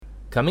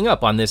Coming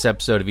up on this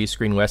episode of East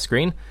Screen, West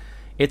Screen,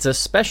 it's a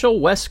special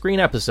West Screen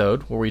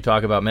episode where we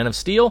talk about Men of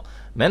Steel,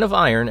 Men of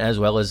Iron, as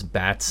well as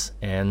Bats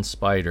and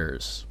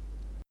Spiders.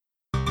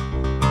 East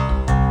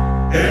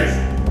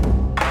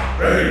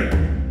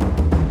Screen,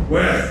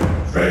 West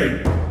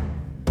Screen.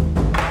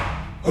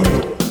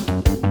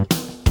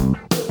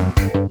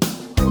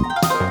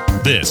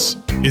 This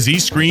is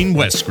East Screen,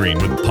 West Screen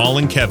with Paul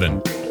and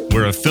Kevin,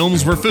 where if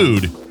films were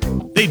food,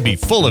 they'd be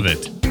full of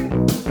it.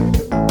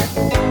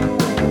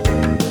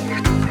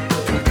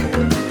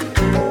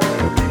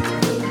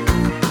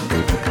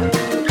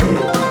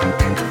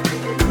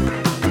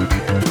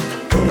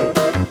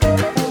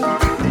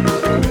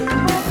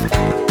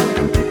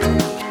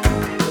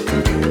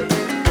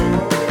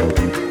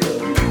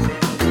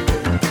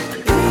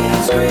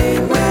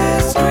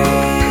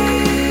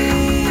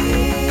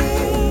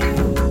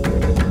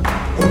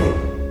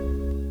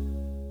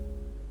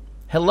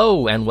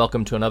 Hello, and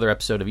welcome to another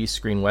episode of East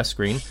Screen, West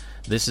Screen.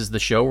 This is the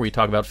show where we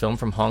talk about film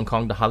from Hong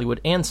Kong to Hollywood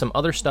and some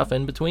other stuff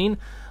in between.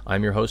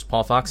 I'm your host,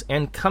 Paul Fox,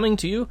 and coming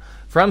to you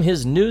from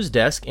his news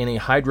desk in a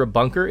Hydra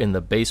bunker in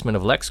the basement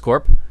of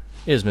LexCorp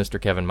is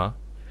Mr. Kevin Ma.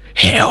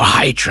 Hail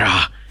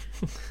Hydra!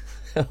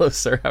 Hello,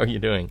 sir. How are you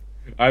doing?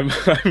 I'm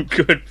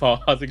good,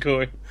 Paul. How's it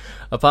going?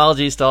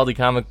 Apologies to all the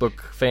comic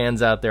book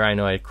fans out there. I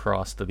know I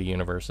crossed the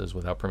universes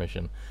without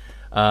permission.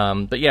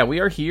 But yeah, we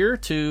are here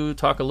to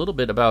talk a little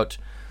bit about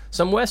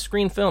some West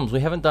Screen films.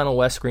 We haven't done a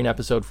West Screen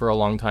episode for a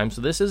long time,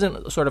 so this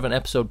isn't sort of an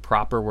episode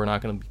proper. We're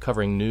not going to be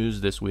covering news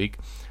this week,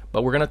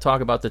 but we're going to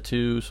talk about the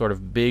two sort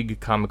of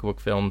big comic book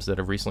films that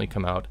have recently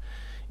come out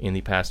in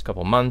the past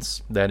couple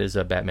months. That is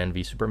Batman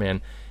v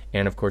Superman,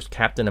 and of course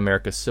Captain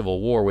America Civil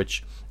War,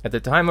 which at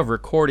the time of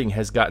recording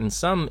has gotten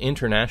some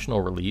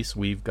international release.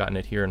 We've gotten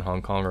it here in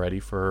Hong Kong already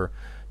for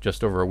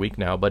just over a week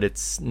now, but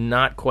it's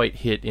not quite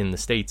hit in the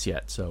States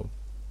yet, so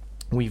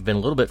we've been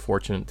a little bit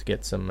fortunate to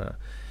get some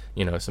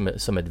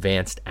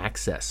advanced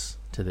access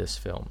to this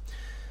film.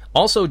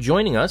 Also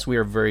joining us, we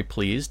are very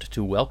pleased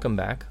to welcome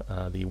back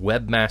the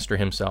webmaster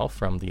himself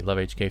from the Love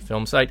HK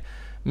film site,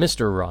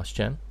 Mr. Ross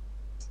Chen.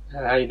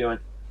 How you doing?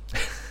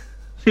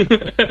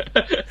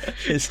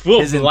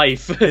 his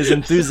life. His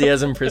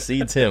enthusiasm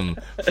precedes him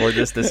for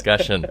this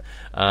discussion.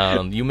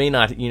 You may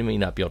not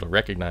be able to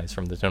recognize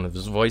from the tone of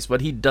his voice,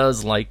 but he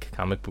does like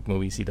comic book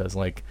movies. He does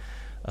like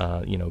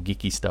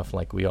geeky stuff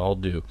like we all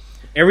do.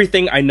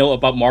 Everything I know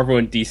about Marvel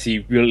and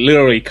DC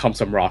literally comes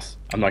from Ross.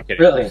 I'm not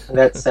kidding. Really?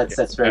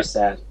 That's very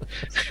sad.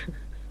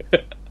 You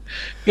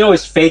can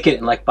always fake it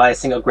and like buy a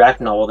single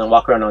graphic novel, then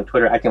walk around on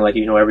Twitter acting like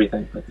you know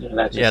everything. But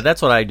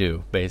that's what I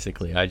do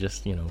basically. I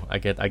just I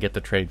get the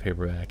trade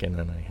paperback and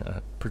then I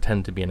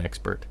pretend to be an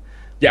expert.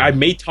 Yeah, I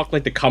may talk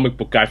like the comic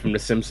book guy from The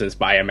Simpsons,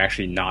 but I am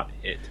actually not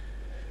it.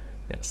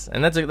 Yes,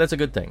 and that's a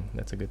good thing.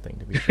 That's a good thing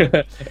to be sure.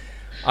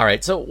 All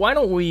right, so why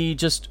don't we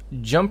just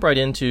jump right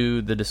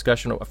into the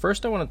discussion.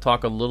 First, I want to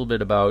talk a little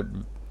bit about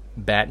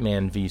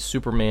Batman v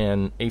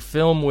Superman, a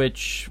film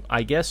which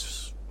I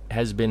guess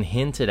has been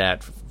hinted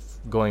at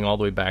going all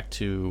the way back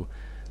to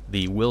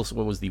the Will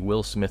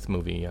Smith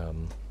movie,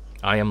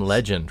 I Am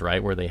Legend,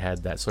 right, where they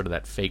had that sort of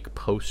that fake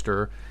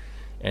poster.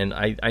 And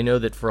I know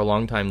that for a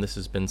long time this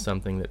has been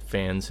something that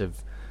fans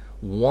have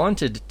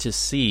wanted to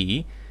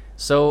see.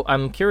 So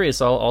I'm curious.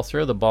 I'll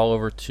throw the ball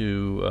over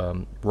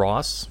to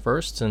Ross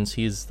first, since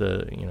he's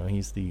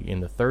in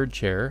the third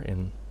chair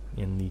in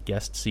the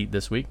guest seat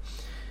this week,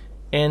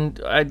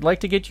 and I'd like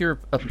to get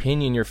your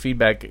opinion, your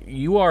feedback.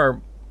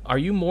 Are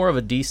you more of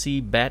a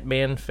DC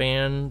Batman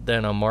fan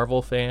than a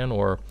Marvel fan,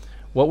 or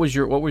what was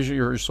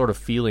your sort of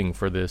feeling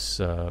for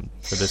this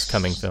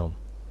coming film?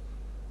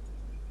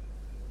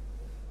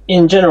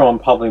 In general, I'm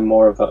probably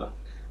more of a.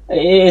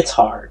 It's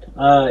hard.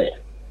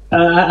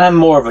 I'm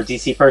more of a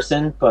DC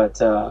person, but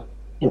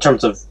in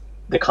terms of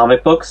the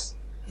comic books,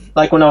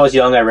 like when I was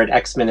young, I read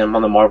X-Men and I'm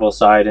on the Marvel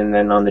side, and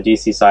then on the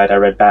DC side, I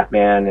read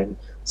Batman and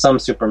some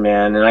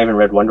Superman, and I even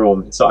read Wonder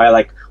Woman. So I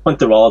went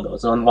through all of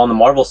those. And on the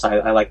Marvel side,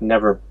 I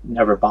never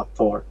bought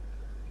Thor,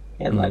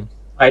 and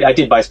I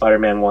did buy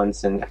Spider-Man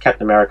once, and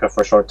Captain America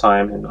for a short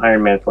time, and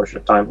Iron Man for a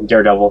short time, and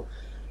Daredevil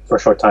for a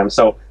short time.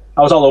 So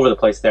I was all over the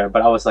place there,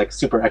 but I was like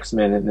super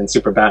X-Men and then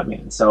super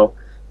Batman. So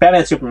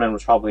Batman Superman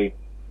was probably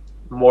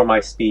more my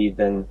speed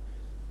than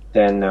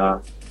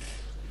Civil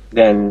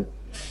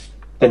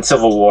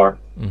War.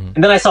 Mm-hmm.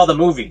 And then I saw the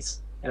movies,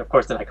 and of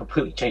course then I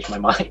completely changed my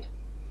mind.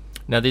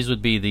 Now these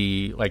would be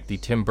the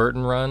Tim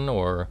Burton run,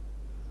 or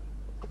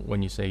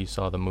when you say you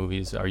saw the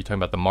movies, are you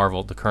talking about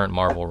the current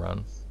Marvel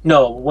run?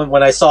 No,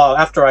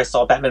 after I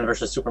saw Batman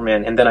versus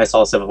Superman and then I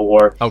saw Civil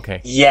War. Okay.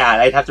 Yeah,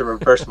 I'd have to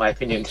reverse my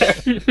opinion there.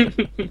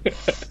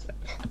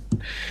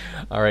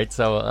 All right,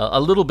 so a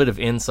little bit of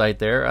insight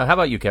there. How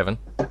about you, Kevin?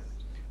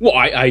 Well,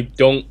 I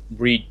don't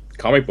read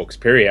comic books,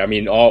 period. I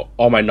mean,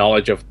 all my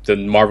knowledge of the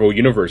Marvel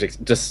universe is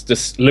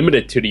just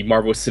limited to the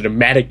Marvel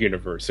Cinematic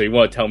Universe. So you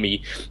want to tell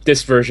me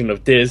this version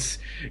of this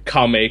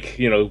comic,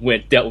 dealt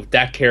with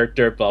that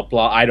character, blah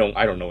blah. I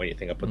don't know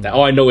anything about that.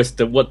 All I know is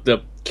what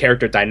the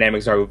character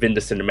dynamics are within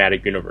the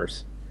cinematic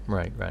universe.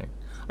 Right.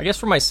 I guess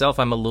for myself,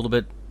 I'm a little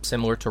bit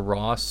similar to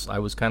Ross. I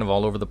was kind of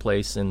all over the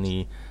place in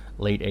the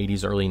late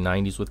 80s, early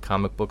 90s with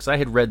comic books. I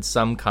had read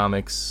some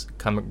comics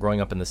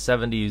growing up in the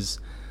 70s,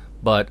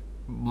 but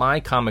my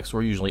comics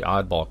were usually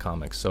oddball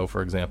comics. So,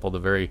 for example, the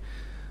very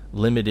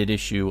limited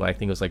issue, I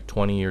think it was like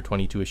 20 or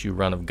 22 issue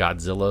run of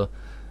Godzilla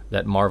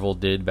that Marvel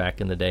did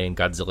back in the day, and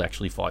Godzilla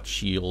actually fought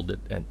S.H.I.E.L.D.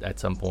 at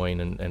some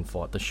point and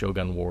fought the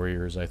Shogun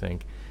Warriors, I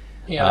think.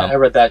 Yeah, I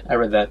read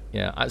that.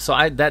 Yeah,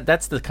 so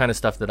that's the kind of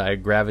stuff that I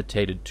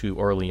gravitated to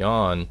early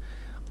on.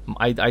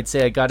 I'd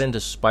say I got into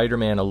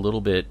Spider-Man a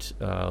little bit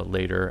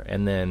later,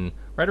 and then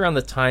right around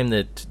the time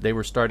that they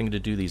were starting to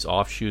do these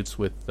offshoots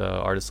with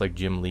artists like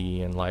Jim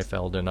Lee and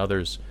Liefeld and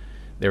others,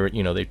 they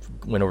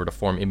went over to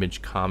form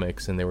Image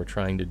Comics, and they were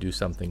trying to do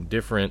something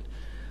different.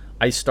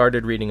 I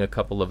started reading a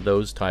couple of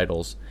those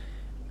titles.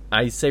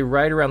 I'd say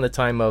right around the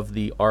time of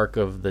the arc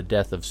of the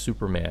death of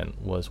Superman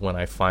was when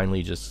I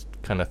finally just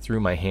kind of threw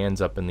my hands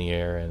up in the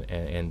air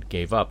and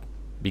gave up,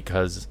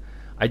 because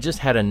I just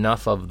had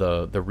enough of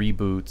the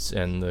reboots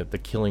and the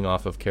killing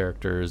off of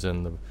characters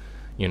and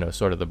the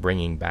sort of the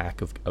bringing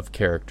back of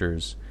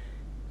characters.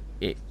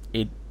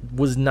 It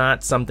was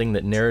not something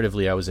that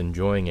narratively I was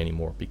enjoying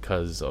anymore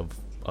because of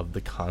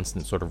the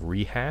constant sort of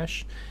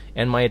rehash,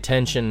 and my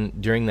attention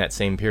during that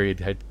same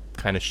period had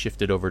kind of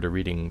shifted over to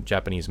reading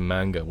Japanese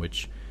manga,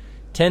 which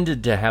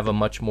tended to have a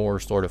much more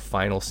sort of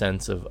final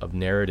sense of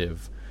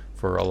narrative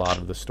for a lot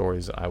of the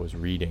stories I was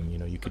reading.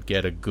 You could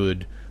get a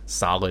good,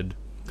 solid,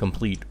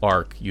 complete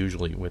arc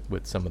usually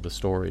with some of the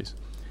stories.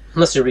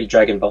 Unless you read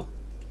Dragon Ball.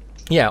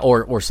 Yeah,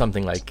 or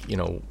something like,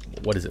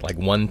 what is it, like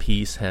One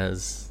Piece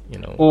has,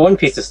 Well, One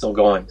Piece is still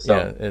going, so.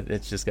 Yeah,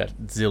 it's just got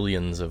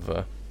zillions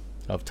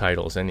of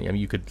titles, and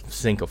you could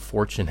sink a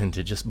fortune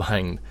into just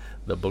buying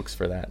the books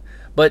for that.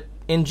 But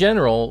in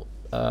general,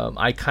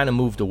 I kind of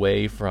moved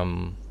away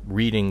from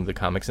reading the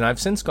comics, and I've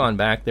since gone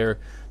back. There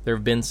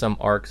have been some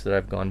arcs that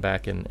I've gone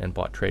back and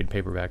bought trade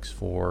paperbacks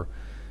for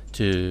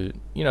to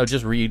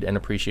just read and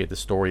appreciate the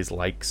stories,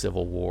 like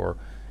Civil War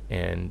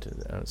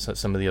and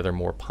some of the other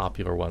more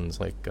popular ones,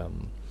 like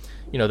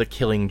The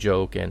Killing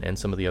Joke and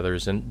some of the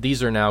others. And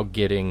these are now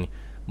getting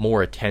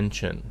more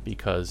attention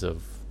because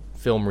of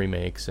film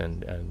remakes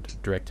and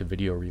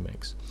direct-to-video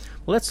remakes.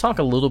 Well, let's talk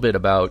a little bit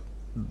about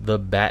the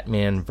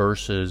Batman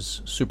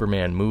versus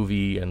Superman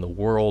movie and the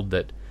world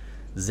that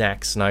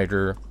Zack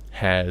Snyder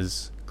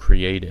has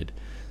created.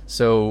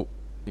 So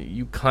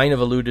you kind of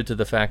alluded to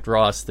the fact,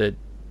 Ross, that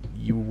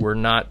you were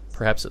not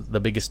perhaps the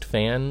biggest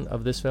fan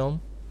of this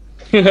film.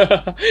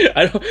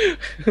 I don't.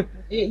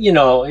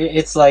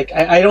 It's like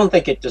I don't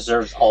think it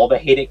deserves all the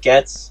hate it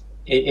gets.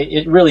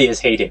 It really is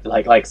hated,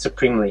 like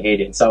supremely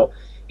hated. So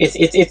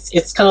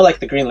it's kind of like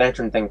the Green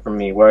Lantern thing for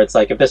me, where it's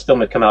like if this film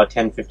had come out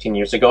 10, 15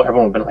 years ago,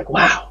 everyone would have been like,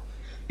 wow.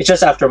 It's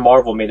just after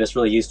Marvel made us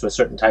really used to a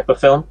certain type of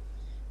film,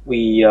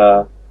 we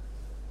now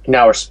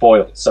are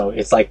spoiled. So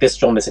it's like this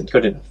film isn't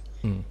good enough.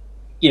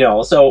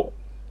 So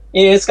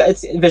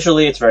it's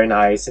visually it's very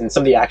nice, and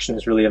some of the action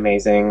is really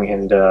amazing,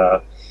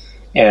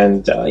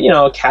 and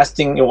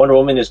casting Wonder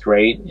Woman is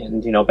great,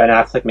 and Ben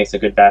Affleck makes a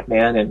good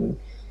Batman, and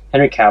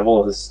Henry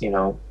Cavill is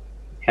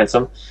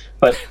handsome,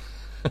 but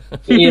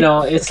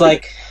it's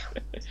like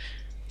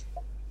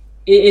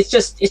it's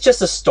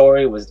just a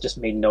story was just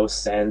made no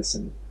sense,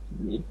 and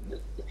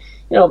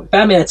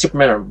Batman and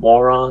Superman are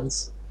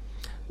morons.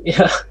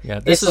 Yeah.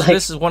 This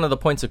is one of the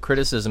points of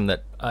criticism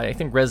that I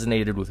think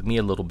resonated with me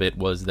a little bit,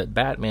 was that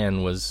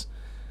Batman was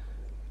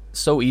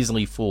so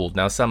easily fooled.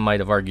 Now, some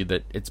might have argued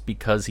that it's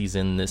because he's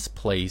in this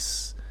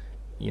place,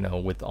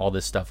 with all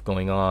this stuff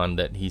going on,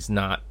 that he's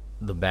not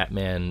the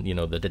Batman,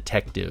 the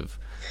detective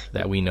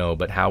that we know.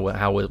 But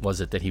how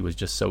was it that he was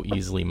just so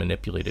easily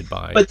manipulated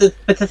by? But the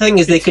thing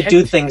is, they could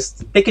do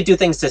things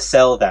to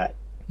sell that.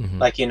 Mm-hmm.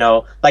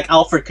 Like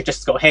Alfred could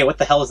just go, "Hey, what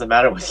the hell is the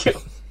matter with you?"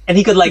 And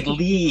he could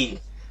leave.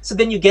 So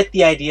then you get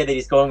the idea that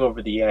he's going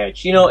over the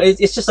edge.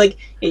 It's just like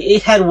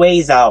it had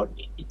ways out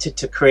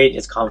to create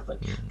his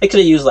conflict. Mm-hmm. They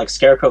could have used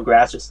scarecrow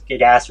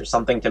gas or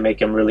something to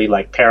make him really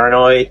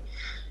paranoid.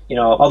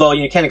 Although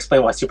you can't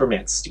explain why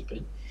Superman's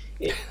stupid.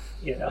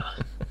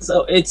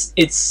 So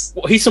it's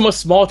well, he's from a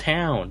small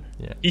town.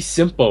 Yeah. He's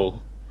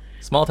simple.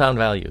 Small town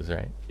values,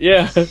 right?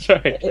 Yeah, that's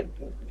right.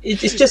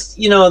 It's just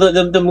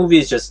the movie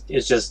is just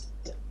it's just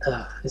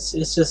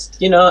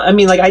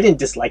I didn't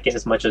dislike it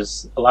as much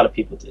as a lot of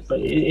people did, but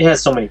it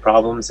has so many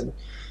problems, and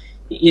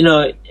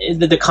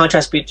the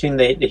contrast between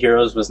the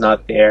heroes was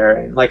not there,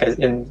 and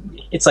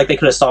it's like they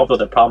could have solved all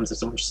their problems if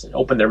someone just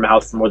opened their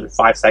mouth for more than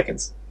 5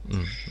 seconds,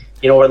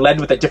 or led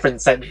with a different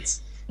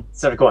sentence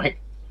instead of going,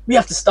 "We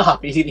have to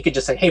stop." He could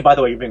just say, "Hey, by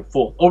the way, you're being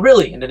fooled." "Oh,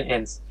 really?" And then it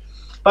ends.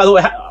 By the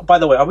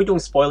way, are we doing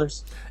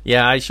spoilers?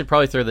 Yeah, I should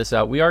probably throw this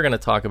out. We are going to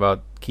talk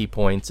about key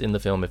points in the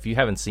film. If you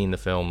haven't seen the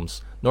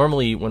films,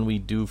 normally when we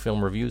do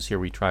film reviews here,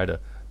 we try to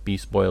be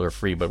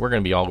spoiler-free, but we're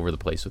going to be all over the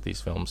place with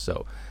these films.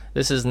 So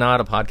this is not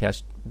a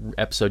podcast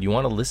episode you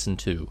want to listen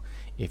to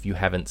if you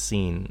haven't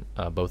seen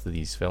both of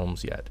these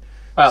films yet.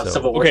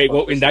 Civil War okay,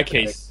 well, in that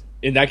case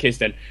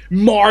then,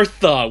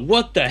 Martha,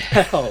 what the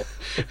hell?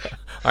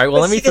 All right.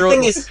 Well, But see, the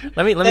thing is-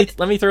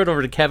 let me throw it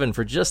over to Kevin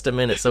for just a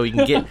minute, so we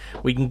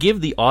can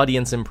give the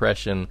audience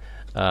impression,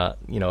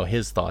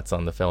 his thoughts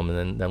on the film,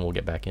 and then we'll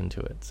get back into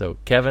it. So,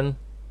 Kevin.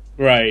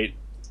 Right.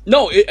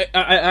 No,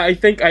 I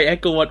think I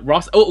echo what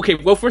Ross. Oh, okay.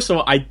 Well, first of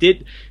all, I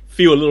did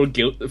feel a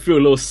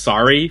little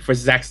sorry for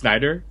Zack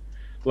Snyder.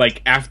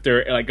 Like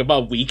after, like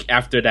about a week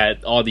after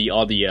that, all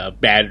the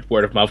bad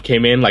word of mouth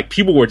came in. Like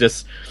people were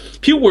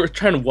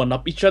trying to one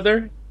up each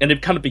other, and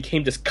it kind of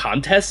became this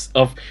contest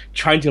of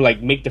trying to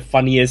like make the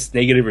funniest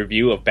negative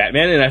review of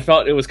Batman. And I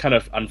felt it was kind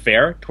of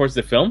unfair towards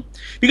the film,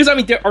 because I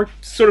mean there are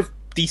sort of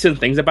decent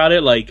things about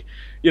it, like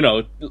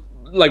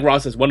like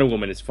Ross says, Wonder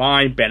Woman is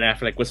fine, Ben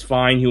Affleck was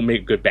fine, he'll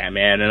make a good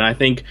Batman, and I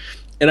think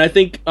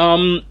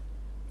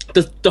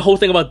the whole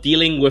thing about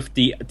dealing with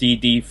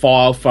the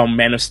fall from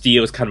Man of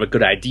Steel is kind of a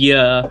good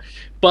idea,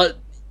 but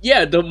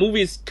yeah, the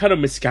movie is kind of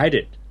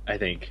misguided. I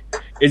think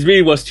it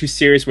really was too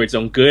serious for its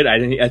own good.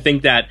 I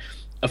think that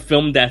a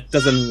film that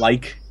doesn't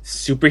like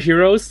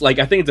superheroes, like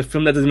I think it's a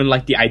film that doesn't even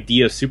like the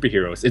idea of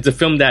superheroes. It's a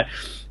film that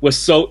was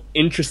so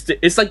interested.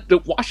 It's like The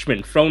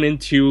Watchmen thrown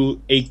into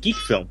a geek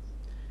film.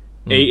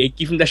 A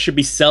geek film that should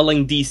be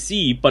selling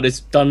DC, but it's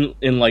done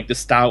in like the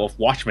style of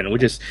Watchmen,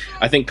 which is,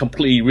 I think,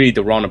 completely really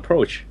the wrong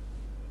approach.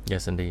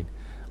 Yes, indeed.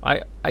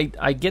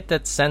 I get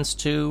that sense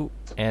too,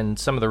 and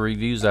some of the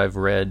reviews I've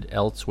read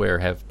elsewhere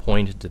have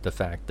pointed to the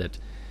fact that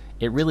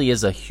it really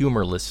is a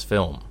humorless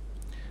film.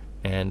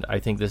 And I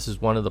think this is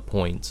one of the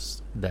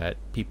points that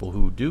people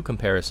who do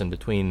comparison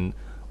between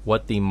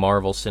what the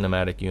Marvel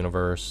Cinematic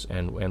Universe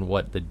and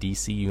what the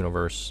DC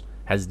Universe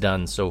has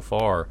done so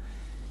far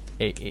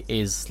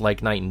is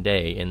like night and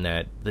day, in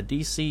that the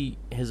DC,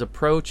 his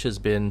approach has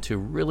been to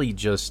really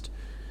just,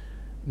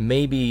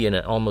 maybe in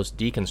an almost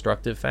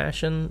deconstructive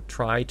fashion,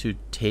 try to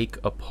take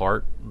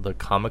apart the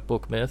comic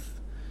book myth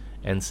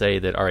and say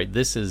that, all right,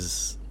 this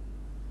is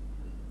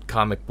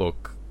comic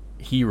book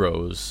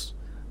heroes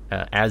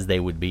as they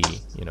would be,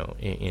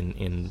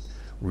 in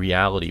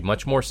reality,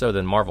 much more so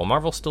than Marvel.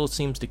 Marvel still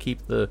seems to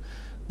keep a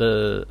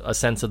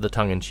sense of the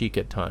tongue-in-cheek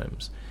at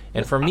times.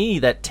 And for me,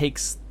 that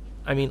takes,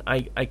 I mean,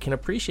 I can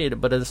appreciate it,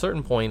 but at a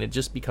certain point, it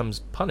just becomes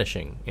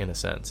punishing, in a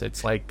sense.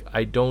 It's like,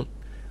 I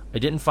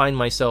didn't find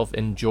myself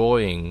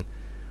enjoying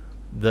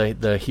the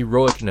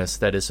heroicness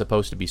that is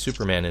supposed to be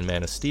Superman in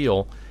Man of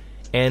Steel.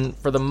 And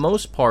for the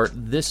most part,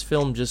 this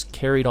film just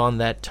carried on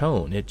that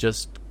tone. It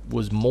just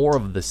was more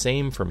of the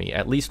same for me,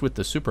 at least with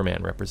the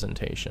Superman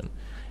representation.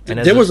 And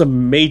there was a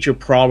major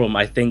problem,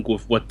 I think,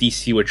 with what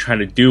DC were trying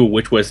to do,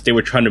 which was they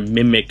were trying to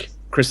mimic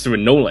Christopher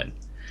Nolan.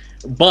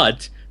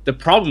 But the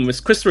problem is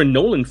Christopher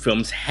Nolan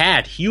films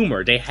had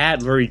humor. They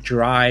had very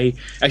dry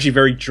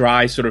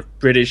sort of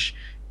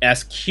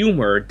British-esque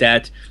humor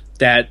that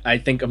I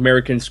think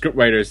American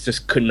scriptwriters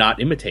just could not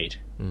imitate.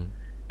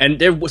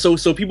 And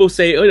so people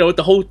say,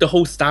 the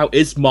whole style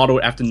is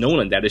modeled after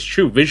Nolan. That is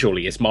true.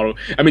 Visually, it's modeled.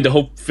 I mean, the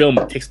whole film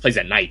takes place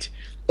at night,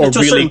 or to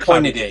a certain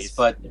point it is.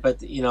 But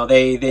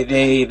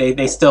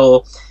they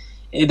still,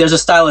 there's a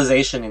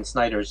stylization in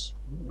Snyder's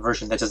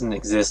version that doesn't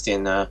exist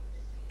in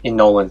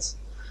Nolan's.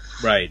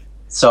 Right.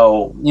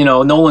 So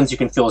Nolan's, you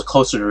can feel, is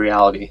closer to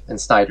reality than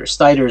Snyder's.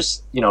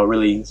 Snyder's,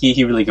 really,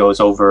 he really goes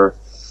over.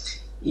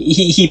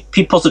 He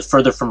pulls it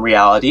further from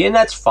reality, and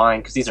that's fine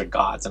because these are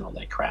gods and all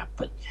that crap.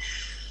 But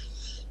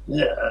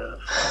I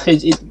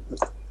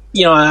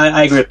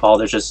agree with Paul.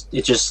 There's just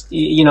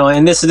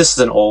and this is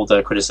an old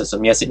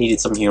criticism. Yes, it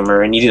needed some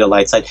humor. It needed a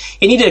light side.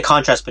 It needed a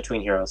contrast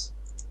between heroes.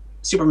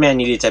 Superman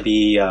needed to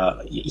be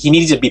he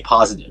needed to be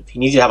positive. He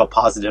needed to have a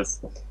positive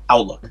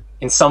outlook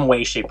in some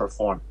way, shape, or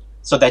form,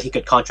 so that he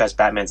could contrast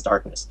Batman's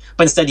darkness.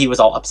 But instead, he was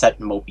all upset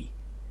and mopey,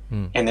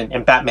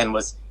 and Batman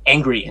was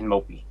angry and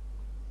mopey.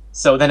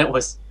 So then it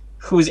was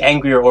who's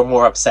angrier or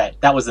more upset.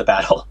 That was the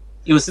battle.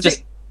 It was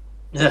just.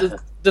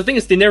 The thing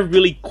is, they never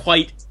really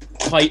quite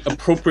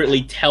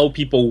appropriately tell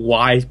people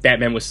why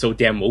Batman was so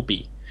damn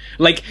mopey.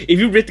 Like, if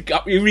you read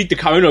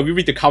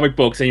the comic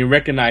books and you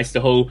recognize the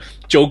whole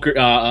Joker,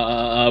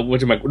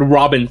 the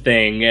Robin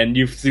thing, and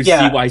you see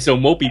why he's so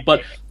mopey.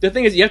 But the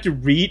thing is, you have to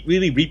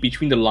really read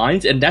between the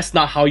lines, and that's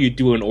not how you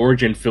do an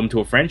origin film to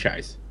a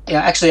franchise.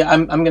 Yeah, actually,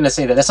 I'm going to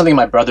say that's something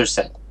my brother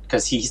said,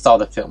 because he saw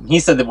the film. He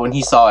said that when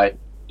he saw it,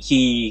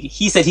 he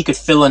said he could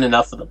fill in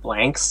enough of the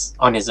blanks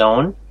on his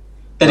own,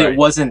 that It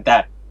wasn't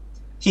that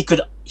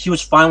he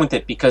was fine with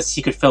it because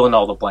he could fill in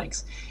all the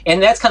blanks.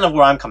 And that's kind of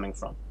where I'm coming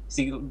from.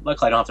 See,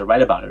 luckily I don't have to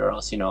write about it, or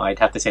else, I'd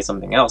have to say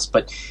something else.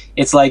 But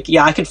it's like,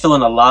 yeah, I could fill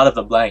in a lot of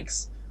the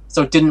blanks.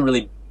 So it didn't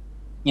really,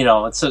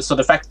 so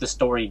the fact that the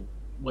story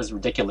was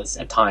ridiculous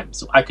at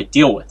times, I could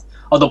deal with.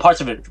 Although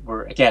parts of it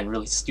were, again,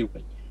 really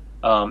stupid.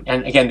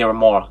 And again, they were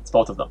morons,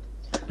 both of them.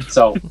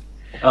 So,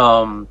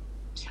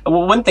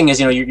 one thing is,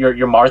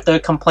 your Martha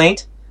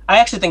complaint. I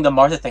actually think the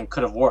Martha thing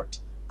could have worked.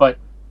 But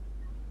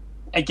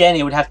again,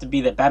 it would have to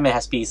be that Batman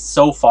has to be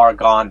so far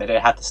gone that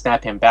it had to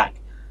snap him back.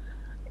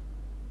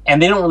 And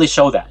they don't really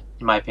show that,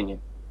 in my opinion.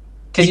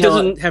 He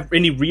doesn't have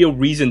any real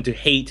reason to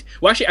hate.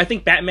 Well, actually, I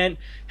think Batman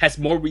has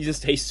more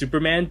reasons to hate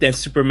Superman than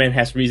Superman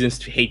has reasons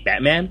to hate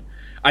Batman.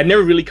 I'm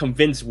never really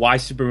convinced why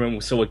Superman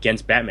was so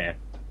against Batman.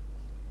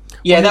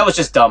 Yeah, that was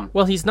just dumb.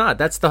 Well, he's not.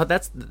 That's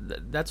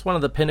one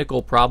of the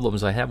pinnacle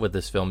problems I have with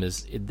this film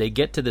is they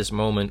get to this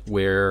moment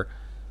where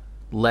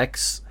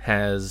Lex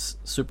has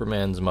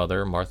Superman's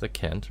mother, Martha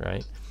Kent,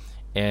 right?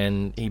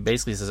 And he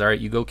basically says, "All right,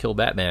 you go kill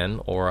Batman,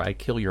 or I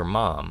kill your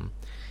mom."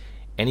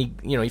 And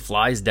he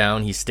flies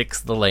down, he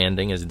sticks the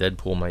landing, as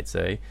Deadpool might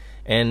say,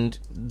 and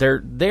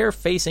they're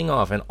facing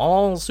off, and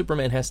all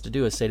Superman has to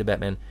do is say to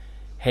Batman,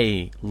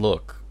 "Hey,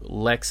 look,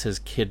 Lex has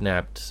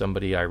kidnapped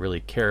somebody I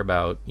really care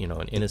about,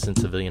 an innocent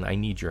civilian. I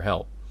need your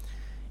help."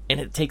 And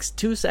it takes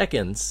 2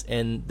 seconds,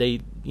 and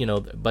they,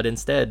 but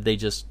instead they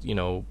just,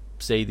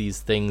 say these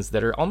things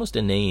that are almost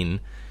inane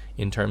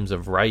in terms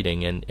of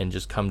writing and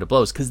just come to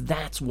blows, because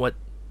that's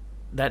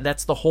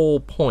the whole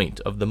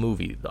point of the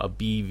movie, a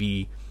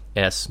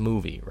BVS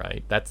movie,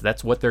 right?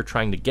 That's what they're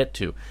trying to get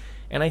to.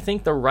 And I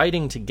think the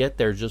writing to get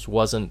there just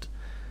wasn't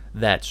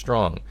that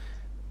strong.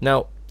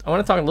 Now, I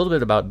want to talk a little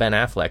bit about Ben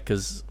Affleck,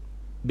 because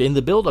in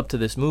the build-up to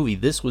this movie,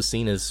 this was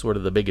seen as sort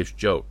of the biggest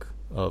joke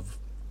of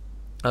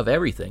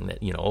everything, that,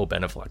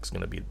 Ben Affleck's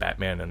going to be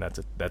Batman, and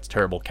that's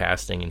terrible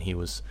casting, and he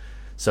was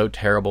so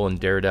terrible in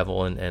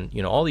Daredevil,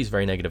 and all these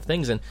very negative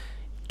things. And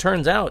it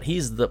turns out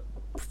he's,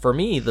 for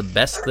me, the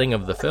best thing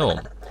of the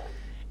film.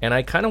 And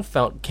I kind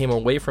of came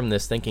away from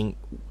this thinking,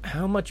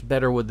 how much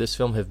better would this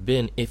film have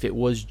been if it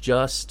was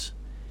just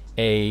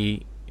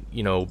a,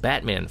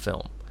 Batman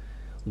film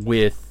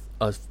with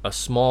a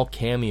small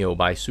cameo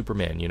by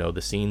Superman,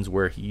 the scenes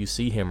where you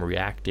see him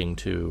reacting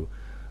to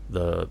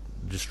the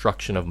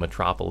destruction of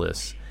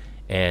Metropolis,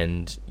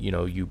 and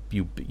you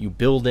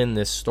build in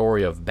this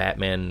story of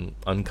Batman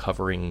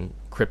uncovering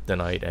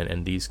kryptonite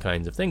and these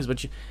kinds of things.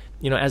 But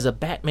as a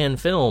Batman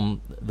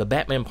film, the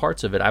Batman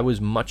parts of it, I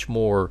was much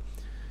more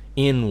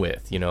in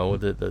with,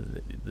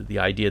 the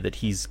idea that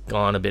he's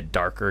gone a bit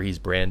darker, he's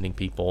branding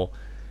people,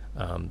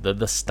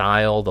 the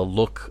style, the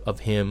look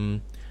of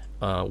him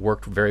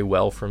worked very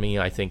well for me.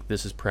 I think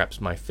this is perhaps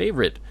my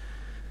favorite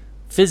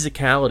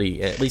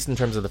physicality, at least in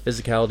terms of the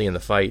physicality and the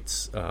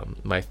fights,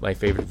 my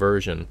favorite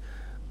version.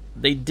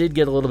 They did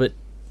get a little bit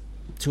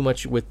too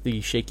much with the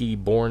shaky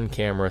Bourne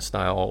camera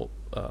style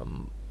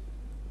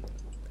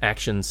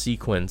action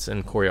sequence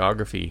and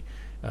choreography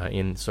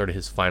in sort of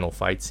his final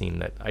fight scene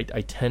that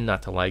I tend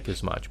not to like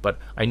as much. But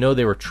I know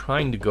they were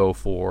trying to go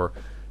for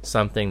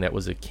something that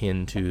was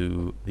akin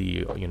to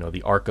the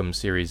the Arkham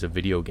series of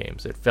video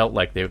games. It felt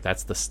like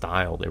that's the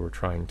style they were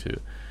trying to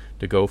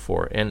go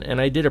for,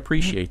 and I did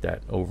appreciate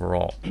that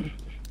overall.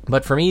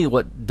 But for me,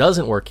 what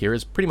doesn't work here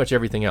is pretty much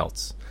everything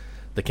else.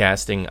 The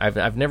casting,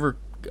 I've never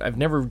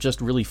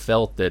just really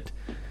felt that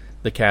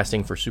the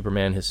casting for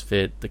Superman has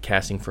fit. The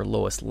casting for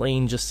Lois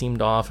Lane just seemed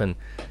off, and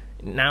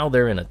now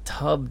they're in a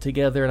tub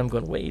together, and I'm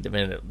going, wait a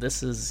minute,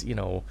 this is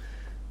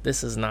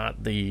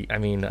not the, I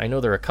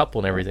know they're a couple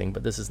and everything,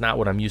 but this is not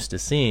what I'm used to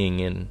seeing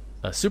in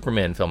a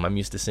Superman film. I'm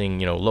used to seeing,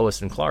 Lois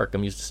and Clark.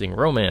 I'm used to seeing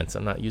romance.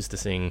 I'm not used to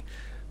seeing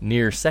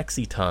near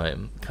sexy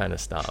time kind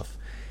of stuff.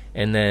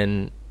 And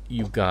then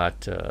you've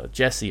got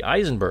Jesse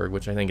Eisenberg,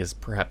 which I think is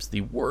perhaps the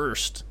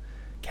worst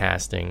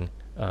casting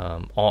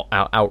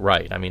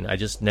outright. I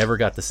just never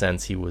got the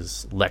sense he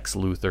was Lex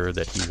Luthor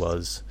that he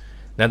was.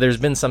 Now, there's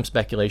been some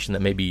speculation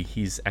that maybe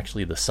he's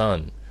actually the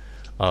son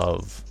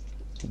of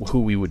who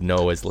we would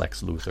know as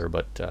Lex Luthor,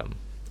 but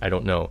I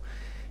don't know.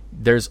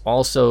 There's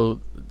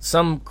also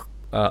some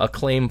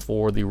acclaim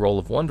for the role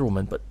of Wonder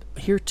Woman, but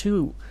here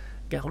too,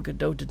 Gal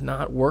Gadot did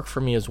not work for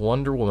me as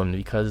Wonder Woman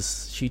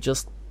because she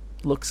just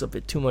looks a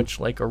bit too much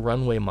like a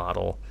runway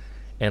model,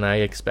 and I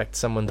expect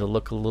someone to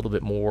look a little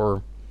bit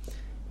more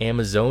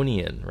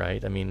Amazonian,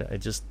 right?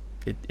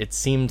 It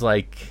seemed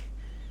like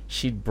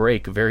she'd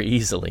break very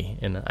easily,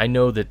 and I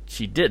know that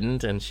she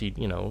didn't, and she,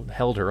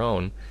 held her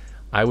own.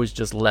 I was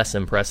just less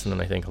impressed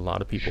than I think a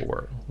lot of people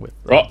were with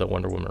the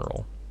Wonder Woman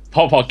role.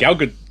 Paul, Gal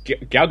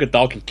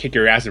Gadot can kick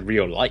your ass in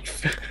real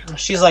life.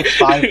 She's like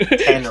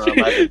 5'10" or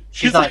 11.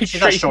 She's not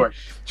short.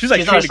 She's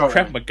like training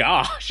Krav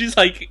Maga. She's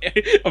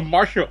like a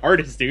martial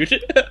artist, dude.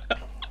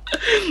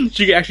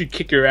 She can actually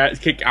kick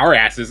our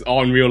asses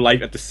all in real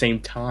life at the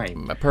same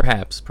time.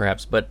 Perhaps,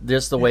 but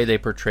just the way they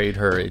portrayed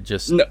her, it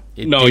just seem very.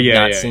 I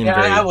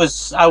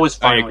was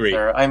fine with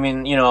her.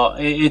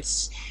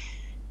 It's.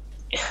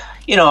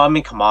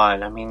 come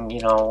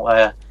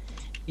on.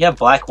 You have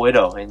Black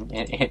Widow in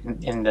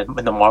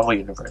the Marvel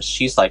universe.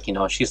 She's like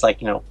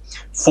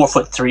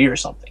 4'3" or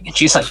something, and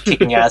she's like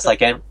kicking ass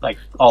like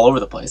all over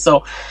the place.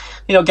 So,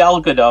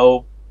 Gal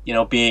Gadot,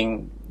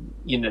 being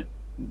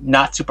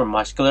not super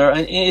muscular,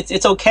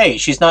 it's okay.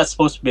 She's not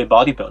supposed to be a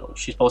bodybuilder.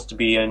 She's supposed to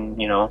be a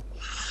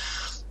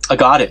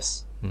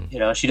goddess.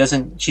 She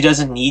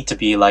doesn't need to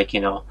be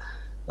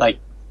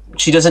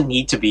she doesn't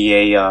need to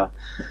be a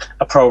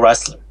pro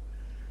wrestler.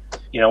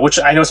 Which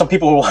I know some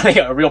people were wanting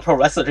a real pro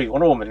wrestler to be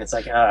Wonder Woman. It's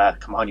like,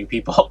 come on, you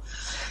people.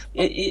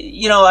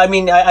 I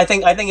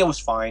think it was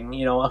fine.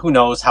 Who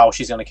knows how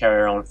she's going to carry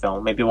her own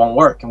film? Maybe it won't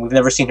work, and we've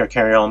never seen her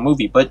carry her own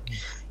movie. But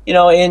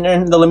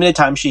in the limited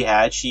time she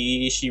had,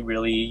 she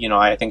really,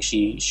 I think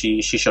she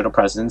showed a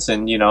presence,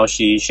 and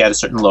she had a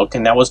certain look,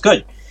 and that was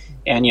good.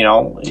 And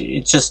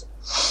it just,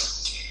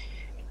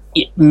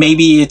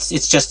 maybe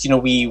it's just,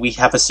 we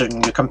have a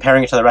certain, you're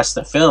comparing it to the rest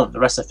of the film. The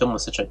rest of the film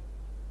was such a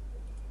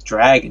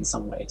drag in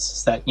some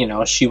ways that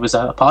she was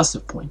a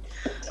positive point.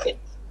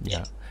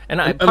 Yeah. And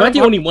am I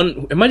the only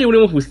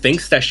one who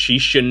thinks that she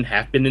shouldn't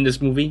have been in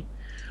this movie?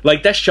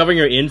 Like, that shoving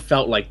her in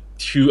felt like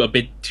a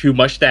bit too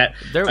much. That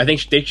I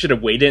think they should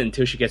have waited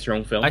until she gets her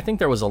own film. I think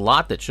there was a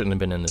lot that shouldn't have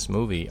been in this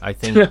movie. I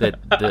think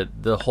that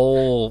the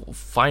whole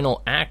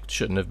final act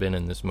shouldn't have been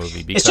in this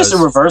movie, because it's just a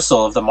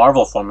reversal of the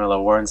Marvel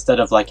formula, where instead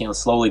of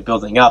slowly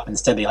building up,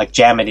 instead they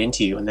jam it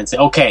into you and then say,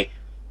 okay,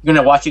 you're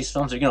gonna watch these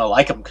films, you're gonna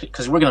like them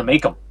because we're gonna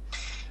make them.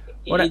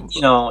 But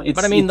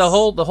I mean, the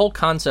whole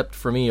concept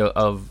for me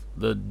of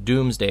the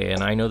Doomsday,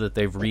 and I know that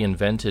they've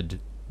reinvented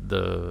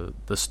the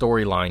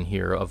storyline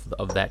here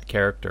of that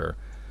character,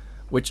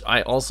 which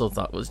I also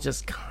thought was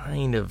just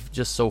kind of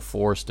just so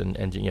forced, and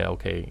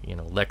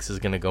Lex is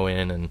going to go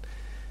in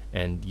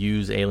and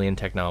use alien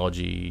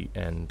technology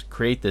and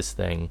create this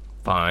thing,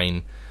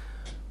 fine.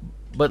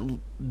 But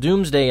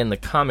Doomsday in the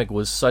comic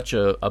was such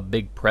a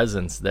big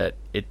presence that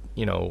it,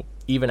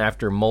 even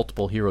after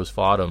multiple heroes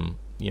fought him,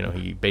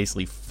 he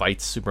basically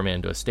fights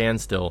Superman to a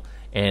standstill,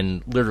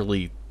 and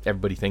literally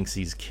everybody thinks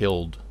he's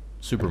killed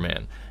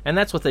Superman. And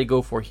that's what they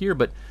go for here.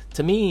 But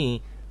to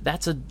me,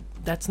 that's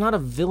not a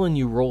villain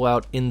you roll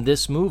out in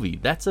this movie.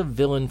 That's a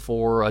villain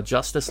for a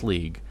Justice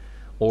League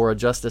or a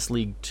Justice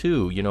League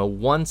 2.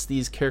 Once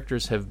these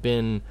characters have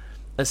been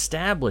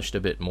established a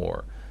bit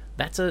more.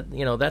 That's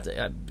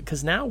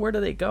because now where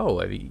do they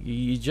go? I mean,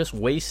 you just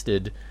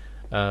wasted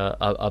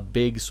a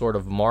big sort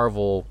of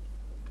Marvel.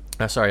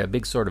 A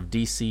big sort of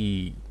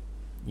DC,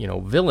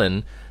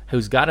 villain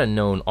who's got a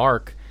known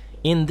arc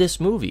in this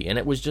movie, and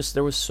it was just,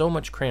 there was so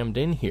much crammed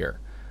in here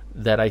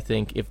that I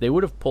think if they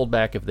would have pulled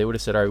back, if they would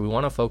have said, all right, we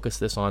want to focus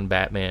this on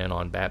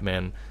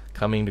Batman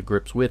coming to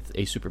grips with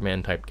a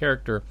Superman type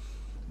character,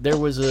 there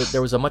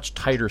was a much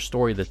tighter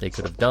story that they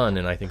could have done,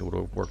 and I think it would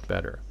have worked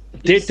better.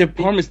 The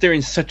problem is they're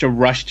in such a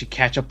rush to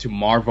catch up to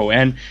Marvel,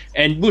 and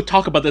we'll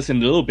talk about this in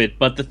a little bit,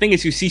 but the thing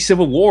is, you see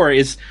Civil War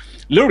is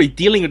literally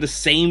dealing with the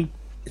same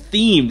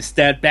themes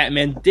that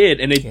Batman did,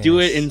 and they do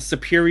it in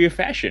superior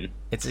fashion.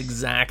 It's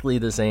exactly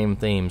the same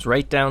themes,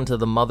 right down to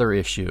the mother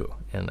issue,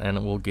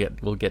 and we'll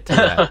get to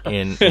that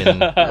in when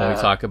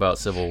we talk about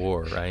Civil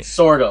War, right?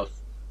 Sort of,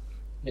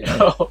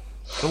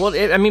 Well,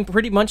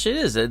 pretty much it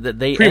is.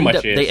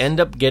 They end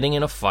up getting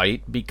in a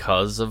fight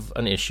because of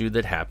an issue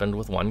that happened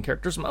with one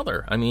character's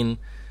mother. I mean,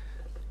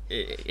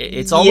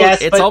 it's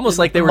almost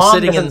like they were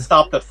sitting in.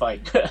 Stop the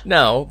fight.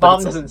 No,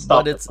 Mom doesn't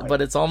stop the fight.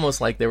 But it's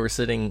almost like they were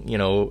sitting,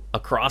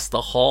 across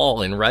the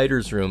hall in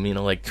writers' room,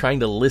 trying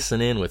to listen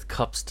in with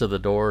cups to the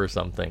door or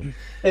something.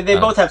 They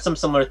both have some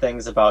similar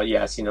things about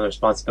the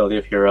responsibility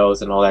of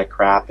heroes and all that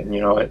crap, and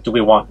do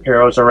we want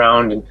heroes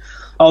around and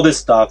all this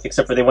stuff.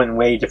 Except for they went in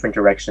way different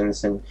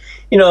directions, and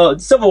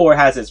Civil War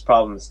has its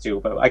problems too.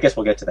 But I guess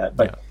we'll get to that.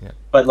 But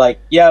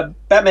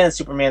Batman and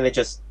Superman, they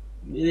just.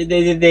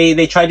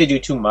 They tried to do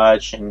too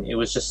much, and it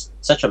was just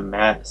such a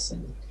mess.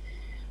 And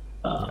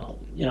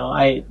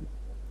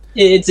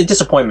it's a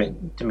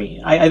disappointment to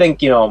me. I think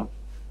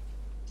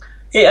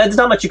there's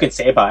not much you can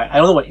say about it. I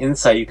don't know what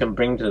insight you can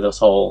bring to this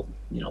whole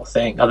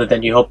thing, other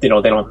than you hope they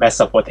don't mess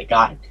up what they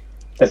got.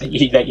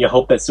 That you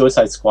hope that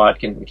Suicide Squad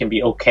can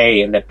be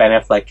okay, and that Ben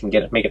Affleck can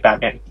make a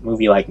Batman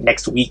movie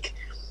next week,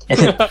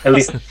 and at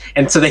least,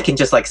 and so they can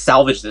just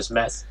salvage this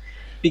mess.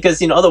 Because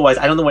otherwise,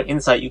 I don't know what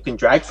insight you can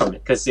drag from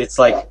it. Because it's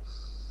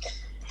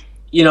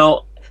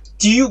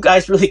do you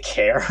guys really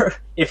care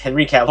if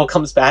Henry Cavill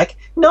comes back?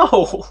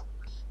 No.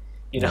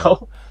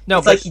 No,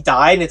 it's he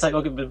died, and it's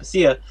okay, but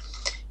see ya.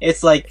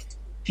 It's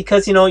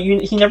because he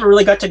never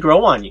really got to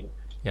grow on you.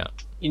 Yeah.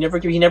 He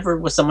never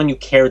was someone you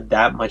cared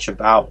that much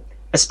about.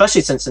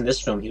 Especially since in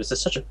this film he was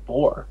just such a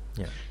bore.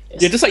 Yeah.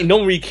 Just no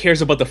one really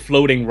cares about the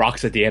floating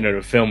rocks at the end of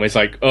the film. It's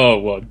oh,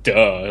 well,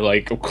 duh.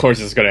 Of course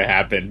it's going to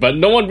happen. But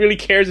no one really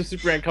cares if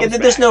Superman comes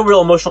back. There's no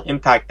real emotional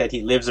impact that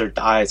he lives or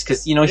dies.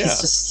 Because,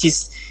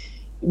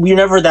 we're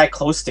never that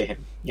close to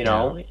him,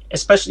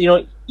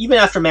 Especially, even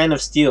after Man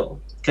of Steel.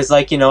 Because,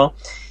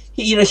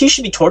 he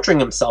should be torturing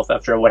himself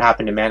after what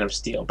happened to Man of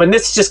Steel. But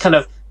this is just kind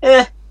of,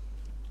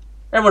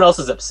 everyone else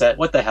is upset.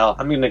 What the hell?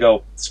 I'm going to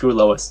go screw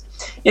Lois.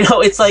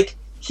 It's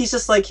he's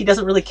just he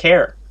doesn't really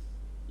care.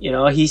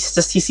 He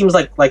seems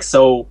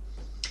so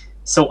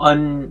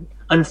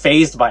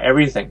unfazed by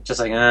everything.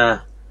 Just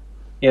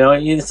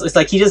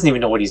it's he doesn't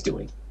even know what he's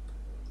doing.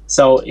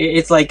 So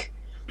it's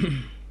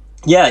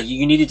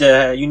you needed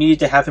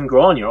to have him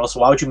grow on you. Also,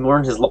 why would you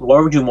mourn his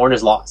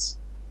loss?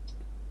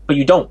 But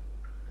you don't,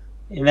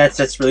 and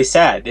that's really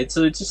sad. It's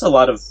just a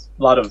lot of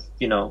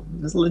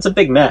it's a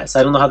big mess.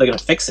 I don't know how they're gonna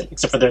fix it.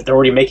 Except for they're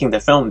already making the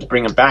film to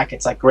bring him back.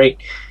 It's great,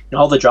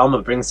 all the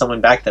drama brings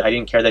someone back that I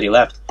didn't care that he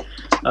left.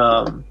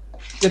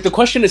 The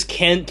question is,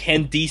 can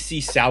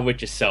DC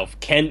salvage itself?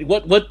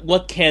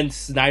 What can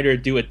Snyder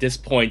do at this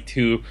point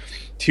to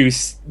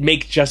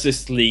make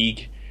Justice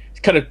League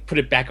kind of put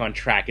it back on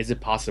track? Is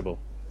it possible?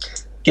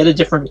 Get a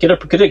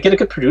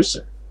good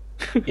producer,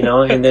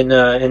 and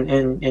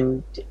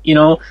then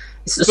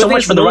So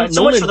much for the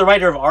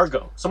writer of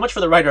Argo. So much for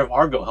the writer of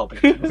Argo helping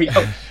the movie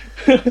out.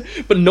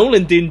 But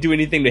Nolan didn't do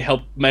anything to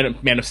help Man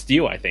of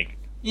Steel, I think.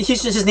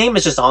 His name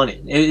is just on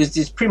it.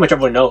 It's pretty much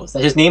everyone knows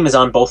that his name is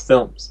on both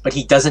films, but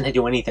he doesn't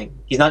do anything.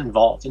 He's not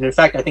involved. And in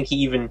fact, I think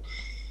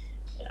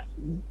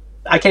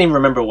I can't even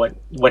remember what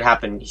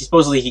happened.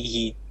 Supposedly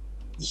he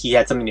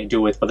had something to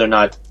do with whether or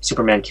not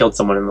Superman killed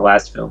someone in the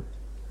last film,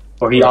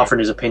 or he offered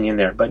his opinion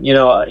there. But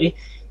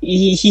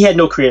he had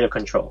no creative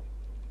control.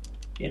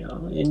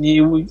 And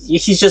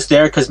he's just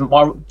there because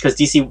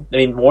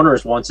DC, Warner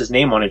wants his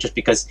name on it just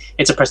because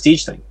it's a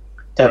prestige thing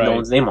to have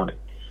Nolan's name on it.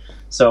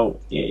 So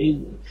they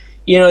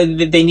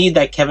need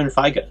that Kevin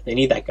Feige. They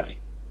need that guy.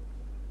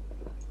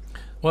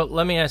 Well,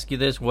 let me ask you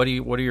this: what are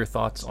your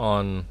thoughts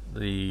on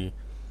the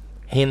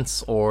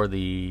hints or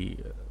the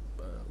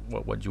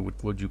what would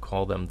you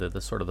call them, the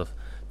sort of the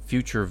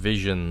future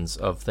visions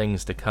of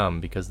things to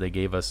come? Because they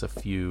gave us a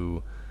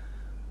few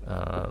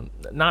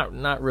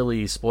not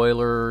really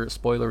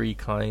spoilery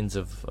kinds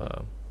of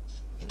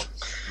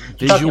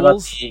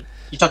visuals.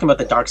 You're talking about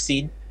the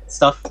Darkseid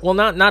stuff? Well,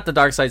 not the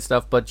Darkseid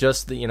stuff, but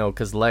just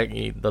because the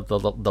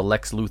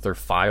Lex Luthor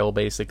file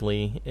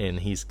basically, and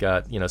he's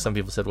got some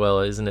people said, well,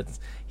 isn't it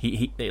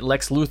he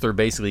Lex Luthor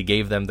basically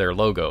gave them their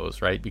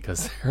logos, right?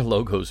 Because their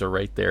logos are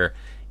right there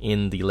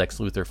in the Lex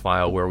Luthor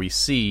file where we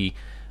see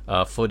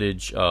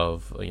footage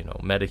of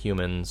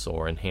metahumans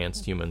or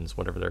enhanced humans,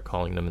 whatever they're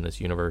calling them in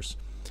this universe.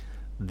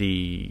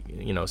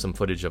 Some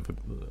footage of,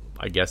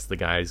 I guess the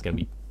guy is going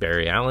to be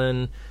Barry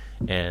Allen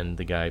and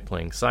the guy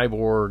playing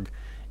Cyborg,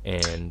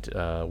 and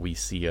we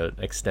see a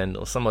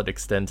somewhat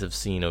extensive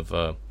scene of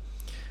Khal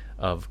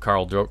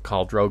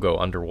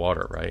Drogo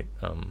underwater, right?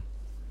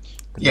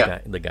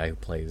 The guy who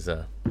plays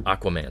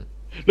Aquaman.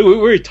 Look, we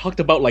already talked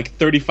about like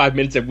 35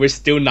 minutes and we're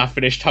still not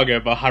finished talking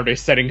about how they're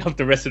setting up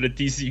the rest of the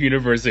DC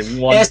universe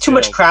in one film. Too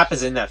much crap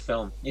is in that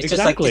film. It's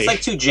just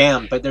like too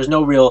jammed, but there's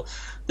no real.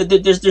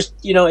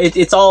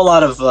 It's all a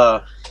lot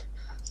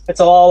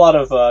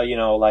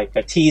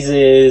of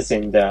teases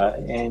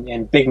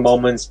and big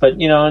moments, but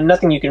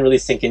nothing you can really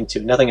sink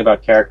into. Nothing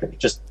about character.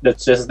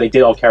 That's just they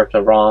did all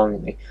character wrong.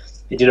 And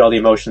they did all the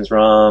emotions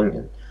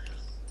wrong,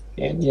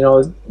 and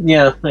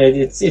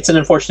it's an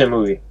unfortunate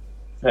movie.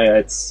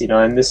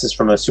 And this is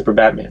from a super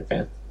Batman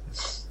fan.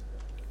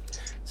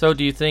 So,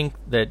 do you think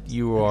that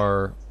you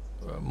are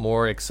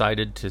more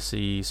excited to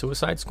see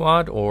Suicide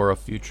Squad or a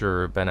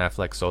future Ben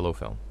Affleck solo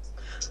film?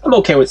 I'm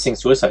okay with seeing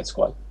Suicide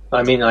Squad.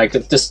 I mean,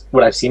 just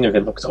what I've seen of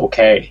it looks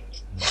okay.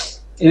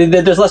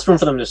 There's less room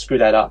for them to screw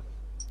that up.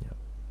 Yeah.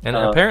 And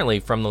apparently,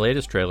 from the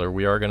latest trailer,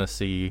 we are going to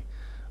see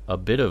a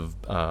bit of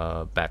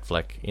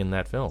Batfleck in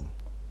that film.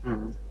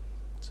 Mm-hmm.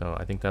 So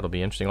I think that'll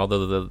be interesting.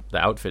 Although the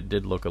outfit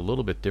did look a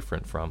little bit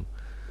different from.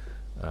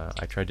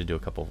 I tried to do a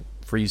couple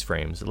freeze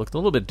frames. It looked a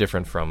little bit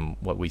different from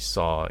what we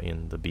saw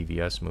in the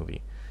BVS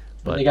movie.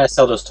 But they gotta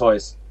sell those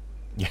toys.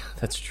 Yeah,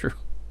 that's true.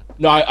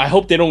 No, I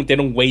hope they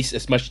don't waste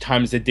as much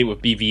time as they did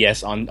with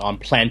BVS on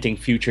planting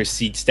future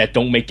seeds that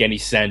don't make any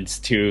sense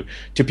to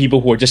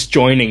people who are just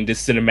joining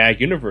this cinematic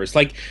universe.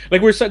 Like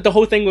we're the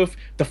whole thing with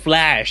the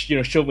Flash,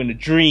 showing the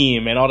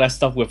dream and all that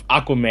stuff with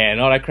Aquaman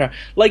and all that crap.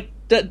 Like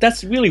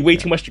that's really way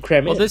too much to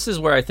cram in. Well, this is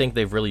where I think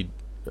they've really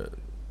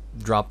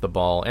dropped the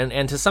ball,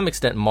 and to some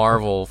extent,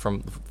 Marvel,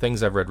 from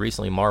things I've read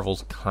recently,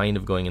 Marvel's kind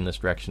of going in this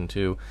direction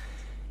too.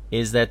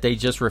 Is that they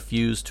just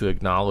refuse to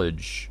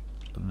acknowledge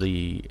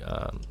the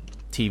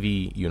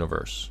TV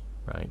universe,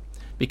 right?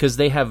 Because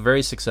they have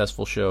very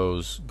successful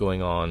shows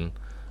going on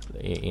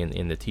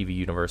in the TV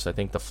universe. I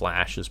think The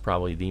Flash is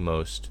probably the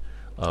most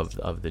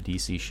of the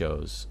DC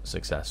shows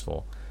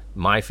successful.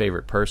 My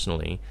favorite,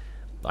 personally.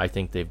 I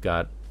think they've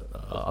got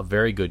a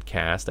very good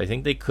cast. I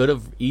think they could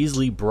have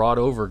easily brought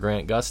over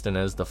Grant Gustin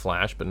as the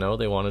Flash, but no,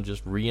 they want to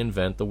just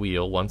reinvent the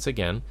wheel once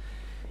again.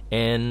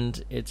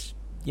 And it's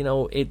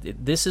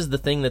this is the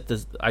thing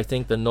that I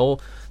think not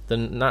the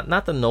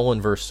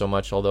Nolanverse so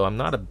much, although I'm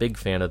not a big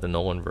fan of the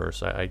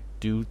Nolanverse. I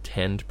do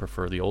tend to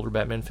prefer the older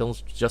Batman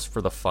films just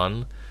for the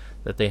fun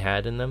that they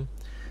had in them.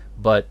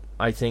 But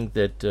I think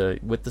that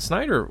with the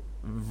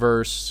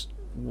Snyderverse,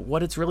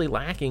 what it's really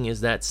lacking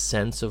is that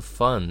sense of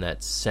fun,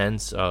 that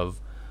sense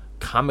of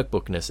comic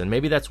bookness, and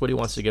maybe that's what he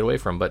wants to get away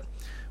from. But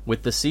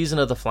with the season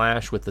of The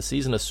Flash, with the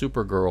season of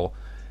Supergirl,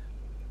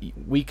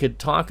 we could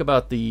talk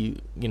about the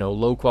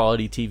low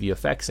quality TV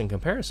effects in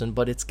comparison,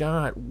 but it's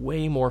got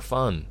way more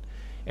fun,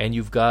 and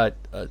you've got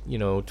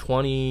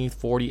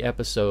 20-40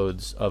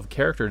 episodes of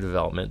character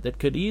development that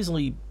could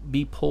easily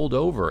be pulled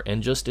over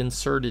and just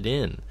inserted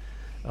in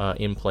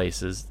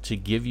places to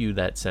give you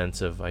that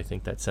sense of, I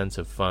think, that sense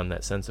of fun,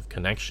 that sense of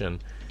connection,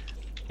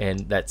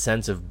 and that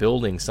sense of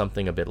building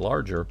something a bit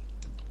larger.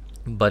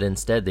 But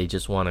instead, they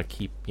just want to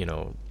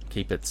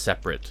keep it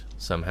separate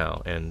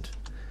somehow and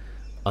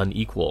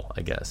unequal,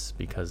 I guess,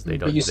 because they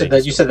don't.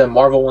 But you said that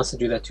Marvel wants to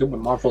do that too, but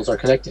Marvels are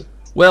connected.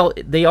 Well,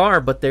 they are,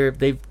 but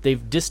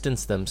they've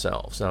distanced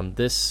themselves.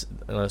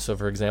 So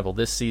for example,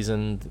 this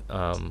season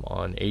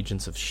on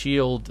Agents of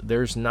S.H.I.E.L.D.,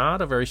 there's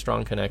not a very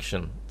strong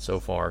connection so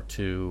far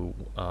to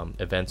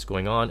events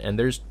going on, and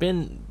there's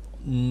been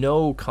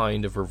no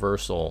kind of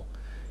reversal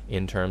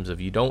in terms of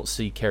you don't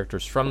see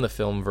characters from the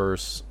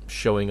filmverse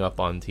showing up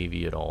on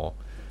TV at all.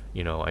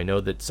 You know, I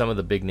know that some of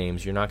the big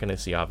names you're not going to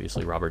see,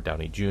 obviously Robert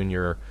Downey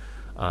Jr.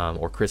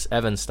 Or Chris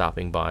Evans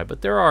stopping by,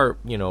 but there are,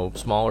 you know,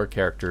 smaller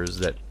characters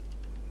that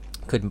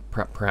could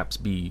perhaps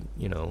be,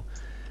 you know,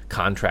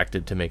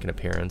 contracted to make an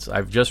appearance.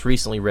 I've just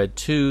recently read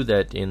too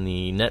that in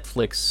the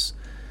Netflix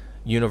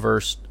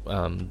universe,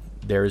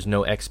 there is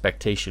no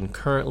expectation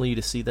currently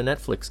to see the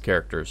Netflix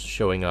characters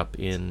showing up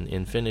in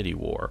Infinity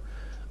War.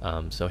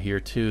 So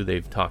here too,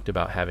 they've talked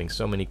about having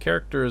so many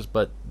characters,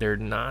 but they're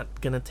not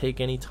going to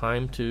take any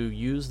time to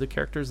use the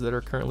characters that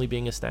are currently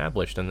being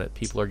established and that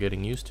people are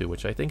getting used to,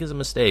 which I think is a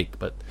mistake.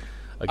 But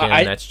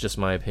again, that's just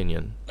my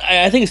opinion.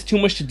 I think it's too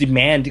much to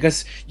demand,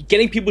 because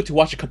getting people to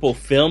watch a couple of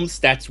films,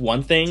 that's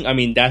one thing. I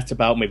mean, that's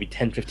about maybe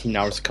 10, 15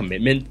 hours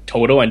commitment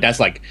total, and that's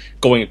like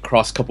going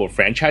across a couple of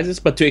franchises.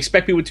 But to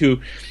expect people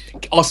to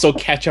also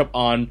catch up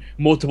on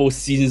multiple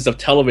seasons of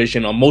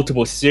television, on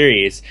multiple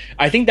series,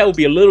 I think that would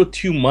be a little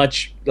too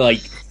much, like,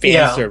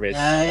 fan service.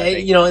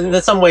 You know,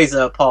 in some ways,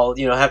 Paul,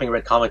 you know, having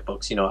read comic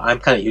books, you know, I'm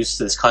kind of used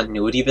to this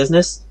continuity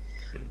business.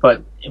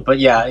 But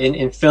yeah,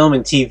 in film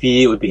and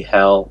TV, it would be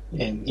hell.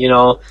 And, you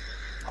know,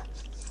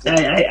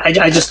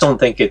 I just don't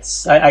think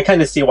it's... I kind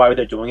of see why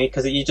they're doing it,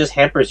 because it just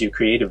hampers you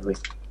creatively.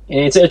 And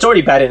it's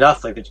already bad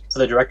enough, like, for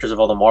the directors of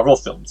all the Marvel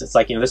films. It's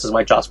like, you know, this is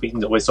why Joss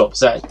Whedon's always so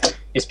upset.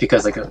 It's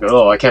because, like,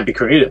 oh, I can't be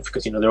creative,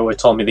 because, you know, they're always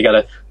telling me they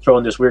gotta throw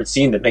in this weird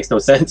scene that makes no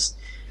sense.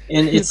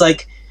 And it's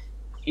like,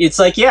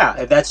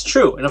 yeah, that's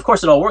true. And of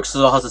course it all works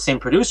because it all has the same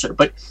producer.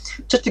 But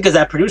just because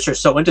that producer is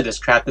so into this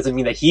crap doesn't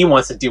mean that he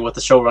wants to deal with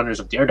the showrunners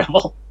of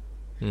Daredevil.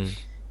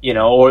 You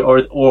know,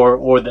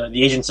 or the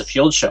Agents of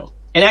S.H.I.E.L.D. show.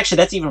 And actually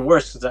that's even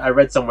worse, because I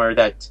read somewhere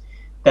that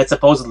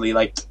supposedly,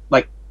 like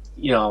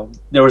you know,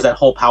 there was that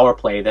whole power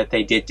play that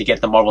they did to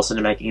get the Marvel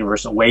Cinematic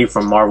Universe away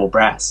from Marvel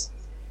brass.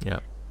 Yeah.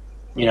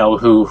 You know,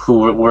 who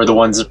were the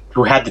ones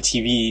who had the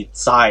TV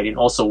side and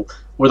also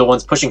were the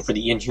ones pushing for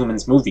the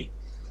Inhumans movie,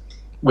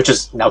 which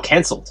is now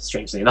canceled,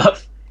 strangely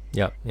enough.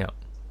 Yeah.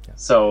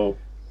 So,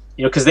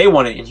 you know, because they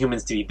wanted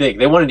Inhumans to be big.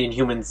 They wanted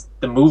Inhumans,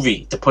 the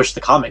movie, to push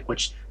the comic,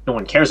 which no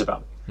one cares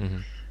about. Mm-hmm.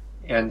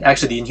 And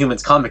actually, the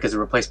Inhumans comic is a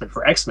replacement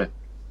for X-Men.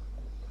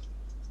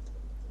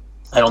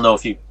 I don't know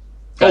if you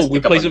guys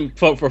replacement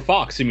for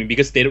Fox, I mean,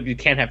 because you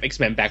can't have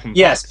X-Men back from Fox.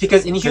 Yes,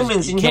 because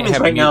Inhumans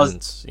right now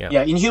is...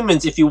 Yeah,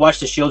 Inhumans, if you watch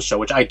the S.H.I.E.L.D. show,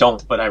 which I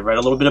don't, but I read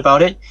a little bit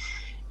about it,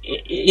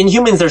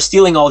 Inhumans, they're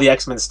stealing all the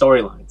X-Men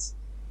storylines.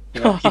 You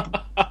know,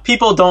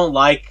 people don't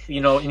like, you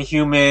know,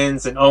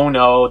 Inhumans, and oh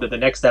no, that the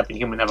next step in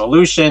human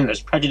evolution,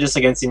 there's prejudice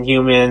against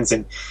Inhumans,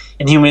 and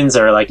Inhumans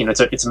are like, you know,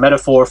 it's a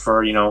metaphor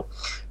for, you know,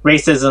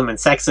 racism and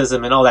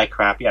sexism and all that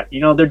crap. Yeah,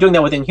 you know, they're doing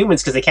that with Inhumans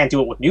because they can't do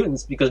it with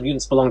mutants, because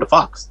mutants belong to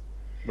Fox.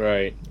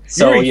 Right.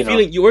 So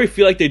you already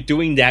feel like they're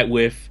doing that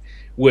with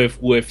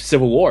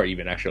Civil War,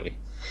 even, actually.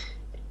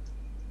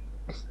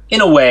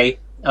 In a way.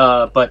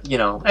 But, you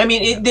know, I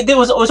mean, it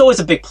was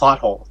always a big plot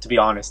hole, to be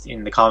honest,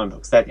 in the comic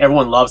books, that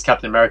everyone loves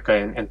Captain America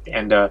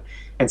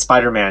and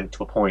Spider-Man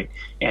to a point,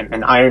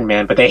 and Iron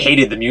Man, but they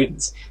hated the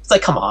mutants. It's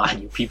like, come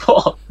on, you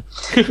people.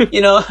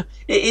 You know,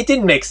 it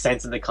didn't make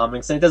sense in the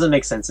comics, and it doesn't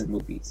make sense in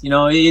movies. You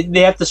know,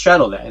 they have to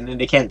straddle that, and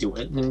they can't do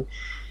it. And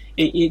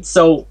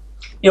so,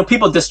 you know,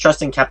 people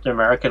distrusting Captain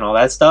America and all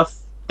that stuff,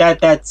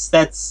 that's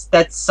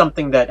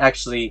something that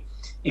actually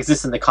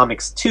exists in the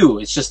comics too.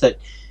 It's just that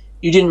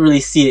you didn't really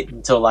see it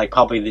until like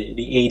probably the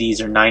 80s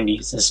or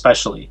 90s,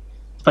 especially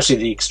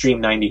the extreme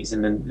 90s,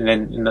 and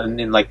then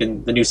in like the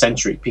new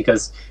century,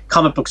 because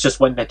comic books just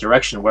went in that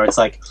direction where it's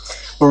like,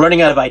 we're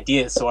running out of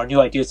ideas, so our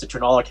new idea is to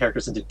turn all our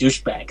characters into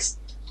douchebags,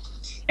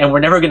 and we're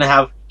never going to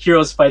have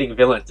heroes fighting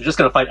villains. They're just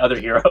going to fight other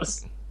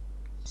heroes.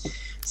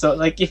 So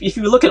like if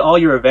you look at all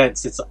your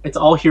events, it's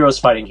all heroes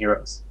fighting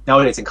heroes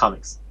nowadays in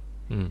comics.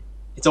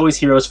 It's always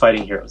heroes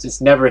fighting heroes.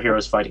 It's never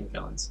heroes fighting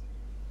villains.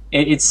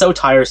 It's so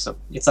tiresome.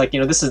 It's like, you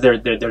know, this is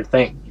their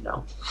thing, you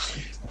know.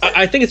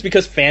 I think it's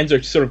because fans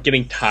are sort of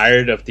getting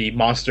tired of the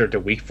Monster of the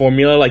Week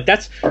formula. Like,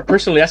 that's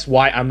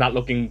why I'm not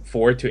looking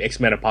forward to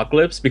X-Men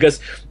Apocalypse, because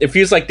it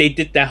feels like they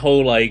did that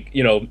whole, like,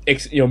 you know,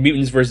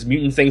 mutants versus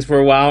mutant things for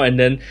a while, and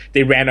then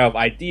they ran out of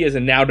ideas,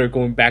 and now they're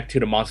going back to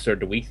the Monster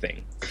of the Week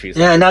thing.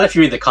 Yeah, not if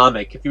you read the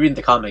comic. If you read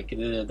the comic,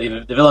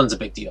 the villain's a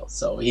big deal.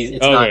 So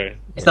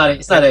it's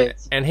not a.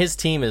 And his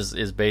team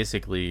is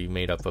basically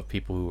made up of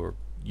people who are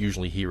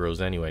usually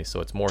heroes anyway, so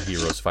it's more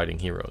heroes fighting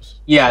heroes.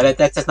 Yeah,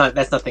 that's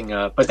nothing,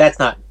 but that's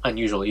not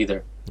unusual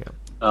either.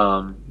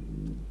 Yeah.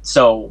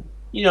 So,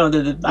 you know,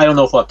 I don't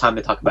know if we'll have time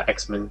to talk about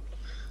X-Men,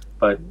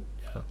 but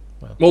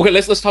well, okay,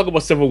 let's talk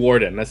about Civil War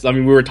then.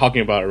 We were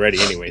talking about it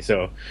already anyway,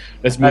 so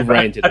let's move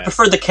right into that. I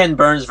prefer the Ken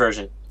Burns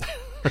version.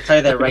 I'll tell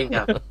you that right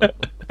now.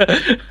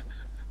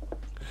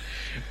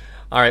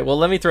 All right, well,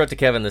 let me throw it to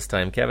Kevin this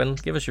time. Kevin,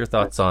 give us your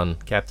thoughts on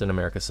Captain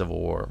America: Civil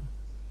War.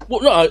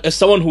 Well, no, as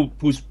someone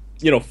who's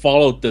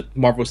followed the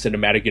Marvel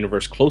Cinematic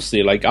Universe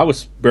closely, like, I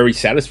was very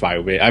satisfied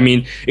with it. I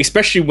mean,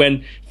 especially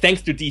when,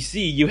 thanks to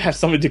DC, you have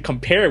something to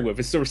compare it with.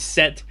 It sort of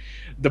set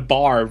the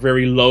bar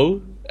very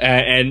low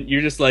and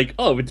you're just like,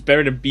 oh, if it's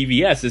better than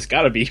BVS, it's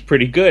got to be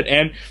pretty good.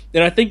 And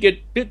I think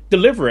it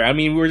delivered. I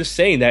mean, we were just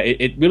saying that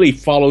it really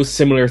follows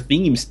similar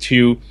themes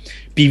to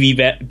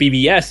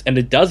BVS, and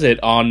it does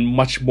it on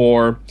much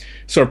more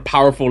sort of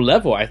powerful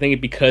level. I think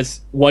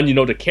because one, you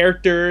know the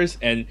characters,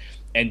 and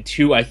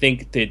two, I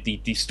think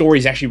the story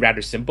is actually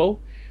rather simple.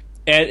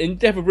 And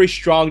they have a very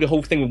strong, the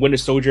whole thing with Winter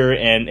Soldier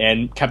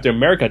and Captain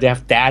America, they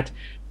have that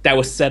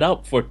was set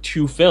up for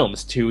 2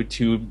 films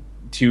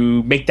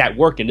to make that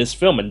work in this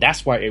film, and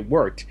that's why it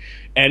worked.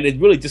 And it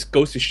really just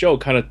goes to show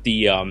kind of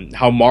the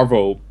how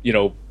Marvel, you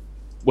know,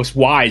 was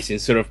wise in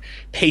sort of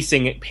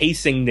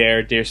pacing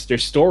their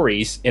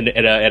stories at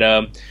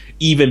a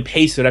even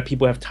pace, so that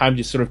people have time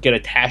to sort of get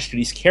attached to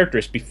these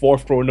characters before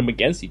throwing them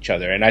against each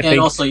other. And I think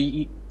also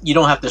you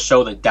don't have to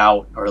show the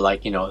doubt or,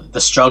 like, you know,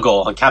 the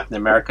struggle on Captain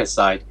America's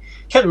side.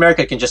 Captain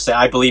America can just say,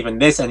 I believe in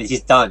this, and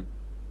he's done.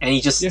 And he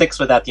just sticks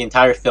with that the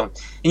entire film.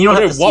 And you don't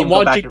have to see him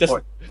go back and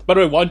forth. By the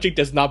way, Wong Jing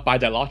does not buy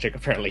that logic,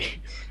 apparently.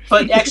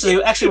 But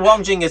actually,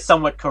 Wong Jing is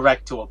somewhat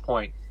correct to a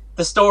point.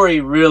 The story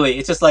really,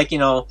 it's just like, you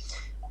know,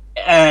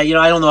 I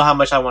don't know how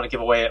much I want to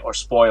give away or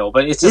spoil,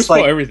 but it's just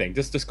spoil like everything.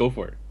 Just go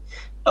for it.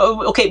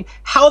 Oh, okay,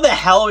 how the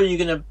hell are you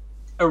going to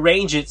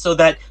arrange it so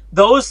that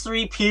those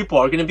 3 people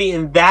are going to be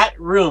in that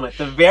room at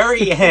the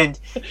very end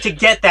to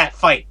get that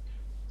fight?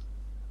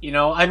 You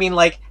know, I mean,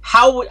 like,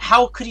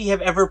 how could he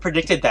have ever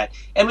predicted that?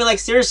 I mean, like,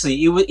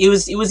 seriously, it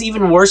was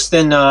even worse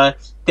than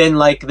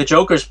like the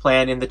Joker's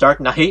plan in The Dark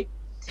Knight,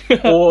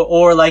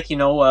 or like, you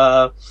know,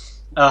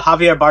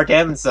 Javier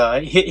Bardem's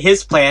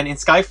his plan in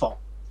Skyfall.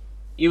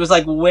 It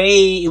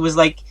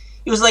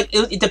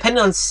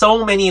depended on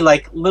so many,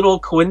 like, little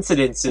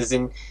coincidences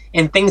and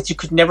things you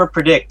could never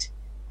predict.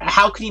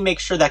 How could he make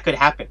sure that could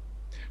happen?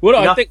 Well,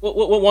 no, I think what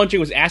Wong Jing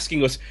was asking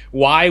was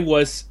why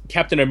would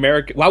Captain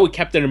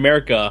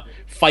America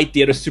fight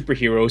the other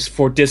superheroes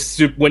for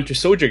this Winter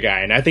Soldier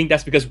guy? And I think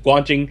that's because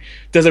Wong Jing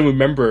doesn't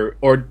remember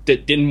or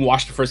didn't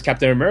watch the first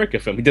Captain America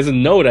film. He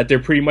doesn't know that they're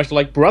pretty much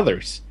like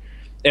brothers.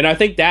 And I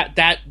think that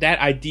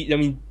idea, I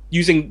mean,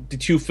 using the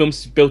 2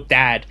 films to build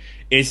that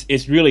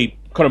is really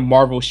kind of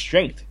Marvel's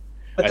strength.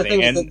 But the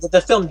thing is,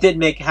 the film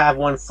did have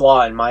one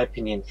flaw, in my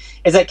opinion,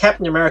 is that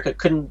Captain America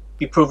couldn't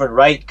be proven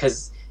right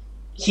because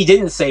he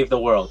didn't save the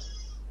world.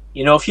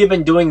 You know, if you've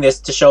been doing this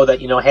to show that,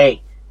 you know,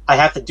 hey, I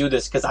have to do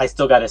this because I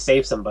still got to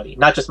save somebody,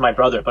 not just my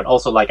brother, but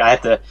also, like, I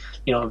have to,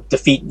 you know,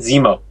 defeat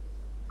Zemo,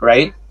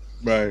 right?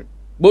 Right.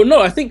 Well,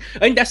 no, I think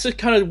that's just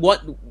kind of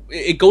what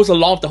it goes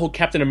along with the whole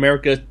Captain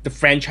America, the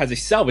franchise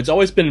itself. It's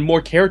always been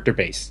more character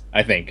based,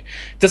 I think.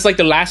 Just like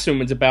the last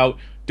film, it's about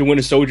the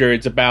Winter Soldier.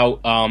 It's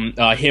about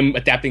him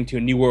adapting to a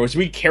new world. It's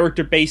really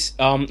character based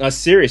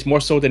series,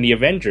 more so than the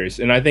Avengers.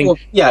 And I think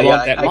I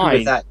agree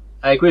with that.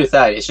 I agree with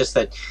that. It's just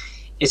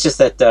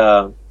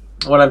that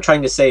what I'm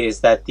trying to say is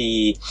that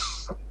is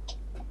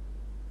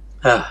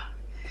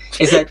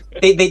that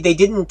they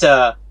didn't.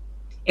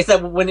 It's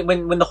that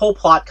when the whole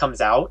plot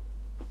comes out,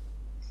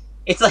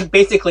 it's like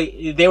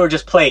basically they were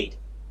just played.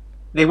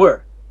 They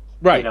were,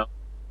 right? You know,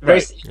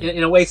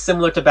 in a way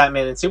similar to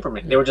Batman and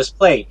Superman. They were just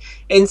played,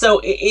 and so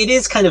it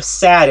is kind of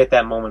sad at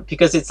that moment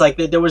because it's like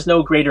there was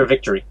no greater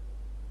victory.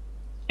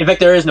 In fact,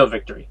 there is no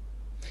victory.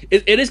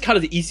 It is kind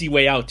of the easy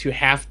way out to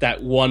have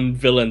that one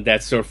villain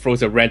that sort of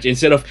throws a wrench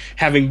instead of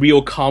having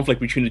real conflict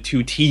between the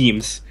 2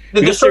 teams.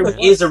 There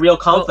certainly is a real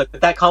conflict,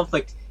 but that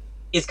conflict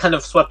is kind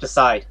of swept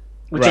aside,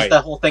 which is the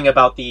whole thing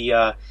about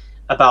the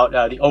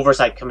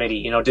oversight committee.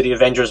 You know, do the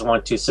Avengers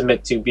want to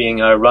submit to being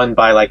run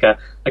by like a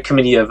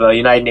committee of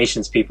United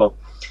Nations people?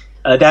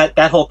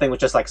 That whole thing was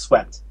just like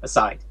swept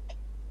aside.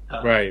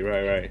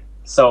 Right.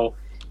 So,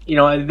 you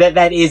know,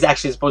 that is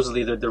actually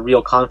supposedly the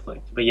real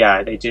conflict. But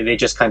yeah, they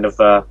just kind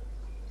of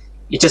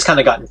it just kind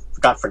of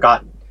got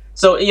forgotten.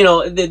 So, you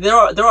know,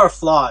 there are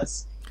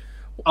flaws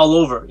all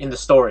over in the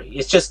story.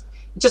 It's just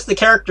the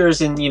characters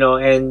and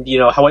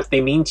how what they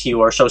mean to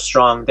you are so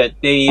strong that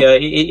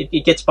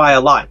it gets by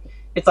a lot.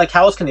 It's like,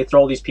 how else can they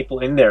throw all these people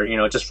in there, you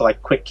know, just for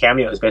like quick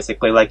cameos,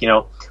 basically? Like, you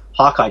know,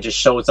 Hawkeye just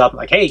shows up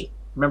like, hey,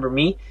 remember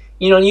me?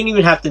 You know, you don't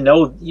even have to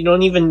know. They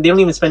don't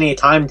even spend any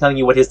time telling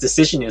you what his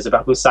decision is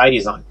about whose side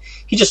he's on.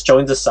 He just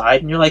joins the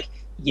side, and you're like,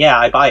 yeah,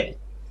 I buy it.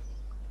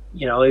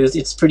 You know,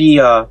 it's pretty.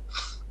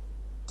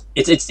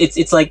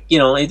 It's like, you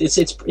know,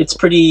 it's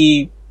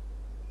pretty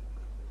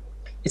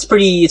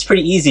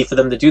easy for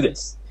them to do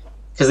this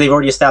because they've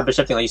already established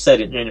everything, like you said,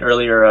 in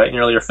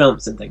earlier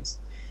films and things.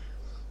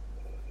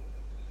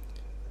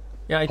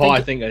 Yeah,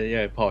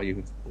 Paul,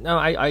 you. No,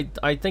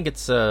 I think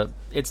it's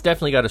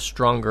definitely got a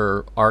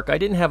stronger arc. I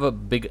didn't have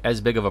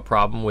as big of a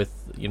problem with,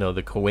 you know,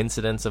 the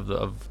coincidence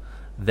of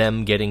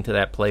them getting to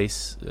that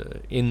place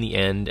in the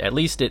end. At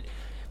least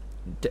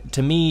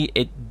to me,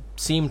 it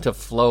seemed to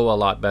flow a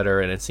lot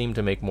better, and it seemed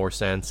to make more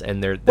sense.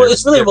 And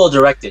it's really well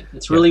directed.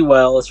 It's really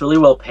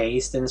well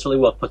paced, and it's really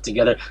well put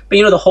together. But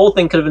you know, the whole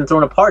thing could have been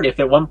thrown apart if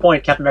at one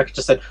point Captain America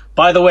just said,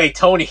 "By the way,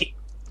 Tony,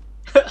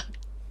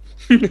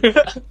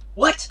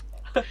 what?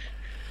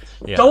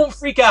 Yeah. Don't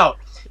freak out."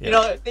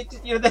 Yeah.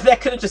 You know, that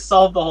could have just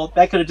solved the whole.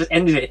 That could have just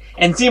ended it,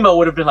 and Zemo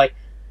would have been like,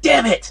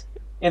 "Damn it!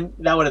 and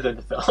that would have been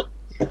the film.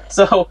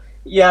 So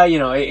yeah,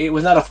 it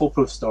was not a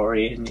foolproof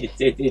story, and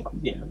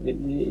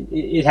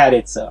it had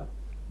its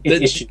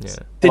issues. Yeah.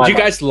 Did you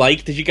guys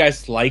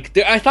like?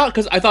 I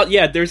thought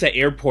yeah, there's an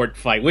airport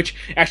fight which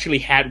actually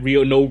had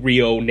no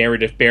real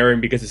narrative bearing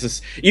because it's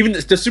just even the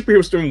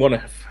superheroes don't want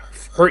to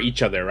hurt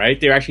each other, right?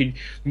 They're actually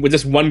with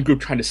this one group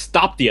trying to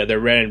stop the other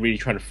rather than really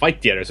trying to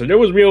fight the other. So there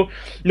was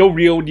no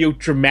real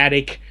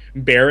dramatic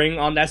bearing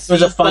on that scene.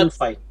 It was a fun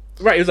fight.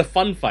 Right, it was a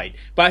fun fight.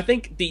 But I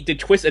think the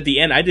twist at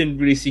the end I didn't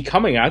really see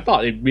coming. I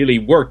thought it really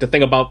worked. The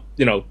thing about,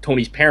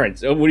 Tony's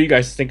parents. What do you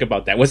guys think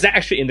about that? Was that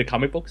actually in the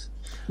comic books?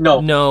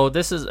 No.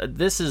 This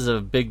is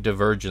a big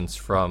divergence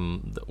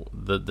from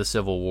the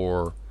Civil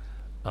War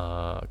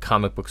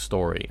comic book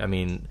story. I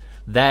mean,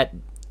 that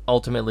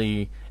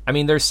ultimately,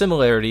 there's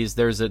similarities.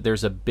 There's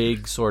a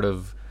big sort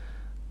of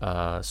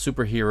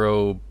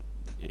superhero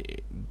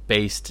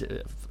based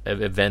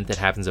event that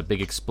happens, a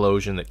big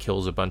explosion that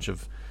kills a bunch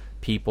of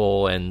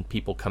people, and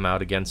people come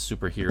out against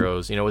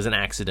superheroes. It was an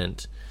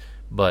accident,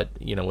 but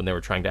when they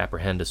were trying to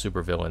apprehend a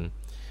supervillain,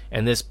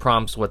 and this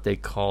prompts what they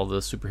call the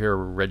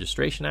Superhero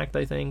Registration Act,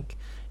 I think.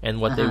 And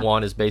what they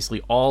want is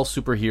basically all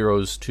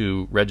superheroes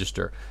to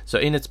register. So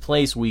in its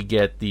place, we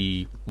get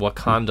the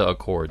Wakanda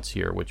Accords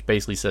here, which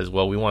basically says,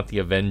 well, we want the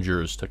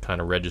Avengers to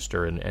kind of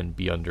register and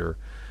be under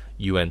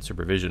UN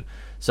supervision.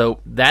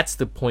 So that's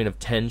the point of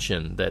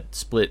tension that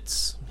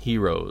splits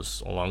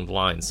heroes along the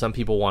line. Some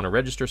people want to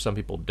register, some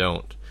people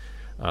don't.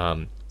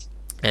 And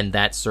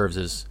that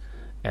serves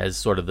as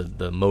sort of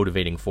the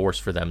motivating force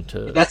for them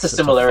to. That's a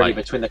similarity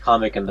between the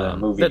comic and the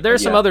movie. There are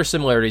some other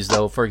similarities,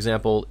 though. For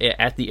example,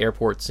 at the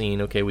airport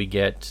scene, we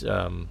get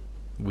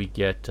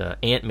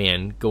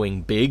Ant-Man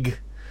going big,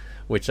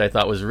 which I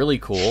thought was really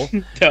cool.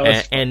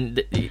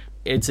 And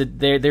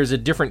there's a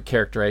different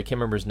character. I can't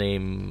remember his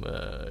name.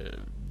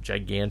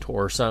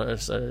 Gigantor,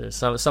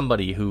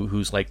 somebody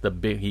who's like the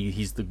big.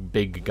 He's the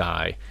big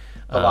guy.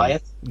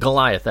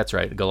 Goliath. That's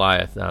right,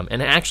 Goliath.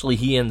 And actually,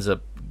 he ends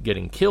up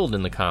getting killed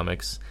in the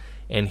comics.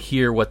 And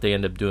here, what they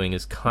end up doing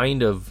is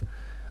kind of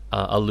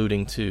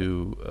alluding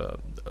to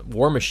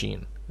War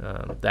Machine,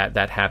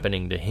 that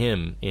happening to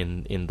him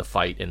in the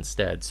fight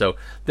instead. So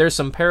there's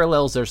some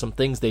parallels. There's some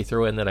things they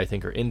throw in that I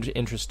think are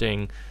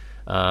interesting.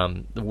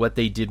 What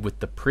they did with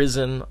the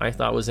prison, I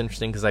thought was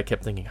interesting because I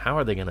kept thinking, how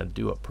are they going to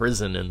do a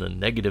prison in the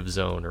negative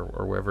zone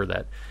or wherever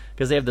that?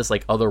 Because they have this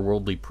like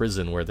otherworldly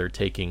prison where they're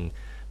taking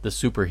the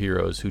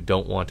superheroes who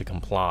don't want to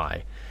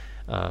comply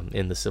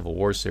in the Civil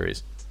War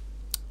series.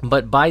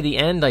 But by the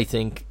end, I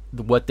think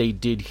what they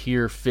did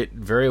here fit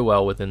very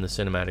well within the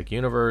cinematic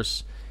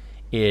universe.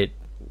 It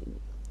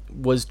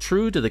was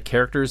true to the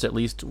characters, at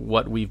least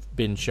what we've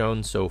been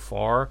shown so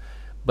far.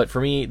 But for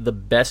me, the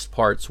best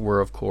parts were,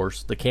 of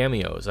course, the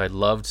cameos. I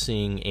loved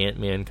seeing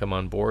Ant-Man come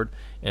on board,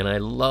 and I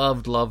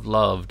loved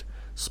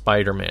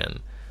Spider-Man.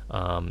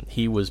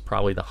 He was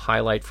probably the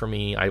highlight for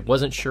me. I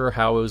wasn't sure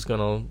how I was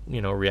going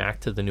to,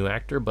 react to the new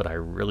actor, but I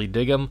really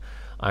dig him.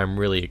 I'm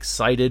really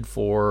excited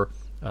for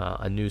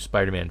a new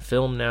Spider-Man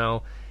film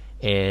now,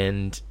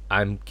 and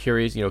I'm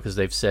curious, because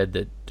they've said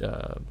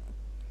that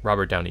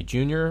Robert Downey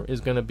Jr. is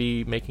going to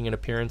be making an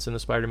appearance in the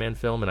Spider-Man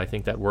film, and I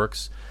think that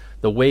works.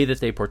 The way that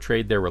they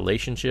portrayed their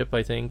relationship,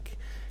 I think,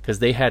 because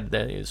they had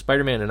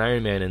Spider-Man and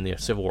Iron Man in the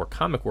Civil War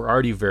comic were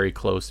already very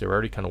close. They were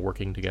already kind of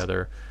working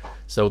together.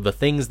 So the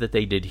things that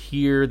they did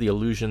here, the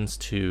allusions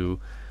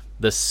to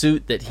the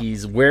suit that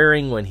he's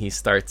wearing when he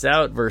starts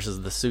out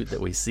versus the suit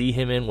that we see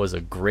him in, was a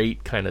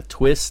great kind of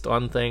twist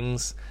on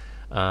things.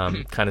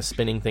 Kind of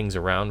spinning things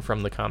around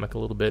from the comic a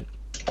little bit.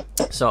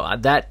 So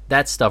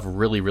that stuff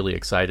really, really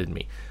excited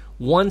me.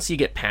 Once you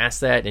get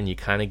past that and you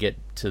kind of get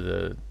to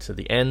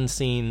the end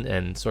scene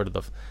and sort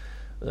of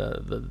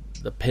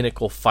the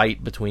pinnacle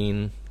fight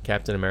between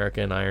Captain America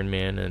and Iron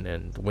Man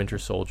and Winter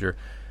Soldier,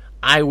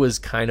 I was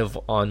kind of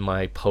on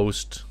my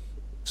post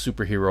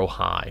superhero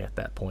high at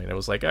that point. I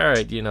was like, all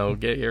right,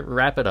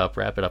 wrap it up.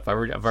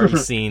 I've already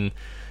seen,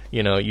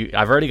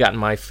 I've already gotten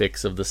my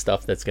fix of the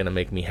stuff that's going to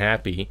make me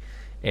happy.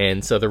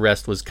 And so the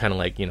rest was kind of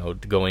like,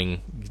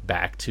 going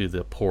back to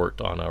the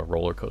port on a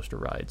roller coaster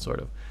ride, sort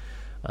of.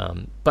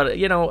 But,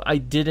 I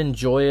did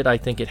enjoy it. I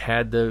think it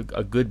had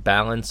a good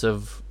balance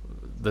of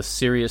the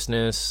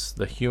seriousness,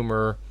 the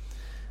humor.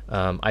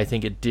 I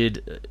think it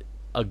did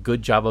a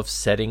good job of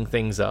setting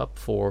things up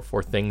for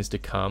things to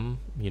come.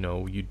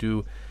 You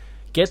do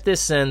get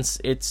this sense,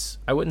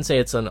 I wouldn't say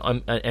it's an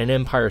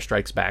Empire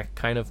Strikes Back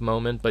kind of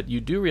moment, but you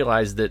do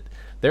realize that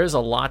there's a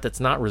lot that's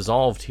not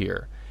resolved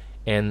here.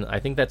 And I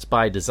think that's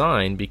by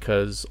design,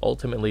 because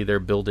ultimately they're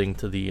building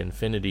to the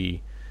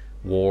Infinity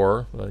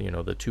War,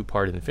 the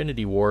two-part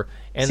Infinity War.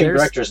 And same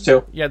directors,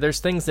 too. Yeah, there's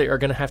things that are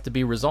going to have to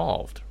be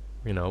resolved.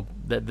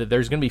 That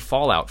there's going to be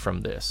fallout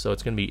from this. So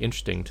it's going to be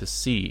interesting to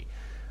see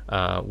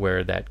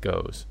where that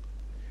goes.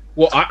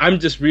 Well, I'm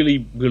just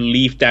really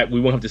relieved that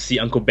we won't have to see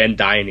Uncle Ben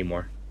die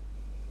anymore.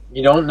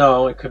 You don't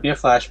know. It could be a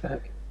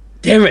flashback.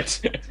 Damn it!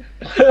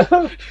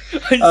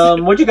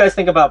 What do you guys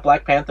think about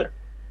Black Panther?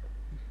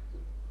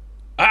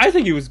 I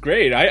think he was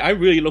great. I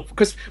really look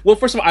because well,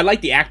 first of all, I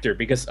like the actor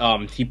because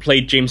he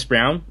played James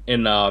Brown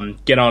in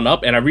Get On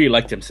Up, and I really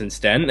liked him since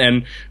then.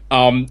 And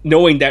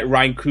knowing that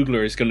Ryan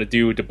Coogler is going to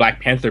do the Black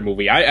Panther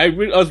movie, I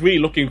was really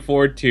looking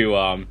forward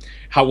to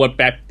what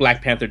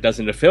Black Panther does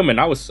in the film, and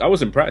I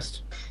was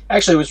impressed.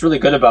 Actually, what's really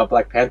good about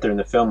Black Panther in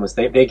the film was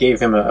they gave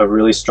him a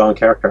really strong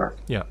character arc.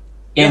 Yeah.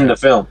 In the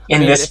film,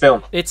 this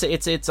film,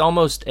 it's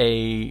almost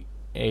a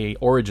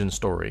origin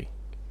story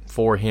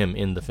for him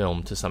in the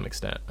film to some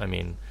extent. I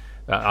mean,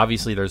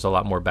 obviously there's a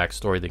lot more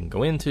backstory they can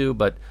go into,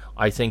 but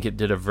I think it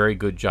did a very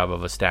good job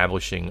of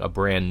establishing a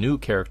brand new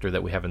character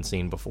that we haven't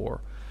seen before,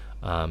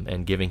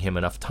 and giving him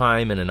enough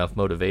time and enough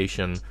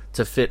motivation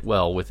to fit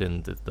well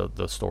within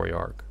the story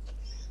arc.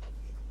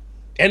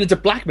 And it's a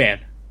black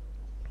man.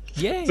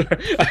 Yay!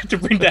 I have to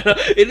bring that up.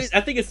 It is. I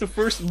think it's the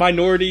first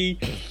minority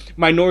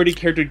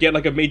character to get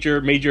like a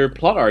major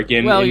plot arc.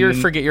 You're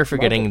forgetting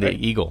Marvel, the right?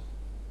 Eagle.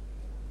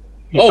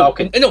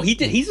 Falcon. No, he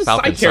did. He's a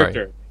Falcon, side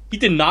character. He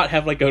did not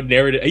have like a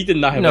narrative. He did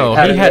not have. No,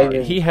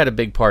 like, he had a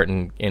big part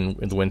in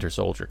the Winter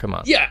Soldier. Come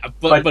on. yeah,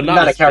 but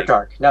not a character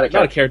arc. Not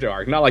a character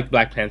arc. Not like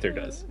Black Panther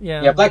does.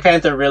 Yeah, Black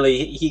Panther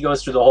really he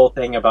goes through the whole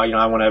thing about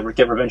I want to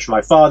get revenge for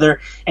my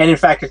father, and in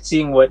fact,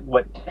 seeing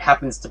what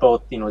happens to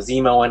both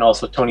Zemo and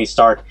also Tony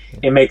Stark,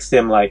 it makes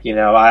them like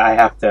I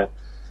have to,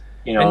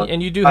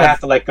 and you do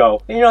have to let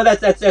go.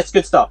 That's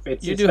good stuff.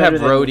 You do have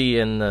Rhodey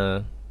in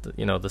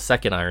the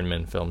second Iron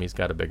Man film. He's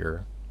got a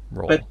bigger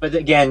role, but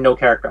again, no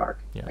character arc.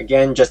 Yeah.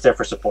 Again, just there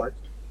for support.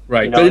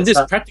 Right, but this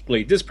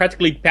practically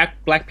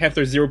Black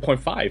Panther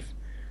 0.5.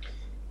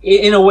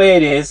 In a way,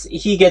 it is.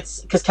 He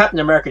gets because Captain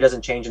America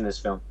doesn't change in this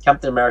film.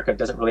 Captain America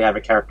doesn't really have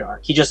a character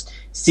arc. He just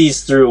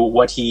sees through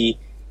what he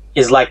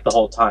is like the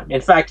whole time.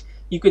 In fact,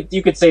 you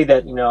could say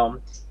that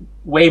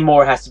way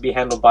more has to be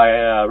handled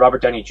by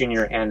Robert Downey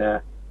Jr. and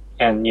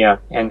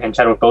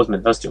Chadwick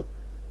Boseman. Those two,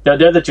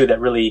 they're the two that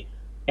really,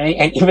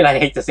 and even I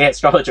hate to say it,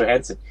 Scarlett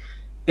Johansson.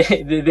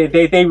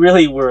 They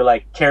really were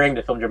like carrying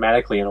the film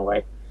dramatically in a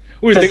way.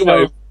 When you think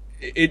about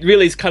it, it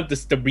really is kind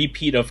of the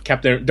repeat of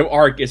the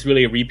arc is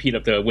really a repeat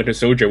of the Winter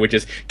Soldier, which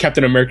is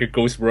Captain America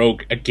goes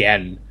rogue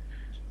again.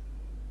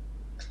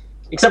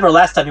 Except for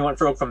last time he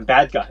went rogue from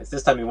bad guys.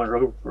 This time he went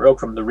rogue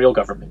from the real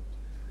government.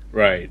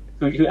 Right.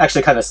 Who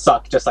actually kind of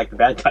suck, just like the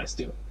bad guys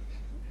do.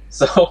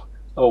 So,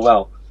 oh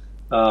well.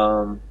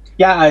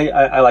 Yeah,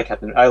 I like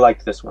Captain. I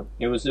liked this one.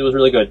 It was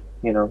really good.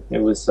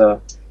 It was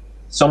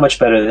so much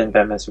better than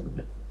Batman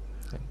Superman.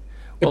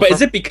 But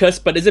is it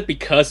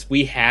because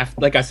we have,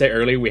 like I said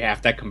earlier, we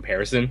have that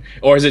comparison,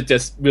 or is it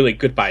just really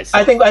good by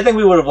itself? I think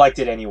we would have liked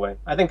it anyway.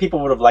 I think people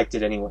would have liked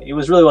it anyway. It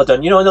was really well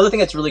done. Another thing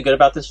that's really good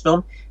about this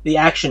film, the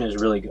action is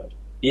really good.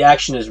 The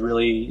action is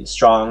really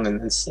strong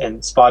and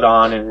spot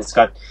on, and it's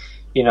got,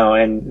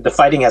 and the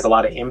fighting has a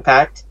lot of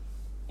impact,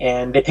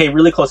 and they pay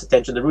really close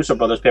attention. The Russo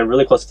brothers pay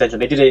really close attention.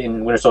 They did it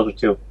in Winter Soldier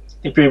 2.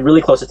 They pay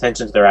really close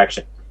attention to their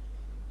action,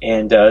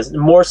 and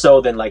more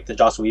so than like the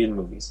Joss Whedon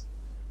movies.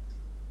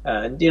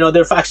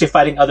 They're actually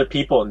fighting other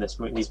people in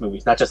these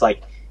movies, not just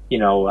like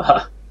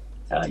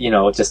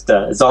just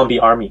zombie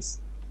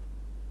armies.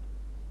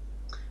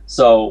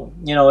 So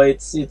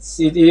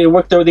it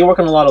worked. They work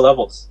on a lot of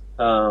levels.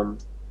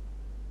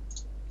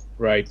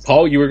 Right,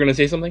 Paul, you were going to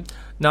say something?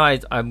 No,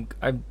 I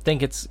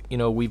think it's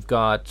we've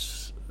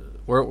got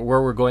where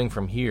we're going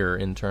from here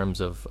in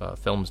terms of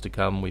films to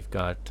come. We've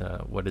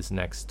got what is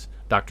next?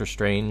 Doctor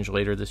Strange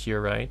later this year,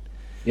 right?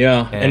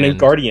 Yeah, and then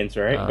Guardians,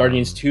 right?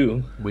 Guardians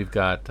 2. We've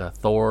got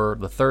Thor,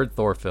 the third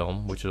Thor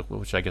film, which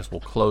I guess will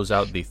close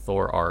out the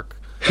Thor arc.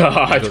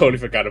 I totally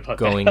forgot about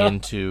going that.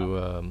 into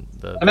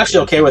I'm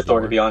actually okay with Thor,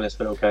 to be honest,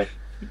 but okay.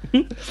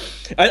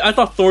 I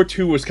thought Thor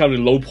 2 was kind of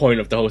the low point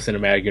of the whole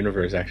cinematic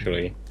universe,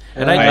 actually.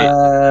 And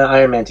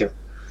Iron Man 2.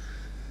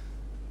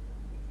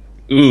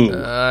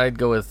 Ooh. I'd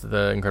go with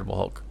the Incredible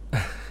Hulk.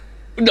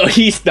 No,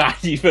 he's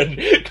not even.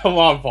 Come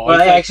on, Paul.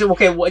 Well, actually,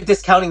 okay,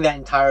 discounting that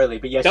entirely,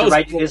 but yes, you're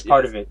right. It is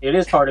part of it. It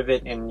is part of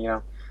it,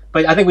 and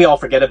but I think we all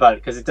forget about it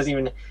because it doesn't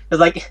even. It's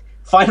like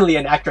finally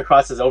an actor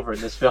crosses over in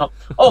this film.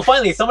 Oh,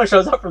 finally someone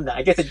shows up from that.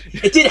 I guess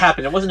it did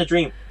happen. It wasn't a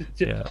dream.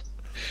 Yeah.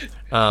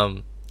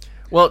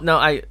 Well,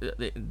 no.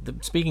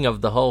 Speaking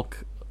of the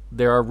Hulk,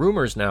 there are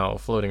rumors now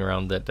floating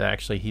around that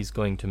actually he's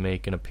going to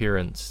make an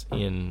appearance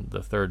in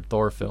the third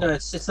Thor film. No,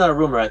 it's not a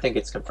rumor. I think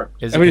it's confirmed.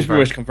 It's pretty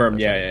much confirmed.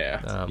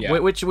 Yeah.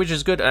 Which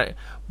is good.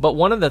 But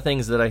one of the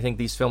things that I think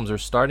these films are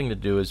starting to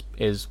do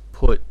is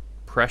put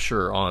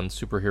pressure on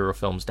superhero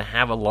films to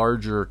have a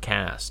larger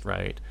cast,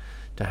 right?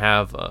 To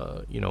have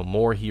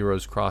more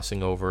heroes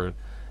crossing over,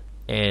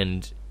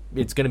 and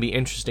it's going to be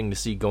interesting to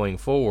see going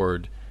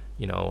forward.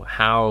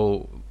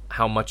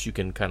 How much you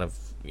can kind of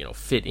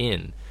fit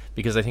in.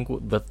 Because I think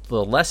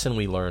the lesson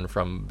we learn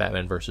from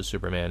Batman vs.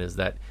 Superman is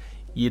that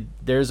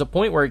there's a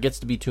point where it gets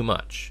to be too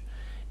much.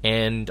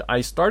 And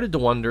I started to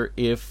wonder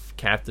if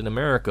Captain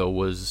America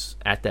was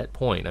at that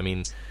point. I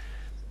mean...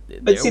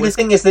 But see, the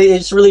thing is that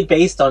it's really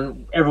based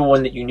on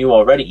everyone that you knew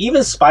already.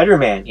 Even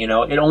Spider-Man, it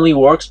only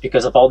works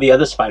because of all the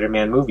other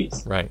Spider-Man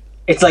movies. Right.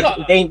 It's like,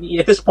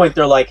 at this point,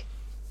 they're like,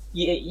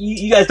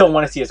 you guys don't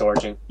want to see his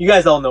origin. You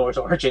guys all know his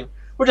origin.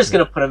 we're just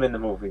gonna put him in the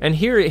movie. And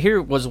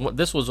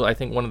this was I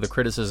think one of the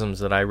criticisms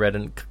that I read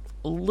and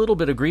a little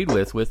bit agreed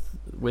with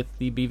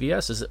the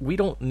BVS is that we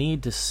don't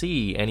need to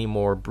see any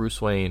more Bruce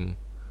Wayne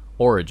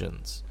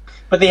origins.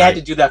 But they had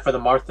to do that for the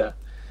Martha.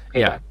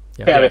 Payoff.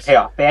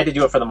 They had to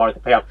do it for the Martha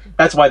payoff.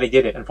 That's why they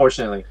did it,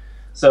 unfortunately.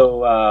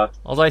 So,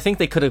 although I think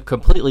they could have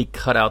completely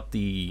cut out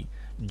the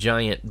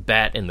giant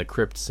bat in the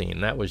crypt scene.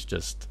 That was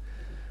just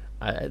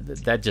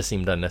that just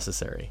seemed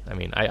unnecessary. I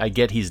mean, I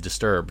get he's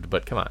disturbed,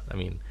 but come on. I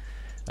mean,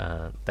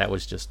 that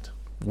was just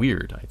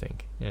weird. I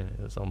think it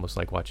was almost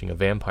like watching a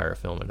vampire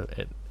film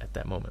at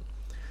that moment.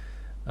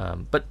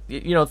 But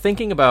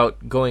thinking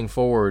about going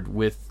forward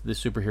with the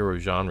superhero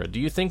genre, do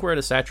you think we're at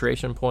a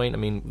saturation point? I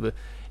mean,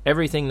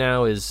 everything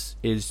now is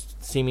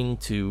seeming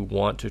to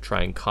want to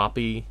try and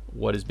copy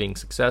what is being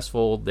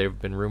successful. There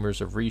have been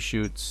rumors of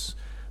reshoots,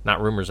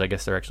 not rumors, I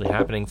guess they're actually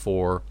happening,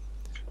 for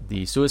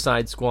the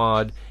Suicide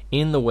Squad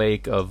in the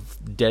wake of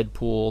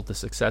Deadpool, the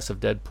success of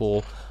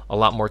Deadpool. A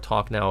lot more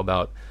talk now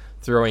about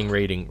throwing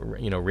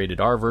rated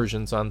R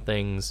versions on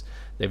things.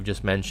 They've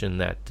just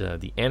mentioned that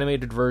the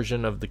animated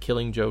version of The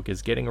Killing Joke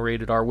is getting a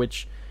rated R,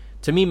 which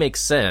to me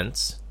makes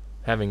sense,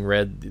 having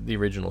read the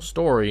original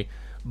story,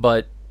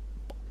 but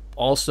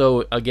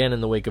also, again,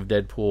 in the wake of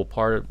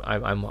Deadpool,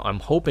 I'm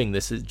hoping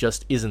this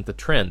just isn't the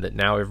trend, that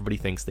now everybody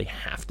thinks they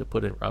have to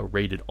put a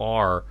rated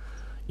R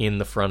in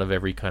the front of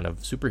every kind of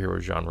superhero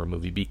genre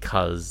movie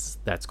because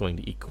that's going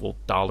to equal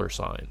dollar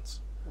signs.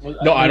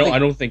 No, I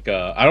don't think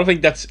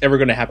that's ever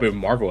going to happen with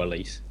Marvel, at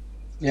least.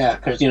 Yeah,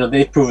 because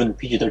they've proven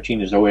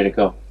PG-13 is their way to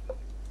go.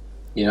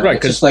 Right?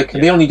 It's just like they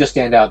don't need to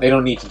stand out. They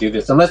don't need to do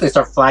this unless they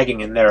start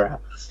flagging in their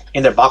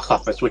box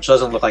office, which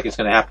doesn't look like it's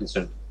going to happen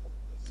soon.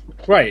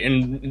 Right,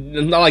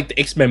 and not like the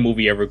X-Men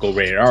movie ever go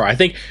rated R. I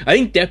think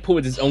Deadpool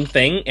is its own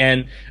thing,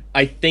 and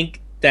I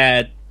think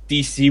that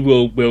DC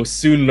will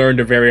soon learn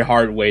the very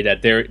hard way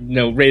that they're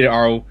rated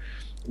R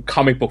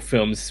comic book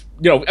films.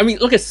 I mean,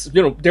 look at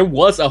there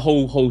was a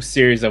whole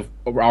series of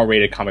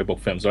R-rated comic book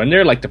films, and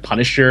they're like The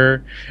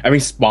Punisher. I mean,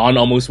 Spawn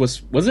almost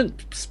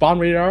wasn't Spawn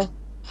rated R?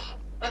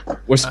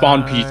 Or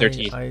Spawn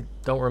PG-13? I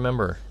don't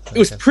remember. It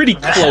was pretty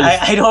close.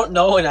 I don't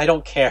know, and I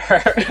don't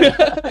care.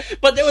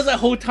 But there was a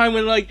whole time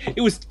when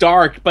it was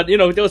dark, but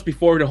that was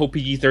before the whole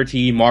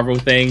PG-13 Marvel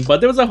thing. But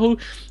there was a whole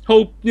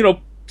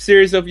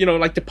series of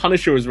like The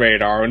Punisher was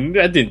rated R, and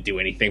that didn't do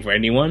anything for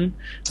anyone.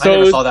 So I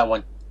never saw that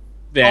one.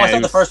 I saw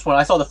the first one.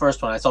 I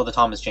saw the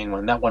Thomas Jane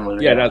one. That one was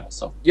rated R. That's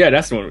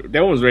the one.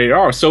 That one was rated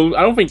R. So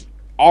I don't think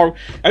I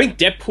think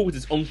Deadpool is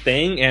its own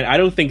thing, and I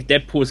don't think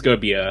Deadpool is going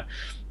to be a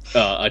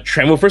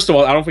trend. Well, first of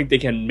all, I don't think they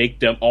can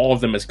make all of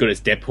them as good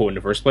as Deadpool in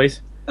the first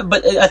place.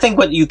 But I think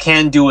what you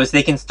can do is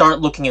they can start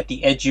looking at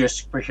the edgier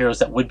superheroes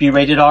that would be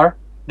rated R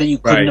that you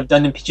couldn't have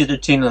done in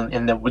PG-13,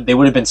 and that they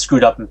would have been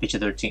screwed up in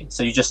PG-13.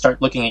 So you just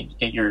start looking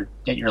at your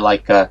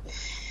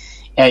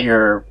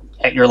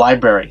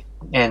library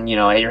and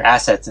at your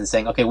assets and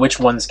saying, okay, which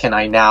ones can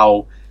I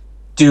now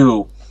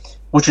do,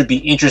 which would be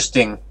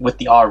interesting with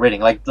the R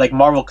rating. Like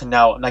Marvel can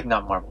now, not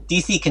Marvel,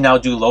 DC can now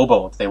do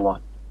Lobo if they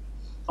want.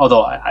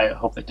 Although I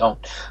hope they don't,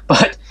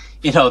 but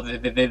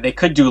they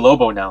could do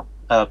Lobo now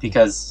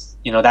because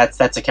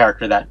that's a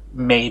character that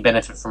may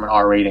benefit from an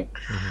R rating.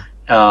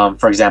 Mm-hmm.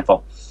 For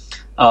example,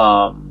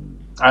 I'm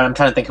trying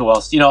to think who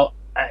else.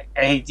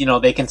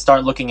 They can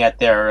start looking at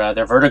their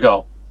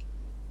Vertigo.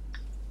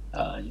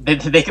 They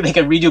could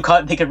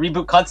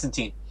reboot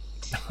Constantine.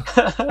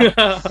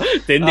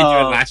 Didn't they do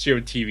it last year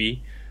with TV?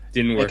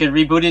 Didn't work. They could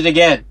reboot it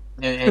again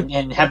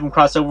and have him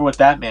cross over with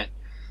Batman,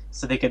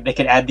 so they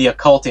could add the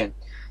occult in.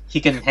 He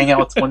can hang out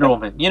with Wonder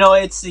Woman.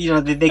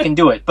 They can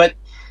do it, but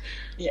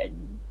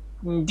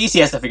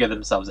DC has to figure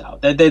themselves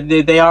out.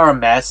 They are a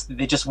mess.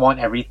 They just want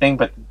everything,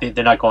 but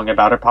they're not going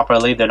about it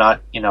properly. They're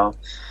not,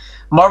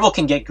 Marvel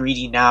can get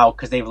greedy now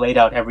because they've laid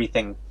out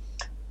everything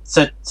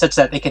such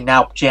that they can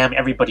now jam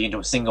everybody into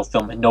a single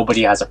film and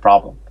nobody has a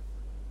problem.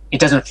 It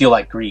doesn't feel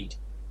like greed.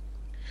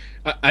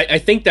 I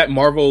think that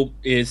Marvel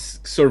is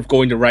sort of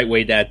going the right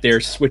way, that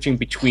they're switching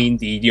between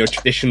the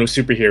traditional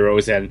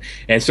superheroes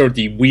and sort of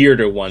the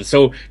weirder ones.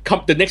 So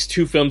the next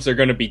two films are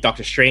going to be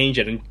Doctor Strange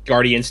and then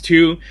Guardians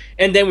 2,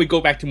 and then we go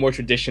back to more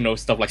traditional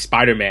stuff like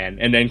Spider-Man,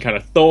 and then kind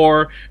of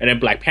Thor, and then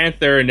Black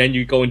Panther, and then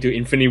you go into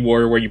Infinity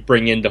War where you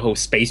bring in the whole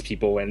space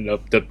people and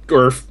the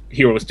Earth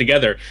heroes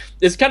together.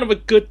 It's kind of a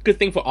good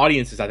thing for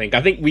audiences, I think.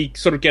 I think we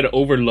sort of get an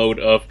overload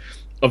of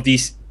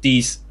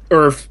these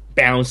Earth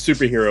bound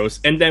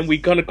superheroes, and then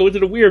we're gonna go to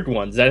the weird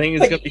ones. I think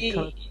it's gonna be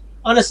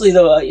honestly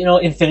though,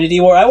 Infinity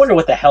War, I wonder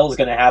what the hell is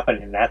gonna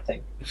happen in that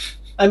thing.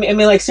 I mean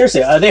like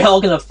seriously, are they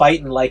all gonna fight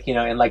in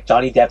in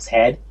Johnny Depp's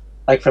head,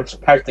 like from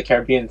Pirates of the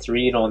Caribbean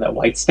 3, in that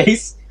white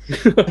space?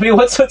 I mean,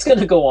 what's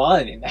gonna go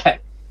on in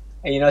that?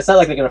 And, it's not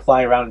like they're gonna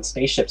fly around in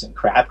spaceships and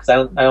crap, because I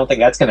don't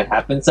think that's gonna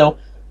happen. So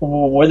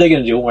what are they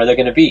gonna do and where they're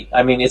gonna be?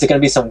 I mean, is it gonna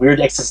be some weird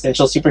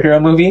existential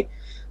superhero movie?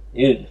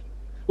 Ew.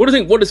 What do you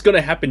think? What is going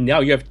to happen now?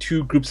 You have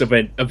two groups of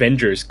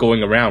Avengers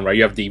going around, right?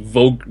 You have the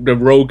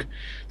rogue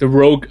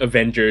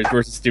Avengers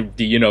versus the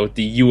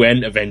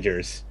UN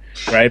Avengers.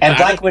 right? And But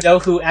Black Widow,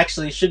 who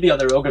actually should be on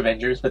the Rogue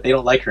Avengers, but they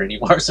don't like her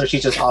anymore, so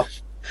she's just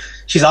off.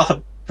 She's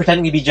off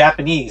pretending to be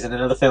Japanese in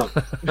another film.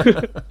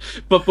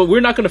 but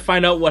we're not going to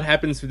find out what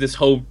happens with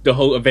the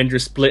whole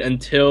Avengers split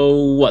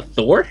until what,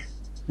 Thor?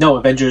 No,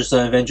 Avengers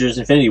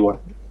Infinity War.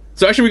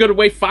 So actually, we got to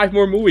wait 5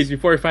 more movies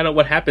before we find out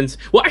what happens.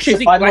 Well, actually, I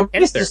think Black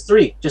Panther.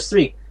 Just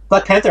three.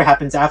 Black Panther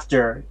happens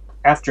after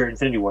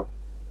Infinity War.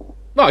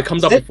 No, it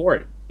comes up before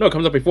it. No, it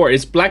comes up before.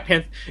 It's Black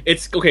Panther.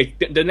 It's okay.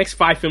 The next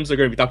 5 films are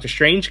going to be Doctor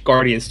Strange,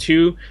 Guardians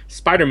 2,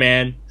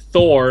 Spider-Man,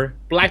 Thor,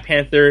 Black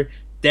Panther,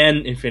 then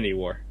Infinity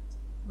War.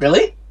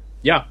 Really?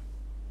 Yeah.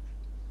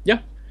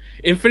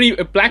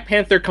 Black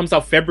Panther comes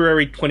out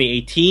February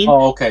 2018.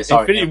 Oh, okay.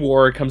 Sorry. Infinity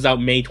War comes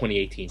out May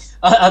 2018.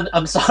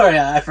 I'm sorry.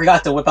 I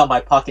forgot to whip out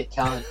my pocket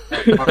calendar.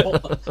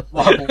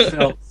 Marvel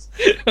films.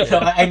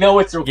 I know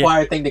it's a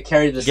required thing to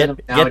carry the cinema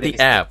nowadays. Get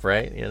the app,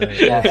 right?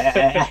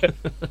 Yeah,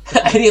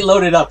 I didn't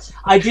load it up.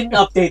 I didn't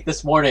update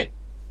this morning.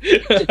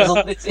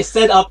 It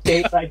said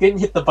update, but I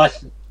didn't hit the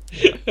button.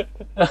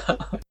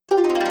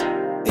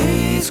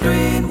 East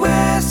Screen,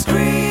 West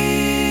Screen.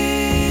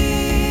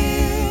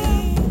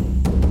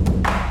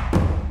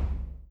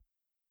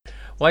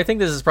 Well, I think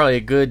this is probably a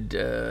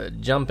good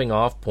jumping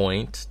off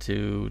point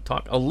to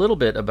talk a little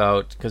bit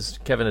about, because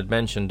Kevin had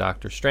mentioned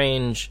Doctor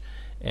Strange,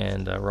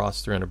 and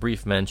Ross threw in a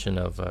brief mention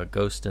of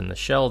Ghost in the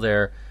Shell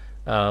there.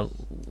 I'd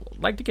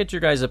like to get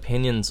your guys'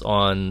 opinions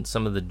on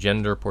some of the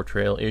gender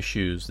portrayal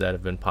issues that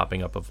have been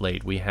popping up of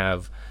late. We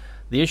have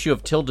the issue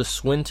of Tilda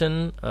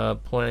Swinton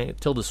playing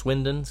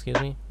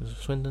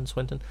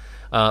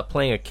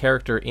a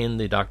character in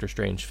the Doctor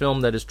Strange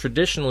film that is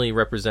traditionally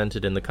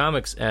represented in the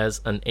comics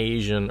as an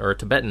Asian or a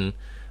Tibetan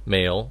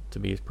male, to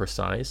be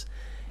precise.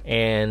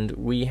 And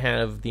we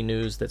have the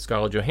news that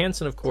Scarlett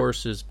Johansson, of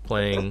course, is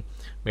playing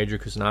Major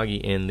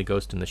Kusanagi in the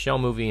Ghost in the Shell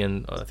movie,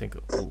 and I think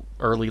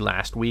early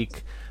last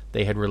week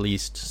they had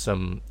released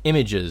some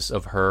images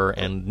of her,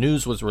 and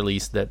news was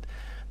released that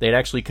they had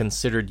actually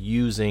considered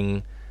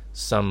using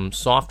some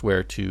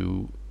software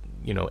to,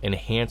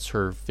 enhance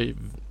her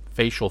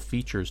facial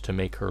features to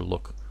make her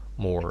look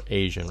more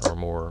Asian or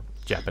more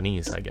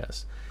Japanese, I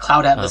guess.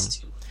 Cloud Atlas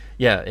 2.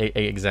 Yeah,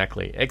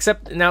 exactly.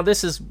 Except now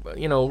this is,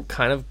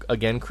 kind of,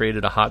 again,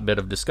 created a hotbed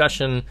of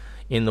discussion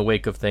in the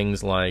wake of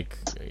things like,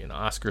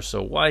 Oscar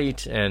So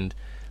White and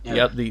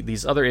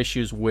these other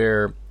issues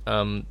where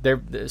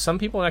some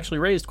people actually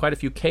raised quite a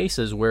few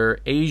cases where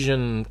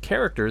Asian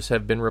characters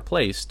have been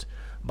replaced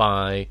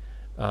by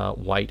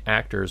white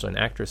actors and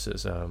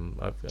actresses,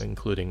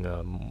 including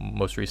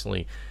most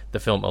recently the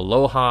film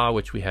Aloha,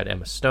 which we had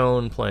Emma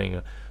Stone playing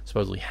a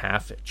supposedly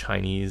half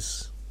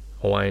Chinese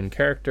Hawaiian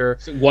character.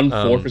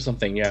 1/4 or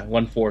something, yeah,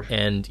 1/4.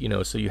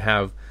 And, so you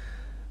have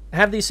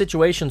these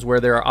situations where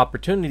there are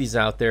opportunities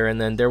out there,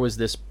 and then there was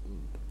this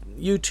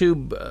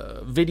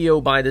YouTube video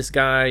by this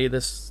guy,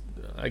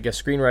 I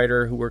guess,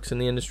 screenwriter who works in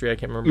the industry. I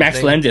can't remember Max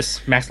his name.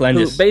 Max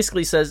Landis. Who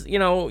basically says,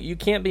 you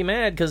can't be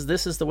mad because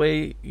this is the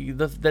way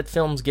that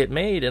films get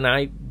made, and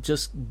I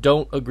just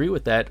don't agree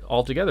with that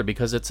altogether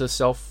because it's a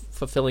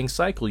self-fulfilling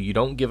cycle. You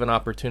don't give an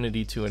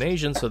opportunity to an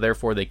Asian, so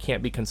therefore they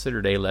can't be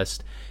considered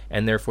A-list,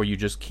 and therefore you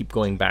just keep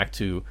going back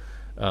to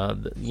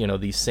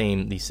these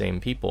same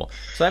people.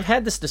 So I've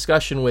had this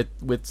discussion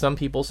with some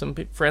people,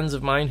 friends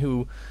of mine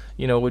who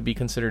would be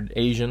considered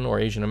Asian or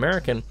Asian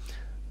American.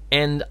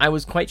 And I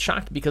was quite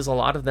shocked because a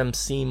lot of them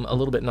seem a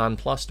little bit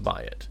nonplussed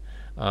by it.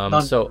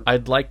 So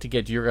I'd like to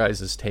get your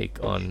guys'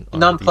 take on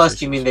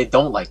Nonplussed, you mean they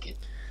don't like it?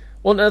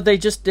 Well, no, they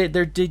just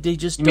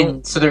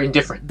don't. So they're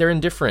indifferent? They're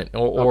indifferent,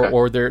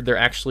 or they're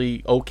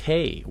actually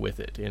okay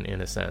with it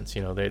in a sense.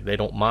 They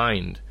don't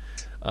mind,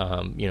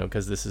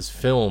 because this is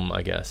film,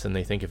 I guess, and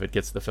they think if it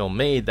gets the film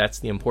made, that's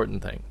the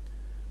important thing.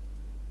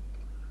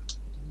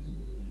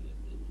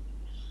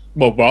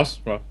 Well, boss,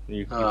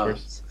 you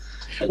first.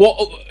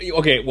 Well,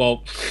 okay.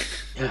 Well,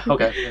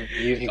 okay.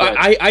 You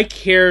I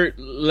care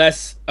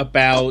less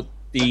about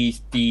the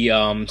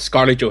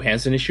Scarlett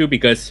Johansson issue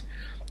because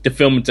the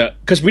film,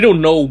 because we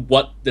don't know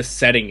what the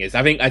setting is.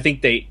 I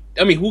think they.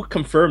 I mean, who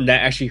confirmed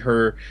that actually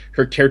her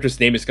character's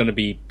name is going to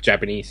be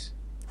Japanese?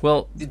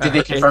 Well, did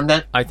they confirm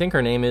that? I think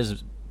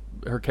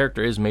her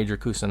character is Major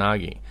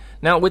Kusanagi.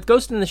 Now, with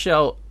Ghost in the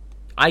Shell,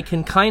 I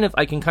can kind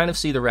of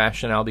see the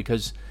rationale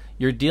because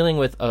you're dealing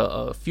with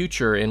a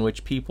future in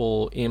which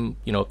people,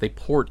 they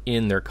port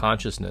in their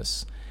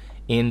consciousness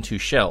into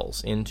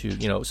shells,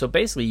 so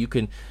basically you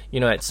can,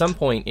 at some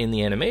point in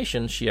the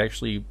animation, she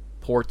actually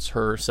ports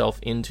herself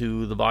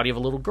into the body of a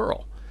little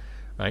girl,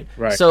 right?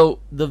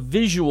 So the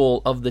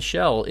visual of the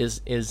shell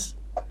is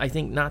I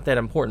think not that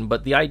important,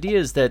 but the idea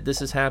is that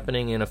this is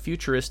happening in a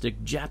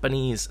futuristic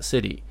Japanese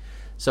city.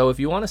 So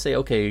if you want to say,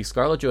 okay,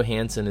 Scarlett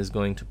Johansson is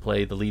going to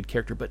play the lead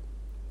character, but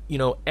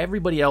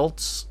everybody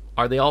else,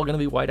 are they all going to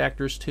be white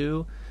actors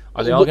too?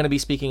 Are they all going to be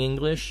speaking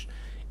English?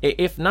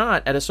 If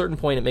not, at a certain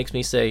point it makes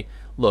me say,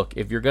 look,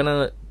 if you're going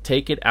to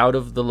take it out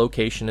of the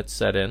location it's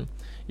set in,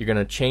 You're going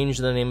to change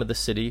the name of the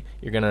city.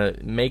 You're going to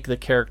make the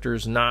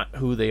characters not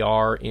who they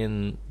are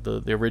in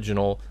the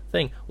original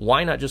thing.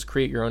 Why not just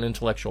create your own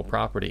intellectual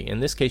property? In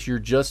this case, you're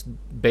just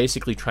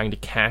basically trying to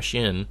cash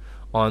in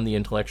on the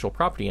intellectual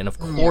property, and of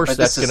course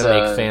that's going to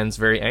make fans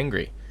very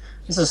angry.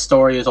 This is a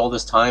story as old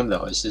as time,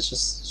 though. It's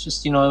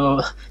just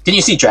didn't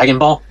you see Dragon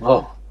Ball?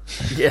 Oh.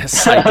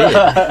 Yes, I did.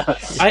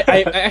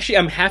 I actually,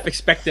 I'm half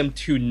expect them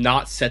to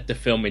not set the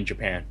film in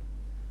Japan.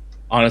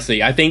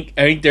 Honestly, I think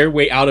their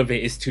way out of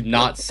it is to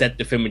not set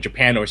the film in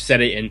Japan or set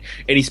it in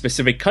any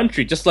specific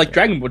country. Just like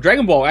Dragon Ball.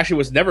 Dragon Ball actually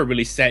was never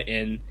really set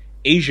in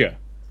Asia.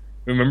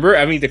 Remember?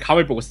 I mean, the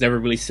comic book was never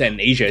really set in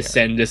Asia. It's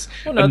set in this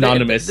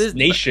anonymous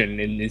nation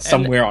in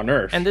somewhere on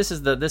Earth. And this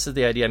is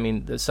the idea. I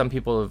mean, some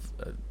people have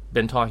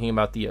been talking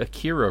about the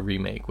Akira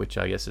remake, which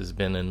I guess has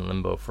been in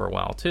limbo for a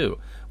while too.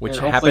 Which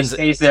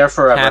stays there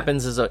forever.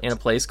 Happens in a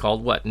place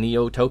called what?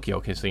 Neo Tokyo.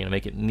 Okay, so you're gonna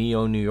make it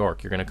Neo New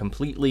York. You're gonna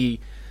completely,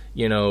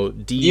 Neo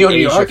New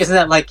York. Isn't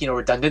that like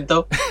redundant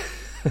though?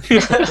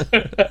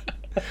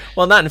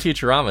 Well, not in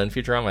Futurama. In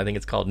Futurama, I think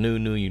it's called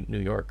New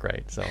York,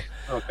 right? So,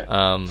 okay.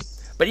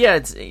 But yeah,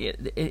 it's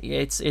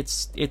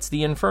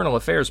the Infernal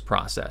Affairs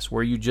process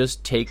where you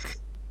just take,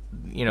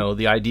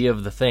 the idea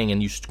of the thing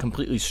and you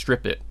completely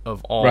strip it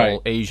of all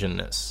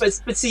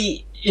Asianness. But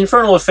see,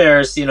 Infernal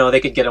Affairs, they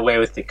could get away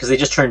with it because they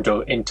just turned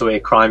into a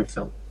crime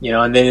film,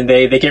 and then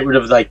they get rid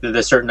of like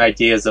the certain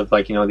ideas of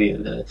like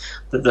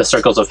the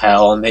circles of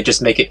hell, and they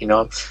just make it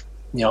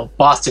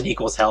Boston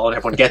equals hell and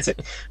everyone gets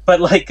it. But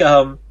like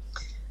Ghost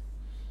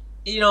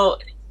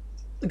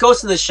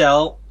in the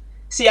Shell.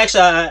 See,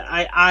 actually,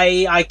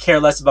 I care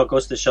less about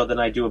Ghost in the Shell than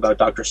I do about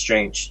Doctor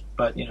Strange.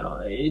 But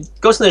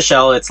Ghost in the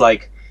Shell, it's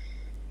like,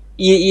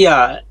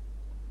 yeah.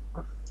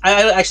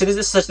 I actually,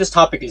 this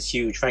topic is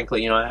huge.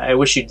 Frankly, I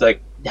wish you'd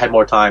like had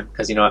more time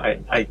because I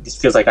it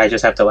feels like I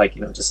just have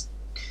to just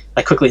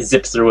quickly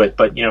zip through it.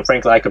 But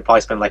frankly, I could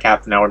probably spend like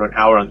half an hour to an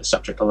hour on the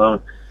subject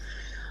alone.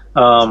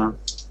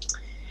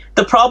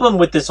 The problem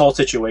with this whole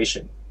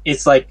situation,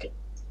 it's like,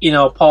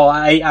 Paul,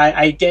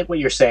 I get what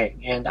you're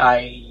saying, and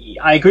I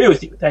agree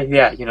with you. That,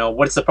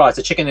 what's the problem? It's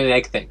a chicken and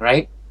egg thing,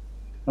 right?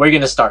 Where are you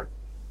going to start?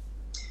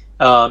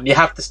 You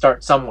have to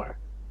start somewhere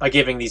by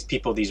giving these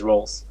people these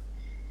roles.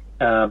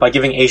 By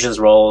giving Asians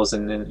roles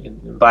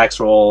and blacks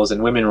roles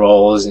and women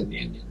roles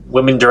and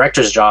women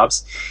directors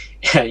jobs,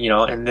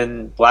 and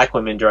then black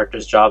women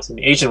directors jobs and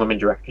Asian women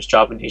directors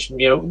jobs and Asian,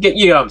 you know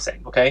what I'm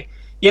saying, okay?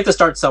 You have to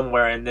start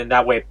somewhere, and then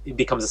that way it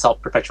becomes a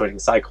self-perpetuating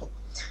cycle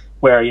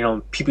where,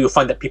 you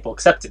find that people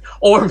accept it,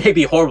 or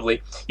maybe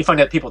horribly, you find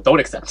that people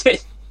don't accept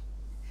it.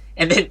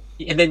 And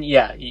then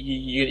yeah,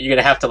 you're going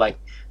to have to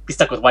be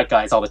stuck with white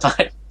guys all the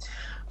time.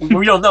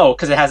 We don't know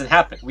because it hasn't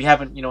happened. We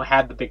haven't,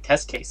 had the big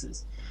test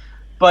cases.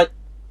 But,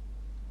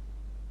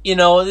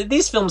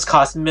 these films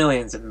cost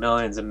millions and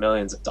millions and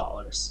millions of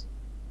dollars.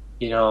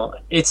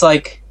 It's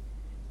like,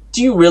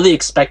 do you really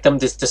expect them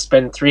to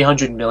spend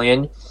 $300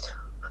 million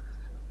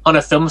on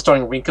a film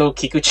starring Rinko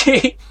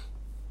Kikuchi?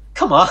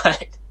 Come on.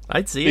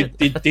 I'd see it.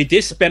 They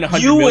did spend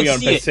 $100 million on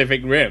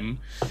Pacific Rim.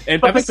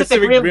 But Pacific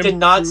Rim did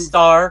not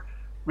star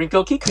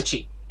Rinko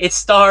Kikuchi. It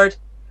starred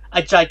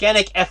a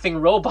gigantic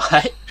effing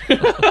robot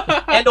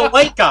and a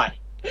white guy.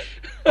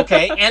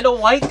 Okay, and a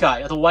white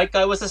guy. The white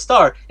guy was the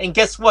star. And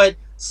guess what?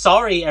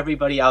 Sorry,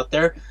 everybody out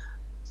there.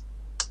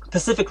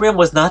 Pacific Rim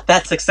was not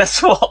that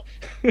successful.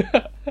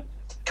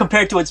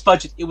 Compared to its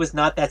budget, it was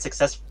not that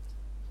successful.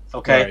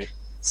 Okay? Right.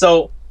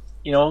 So,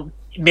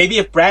 maybe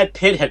if Brad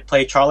Pitt had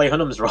played Charlie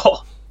Hunnam's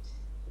role,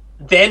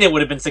 then it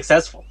would have been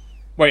successful.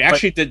 Right,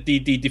 actually,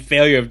 the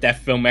failure of that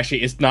film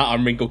actually is not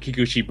on Rinko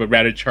Kikuchi, but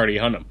rather Charlie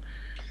Hunnam.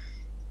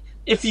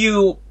 If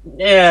you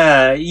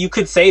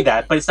could say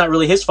that, but it's not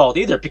really his fault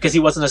either because he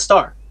wasn't a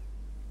star.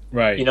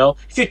 Right.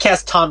 If you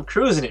cast Tom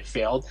Cruise and it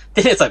failed,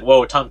 then it's like,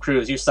 whoa, Tom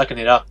Cruise, you're sucking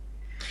it up.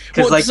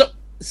 Because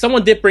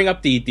someone did bring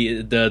up the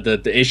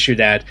issue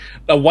that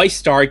a white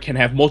star can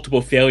have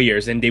multiple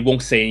failures and they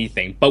won't say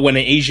anything, but when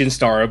an Asian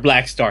star or a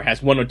black star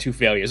has one or two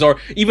failures, or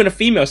even a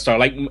female star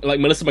like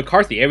Melissa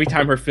McCarthy, every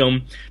time her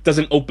film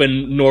doesn't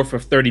open north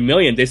of 30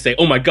 million, they say,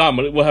 "Oh my God,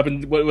 what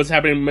happened? What's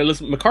happening to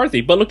Melissa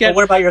McCarthy?" But look at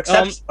what about your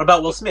exception? What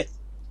about Will Smith?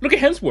 Look at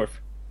Hemsworth.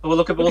 Well,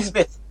 look at Will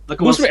Smith.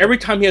 Will Smith. Every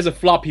time he has a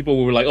flop,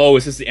 people were like, "Oh,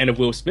 is this the end of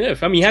Will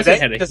Smith?" I mean, he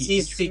hasn't had a because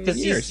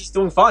he's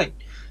doing fine,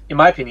 in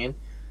my opinion.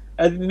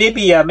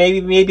 Maybe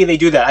they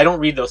do that. I don't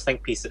read those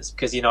think pieces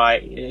because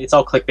it's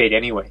all clickbait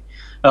anyway.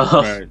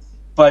 Right.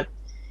 But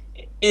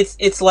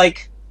it's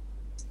like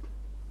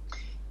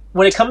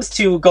when it comes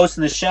to Ghost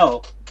in the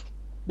Shell,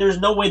 there's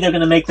no way they're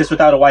going to make this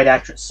without a white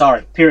actress.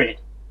 Sorry, period.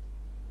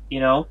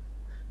 The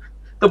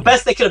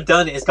best they could have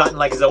done is gotten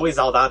Zoe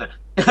Saldana.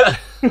 That's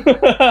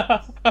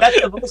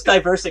the most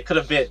diverse it could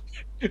have been.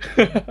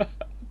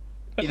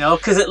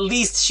 Because at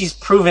least she's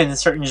proven in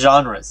certain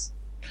genres.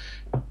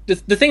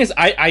 The thing is,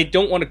 I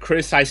don't want to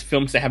criticize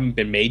films that haven't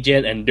been made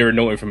yet and there are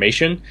no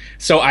information.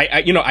 So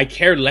I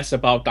care less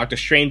about Doctor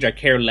Strange. I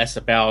care less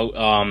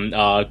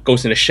about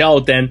Ghost in the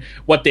Shell than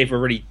what they've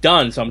already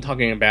done. So I'm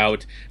talking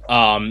about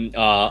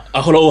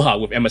Aloha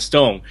with Emma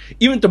Stone.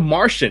 Even The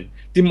Martian.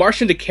 the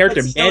Martian, the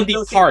character But Mandy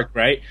those- Park,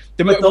 right?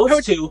 But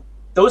those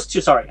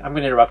two. Sorry, I'm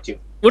going to interrupt you.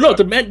 Well, no,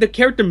 the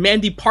character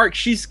Mandy Park,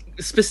 she's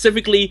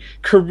specifically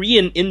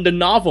Korean in the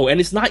novel,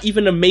 and it's not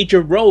even a major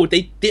role.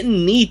 They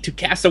didn't need to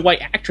cast a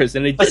white actress,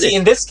 and they But did see, it.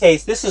 in this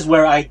case, this is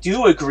where I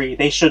do agree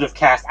they should have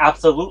cast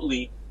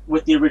absolutely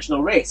with the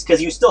original race, because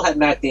you still had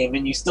Matt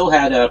Damon, you still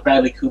had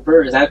Bradley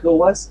Cooper. Is that who it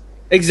was?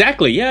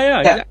 Exactly. Yeah,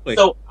 exactly.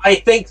 So I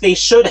think they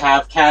should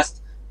have cast.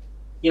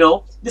 You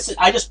know,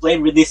 I just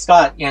blame Ridley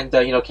Scott and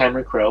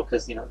Cameron Crowe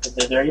because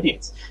they're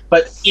idiots.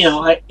 But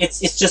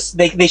it's just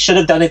they should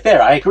have done it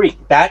there. I agree.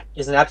 That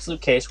is an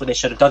absolute case where they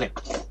should have done it.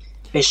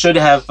 They should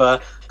have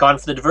gone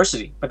for the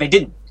diversity, but they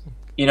didn't.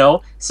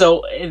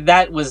 So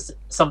that was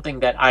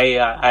something that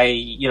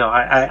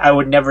I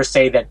would never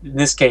say that in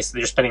this case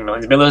they're spending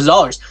millions of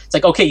dollars. It's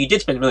like, okay, you did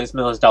spend millions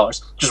of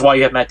dollars, which is why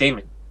you have Matt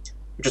Damon,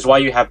 which is why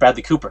you have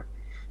Bradley Cooper.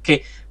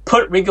 Okay,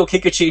 put Ringo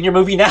Kikuchi in your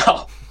movie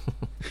now.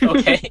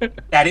 Okay,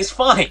 that is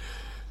fine.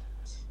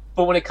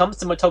 But when it comes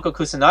to Motoko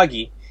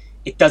Kusanagi,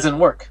 it doesn't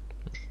work.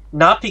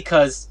 Not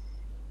because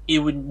it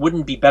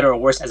wouldn't be better or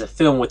worse as a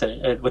film with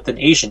an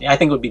Asian. I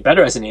think it would be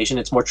better as an Asian.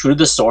 It's more true to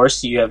the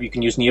source. You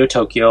can use Neo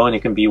Tokyo, and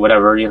it can be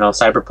whatever,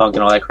 cyberpunk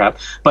and all that crap.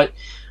 But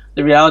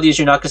the reality is,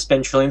 you're not going to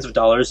spend trillions of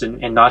dollars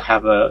and not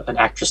have an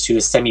actress who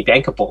is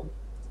semi-bankable,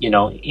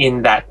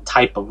 in that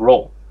type of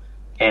role.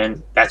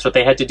 And that's what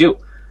they had to do.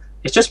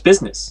 It's just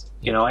business,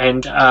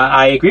 and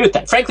I agree with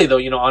that. Frankly, though,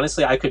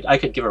 honestly, I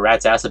could give a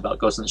rat's ass about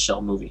Ghost in the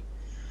Shell movie.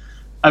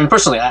 I mean,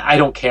 personally, I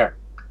don't care.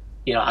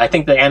 I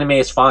think the anime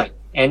is fine,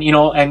 and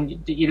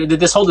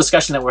this whole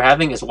discussion that we're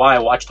having is why I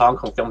watched Hong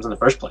Kong films in the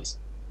first place.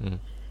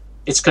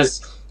 It's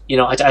because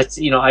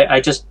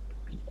I just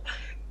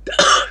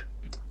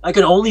I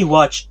can only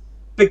watch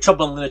Big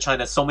Trouble in Little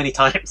China so many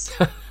times.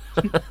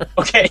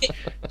 Okay,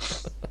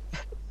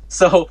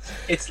 so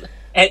it's.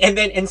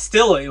 And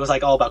still, it was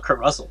like all about Kurt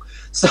Russell.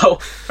 So,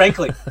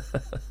 frankly,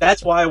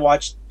 that's why I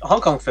watched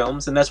Hong Kong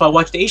films, and that's why I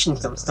watched Asian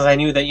films, because I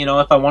knew that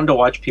if I wanted to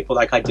watch people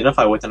like I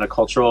identify with on a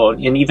cultural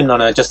and even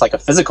on just like a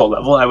physical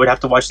level, I would have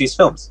to watch these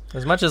films.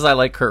 As much as I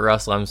like Kurt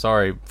Russell, I'm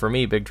sorry, for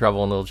me, Big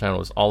Trouble in Little China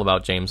was all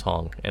about James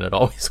Hong, and it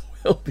always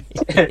will be.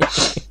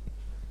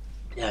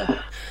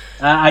 Yeah,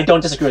 I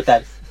don't disagree with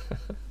that.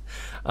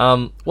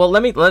 Well,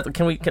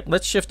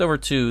 let's shift over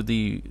to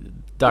the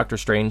Doctor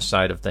Strange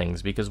side of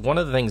things, because one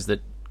of the things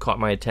that caught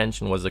my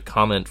attention was a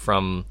comment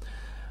from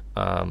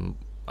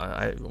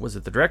was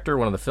it the director,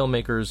 one of the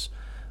filmmakers,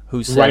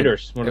 who said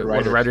One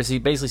of the writers. He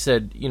basically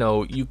said,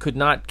 you could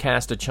not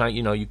cast a Michelle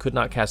Yeoh, you could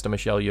not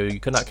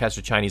cast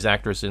a Chinese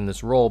actress in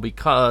this role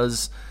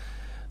because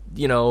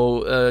you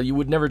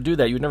would never do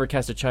that. You would never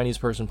cast a Chinese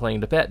person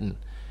playing Tibetan.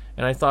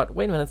 And I thought,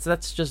 wait a minute,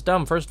 that's just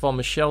dumb. First of all,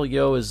 Michelle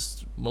Yeoh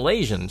is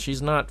Malaysian.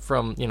 She's not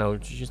from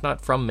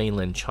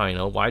mainland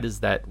China. Why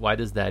does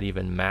that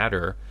even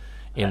matter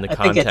in the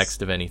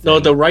context of anything? No,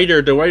 the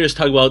writers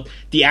talk about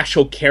the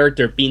actual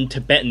character being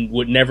Tibetan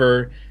would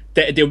never.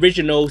 The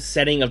original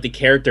setting of the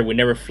character would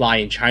never fly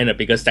in China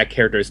because that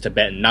character is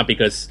Tibetan, not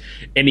because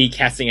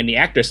casting any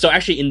actor. So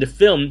actually, in the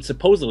film,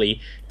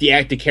 supposedly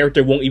the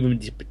character won't even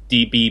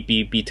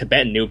be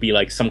Tibetan. It would be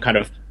like some kind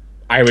of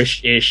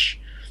Irish-ish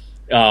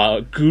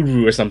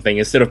guru or something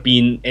instead of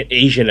being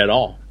Asian at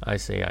all. I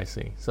see.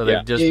 So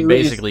they've just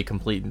basically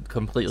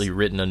completely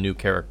written a new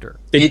character.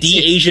 They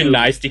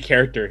de-Asianized the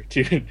character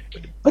too.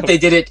 But they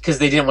did it because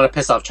they didn't want to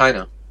piss off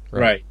China.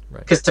 Right.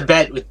 Because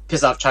Tibet would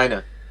piss off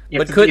China.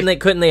 But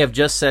couldn't they have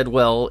just said,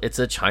 well, it's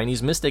a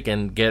Chinese mystic,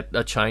 and get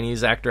a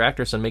Chinese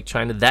actress and make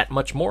China that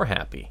much more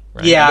happy?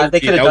 Right? Yeah,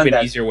 they could have done that. That would be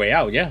an easier way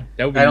out. Yeah,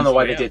 I don't know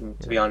why they didn't,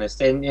 to be honest.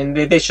 And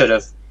they should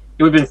have.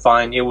 It would have been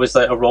fine. It was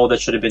like a role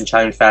that should have been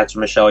China Fats or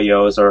Michelle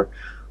Yeoh's or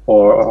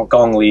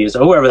Gong Li's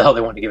or whoever the hell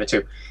they wanted to give it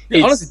to.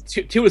 Yeah,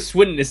 honestly, Tilda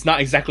Swinton is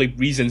not exactly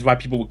reasons why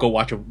people would go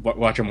watch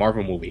a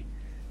Marvel movie,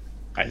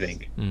 I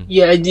think.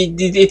 Yeah,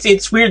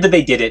 it's weird that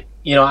they did it.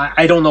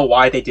 I don't know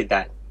why they did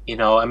that.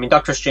 I mean,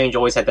 Doctor Strange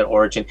always had that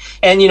origin,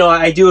 and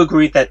I do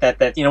agree that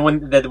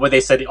when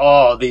they said,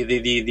 oh,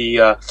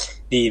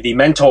 the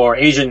mentor,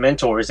 Asian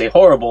mentor, is a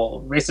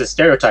horrible racist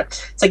stereotype.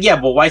 It's like, yeah,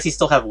 but why does he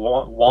still have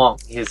Wong,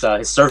 his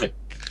servant?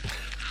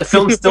 The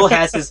film still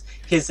has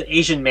his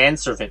Asian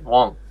manservant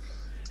Wong.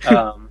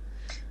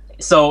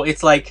 So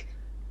it's like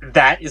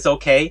that is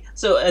okay.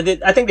 So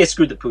I think they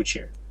screwed the pooch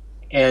here,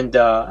 and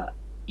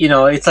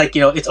it's like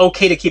it's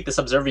okay to keep the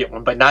subservient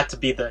one, but not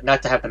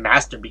to have the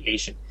master be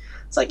Asian.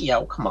 It's like,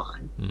 come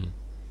on.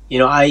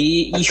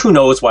 Who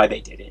knows why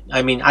they did it?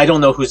 I mean, I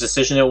don't know whose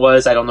decision it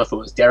was. I don't know if it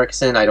was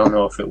Derrickson. I don't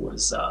know if it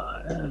was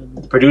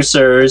the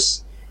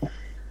producers.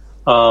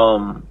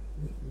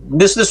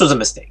 This was a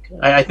mistake.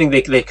 I think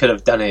they could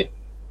have done it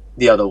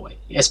the other way,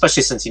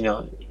 especially since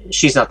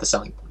she's not the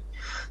selling point.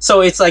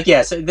 So it's like,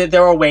 yes,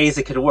 there are ways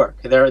it could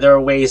work. There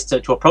are ways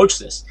to approach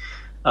this.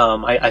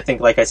 I think,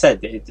 like I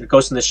said,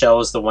 Ghost in the Shell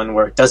is the one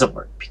where it doesn't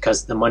work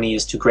because the money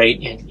is too great,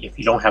 and if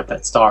you don't have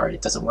that star,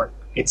 it doesn't work.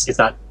 It's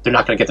not. They're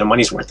not going to get their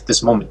money's worth at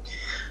this moment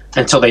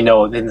until they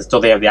have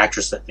the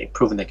actress that they've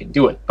proven they can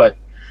do it. But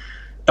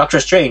Doctor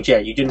Strange,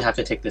 you didn't have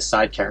to take this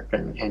side character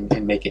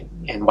and make it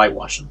and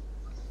whitewash him.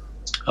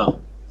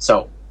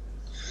 So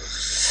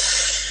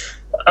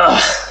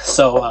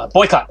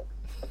boycott.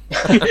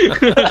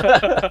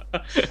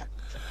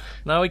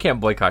 No, we can't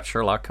boycott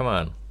Sherlock. Come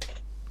on.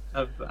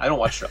 I don't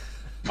watch show.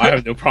 I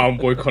have no problem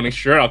boycotting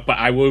Sherlock, but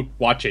I will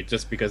watch it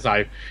just because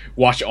I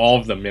watch all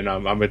of them, and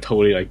I'm a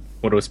totally like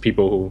one of those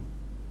people who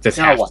just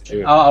I'll have watch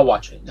to. it. I'll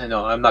watch it.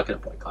 No, I'm not going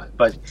to boycott it,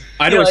 but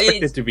I don't expect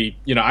it's- it to be,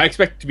 I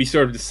expect it to be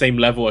sort of the same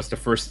level as the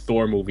first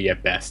Thor movie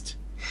at best.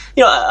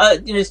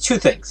 There's two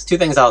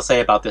things I'll say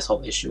about this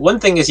whole issue. One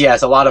thing is,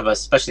 yes, a lot of us,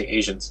 especially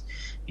Asians,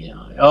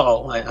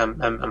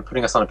 I'm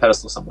putting us on a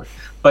pedestal somewhere.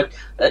 But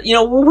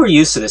we're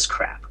used to this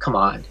crap. Come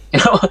on,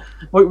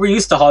 we're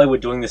used to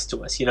Hollywood doing this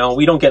to us.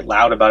 We don't get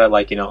loud about it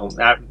like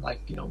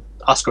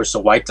Oscar So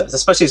White does,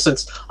 especially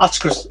since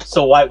Oscar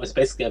So White was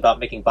basically about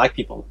making black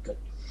people look good.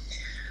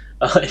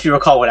 If you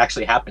recall what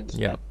actually happened.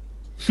 Yeah.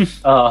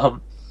 We're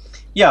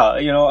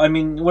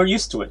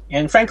used to it,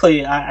 and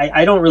frankly,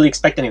 I don't really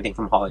expect anything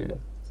from Hollywood.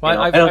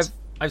 Well,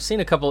 I've seen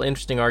a couple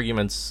interesting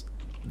arguments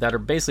that are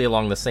basically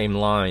along the same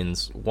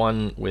lines.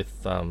 One with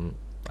from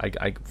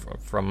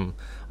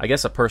I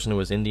guess a person who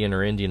was Indian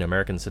or Indian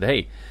American said,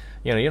 "Hey,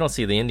 you don't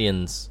see the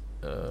Indians,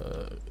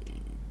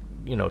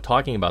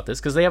 talking about this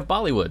because they have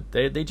Bollywood.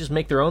 They just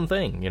make their own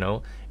thing,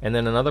 And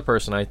then another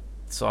person I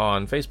saw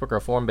on Facebook or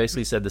a forum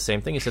basically said the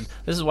same thing. He said,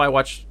 "This is why I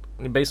watch."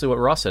 Basically, what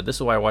Ross said. This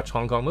is why I watch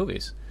Hong Kong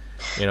movies.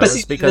 But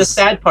see, the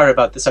sad part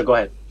about this. So go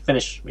ahead,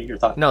 finish your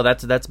thought. No,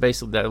 that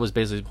was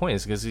basically the point.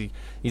 Is because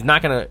he's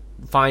not going to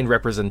find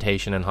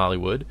representation in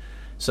Hollywood,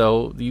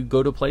 so you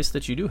go to a place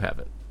that you do have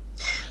it.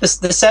 The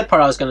sad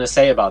part I was going to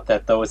say about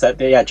that though is that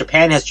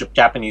Japan has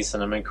Japanese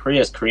cinema, and Korea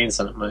has Korean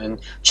cinema, and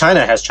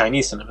China has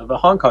Chinese cinema, but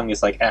Hong Kong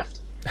is like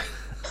effed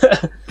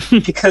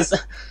because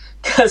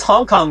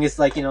Hong Kong is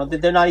like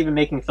they're not even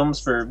making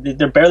films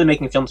they're barely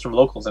making films from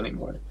locals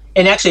anymore,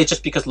 and actually it's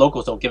just because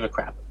locals don't give a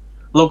crap.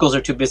 Locals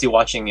are too busy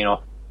watching,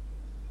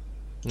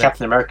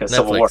 Captain America: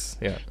 Civil War.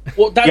 Yeah.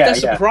 Well,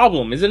 that's yeah. the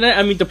problem, isn't it?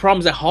 I mean, the problem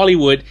is that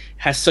Hollywood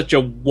has such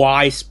a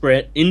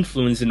widespread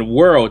influence in the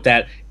world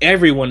that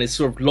everyone is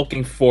sort of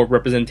looking for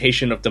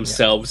representation of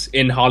themselves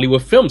in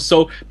Hollywood films.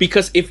 So,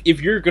 because if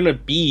you're gonna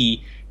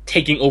be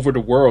taking over the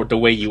world the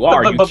way you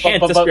are, you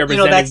can't just be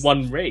representing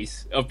one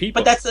race of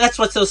people. But that's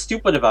what's so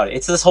stupid about it.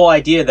 It's this whole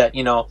idea that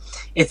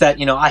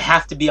I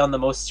have to be on the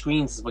most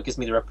screens is what gives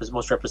me the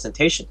most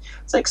representation.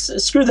 It's like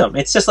screw them.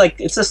 It's just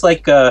like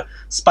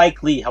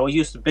Spike Lee, how he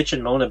used to bitch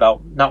and moan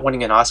about not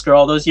winning an Oscar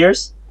all those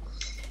years.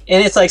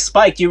 And it's like,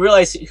 Spike, do you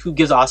realize who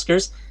gives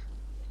Oscars?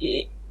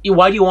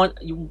 Why do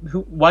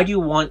you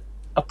want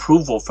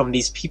approval from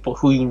these people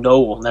who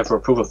will never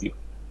approve of you?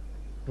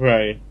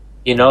 Right.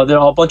 They're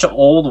all a bunch of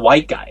old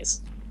white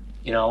guys.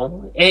 They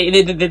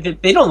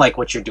don't like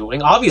what you're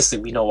doing. Obviously,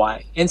 we know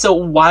why. And so,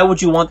 why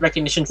would you want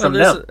recognition from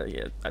them?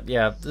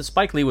 The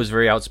Spike Lee was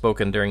very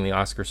outspoken during the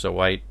Oscar So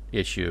White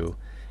issue,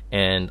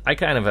 and I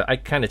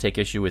kind of take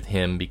issue with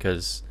him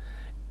because,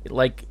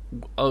 like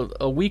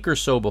a week or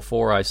so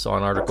before, I saw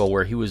an article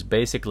where he was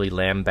basically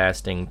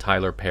lambasting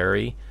Tyler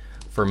Perry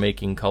for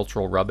making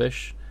cultural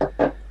rubbish.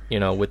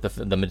 With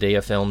the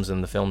Medea films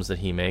and the films that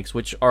he makes,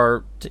 which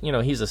are,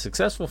 he's a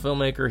successful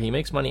filmmaker, he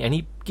makes money, and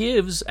he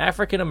gives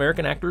African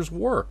American actors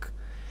work.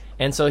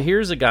 And so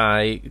here's a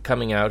guy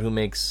coming out who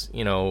makes,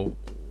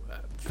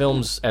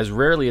 films as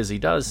rarely as he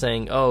does,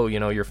 saying, oh,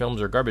 your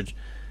films are garbage,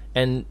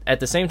 and at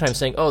the same time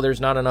saying, oh,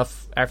 there's not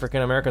enough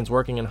African Americans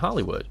working in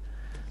Hollywood.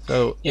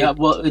 So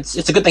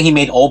it's a good thing he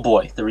made Old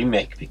Boy, the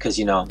remake, because,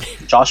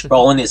 Josh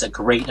Brolin is a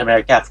great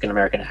African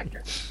American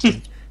actor.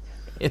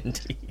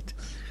 Indeed.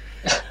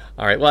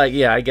 All right. Well,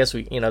 yeah. I guess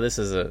we. This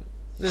is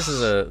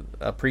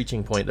a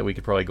preaching point that we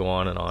could probably go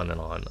on and on and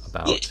on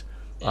about.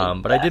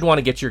 But I did want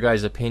to get your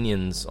guys'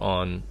 opinions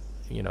on,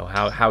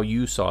 how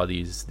you saw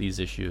these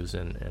issues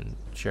and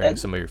sharing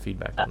some of your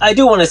feedback. I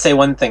do want to say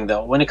one thing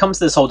though. When it comes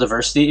to this whole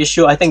diversity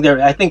issue, I think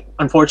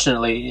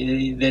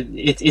unfortunately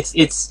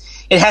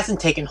it hasn't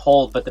taken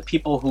hold. But the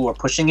people who are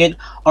pushing it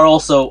are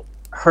also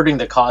hurting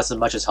the cause as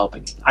much as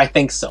helping it. I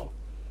think so.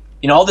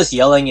 All this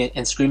yelling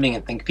and screaming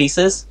and think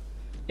pieces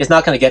is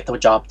not going to get the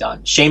job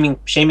done. Shaming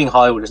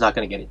Hollywood is not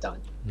going to get it done.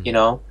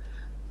 Mm-hmm.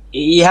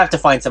 You have to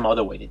find some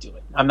other way to do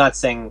it. I'm not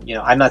saying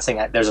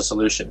that there's a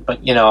solution,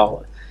 but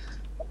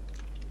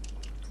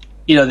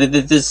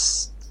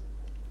this.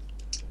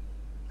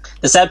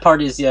 The sad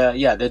part is,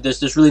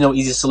 there's really no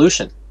easy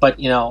solution. But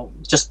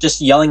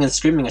just yelling and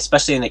screaming,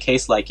 especially in a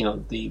case like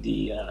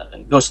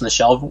the Ghost in the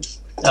Shell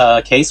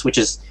case, which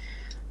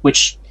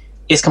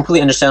is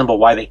completely understandable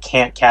why they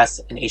can't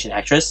cast an Asian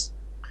actress.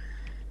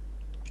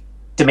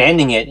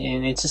 Demanding it,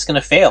 and it's just going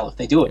to fail if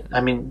they do it.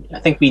 I mean, I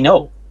think we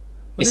know.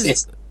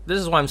 This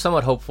is why I'm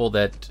somewhat hopeful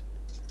that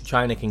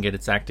China can get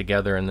its act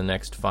together in the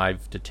next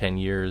 5 to 10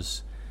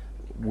 years.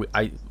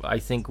 I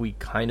think we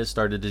kind of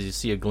started to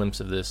see a glimpse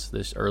of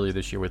this earlier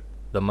this year with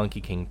The Monkey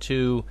King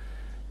 2,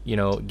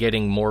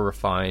 getting more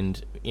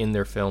refined in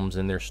their films,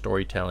 in their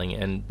storytelling,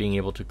 and being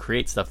able to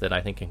create stuff that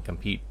I think can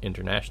compete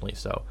internationally.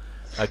 So,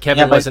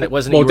 Kevin, wasn't it?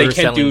 You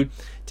were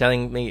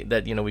telling me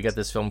that we got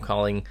this film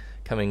coming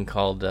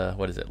called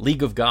what is it?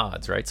 League of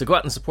Gods, right? So go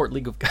out and support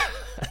League of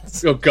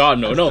Gods. Oh God,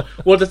 no.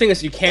 Well, the thing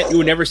is, you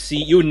would never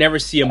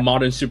see a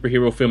modern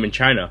superhero film in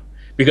China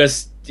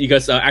because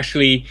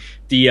actually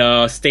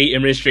the state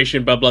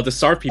administration, blah blah, the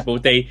SAR people,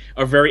 they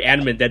are very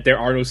adamant that there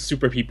are no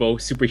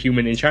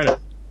superhuman in China.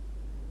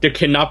 There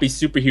cannot be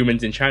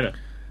superhumans in China.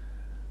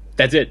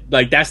 That's it.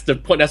 Like, that's the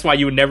point. That's why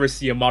you would never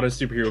see a modern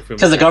superhero film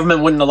because the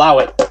government wouldn't allow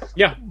it.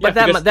 Yeah, but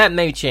that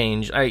may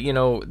change. There are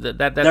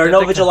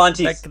no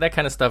vigilantes. That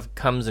kind of stuff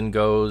comes and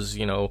goes.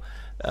 What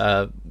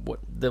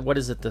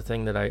is it? The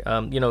thing that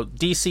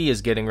DC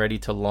is getting ready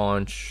to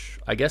launch,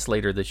 I guess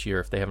later this year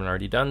if they haven't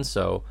already done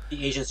so.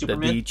 The Asian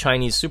Superman, the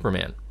Chinese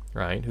Superman,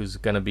 right? Who's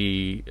going to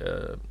be,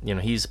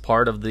 he's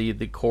part of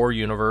the core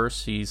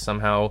universe. He's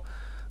somehow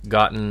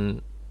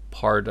gotten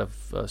part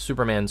of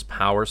Superman's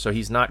power, so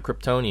he's not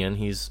Kryptonian.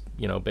 He's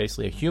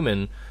basically a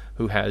human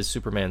who has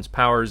Superman's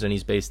powers, and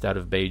he's based out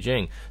of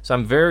Beijing. So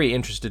I'm very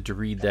interested to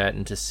read that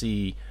and to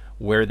see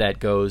where that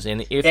goes,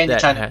 and if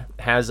that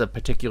has a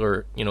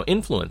particular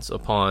influence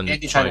upon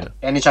China.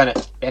 And in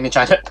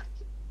China.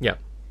 Yeah.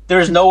 There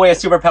is no way a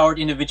superpowered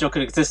individual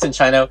could exist in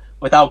China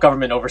without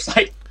government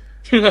oversight.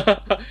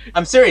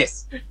 I'm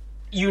serious.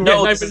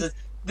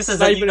 This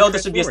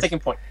would be a sticking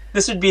point.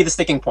 This would be the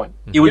sticking point.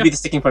 It would be the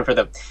sticking point for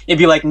them. It'd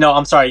be like, no,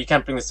 I'm sorry, you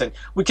can't bring this in.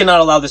 We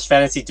cannot allow this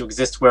fantasy to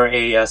exist where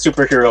a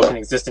superhero can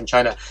exist in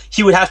China.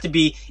 He would have to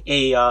be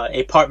a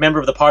member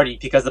of the party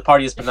because the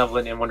party is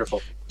benevolent and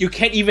wonderful. You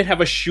can't even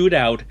have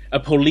a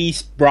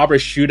police robber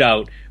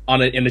shootout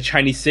in a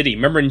Chinese city.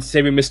 Remember in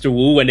Saving Mr.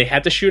 Wu when they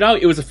had the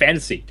shootout? It was a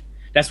fantasy.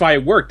 That's why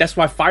it worked. That's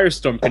why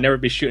Firestorm could never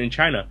be shot in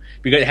China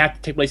because it had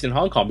to take place in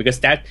Hong Kong because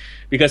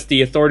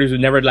the authorities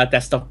would never let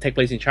that stuff take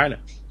place in China.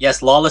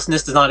 Yes,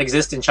 lawlessness does not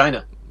exist in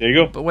China. There you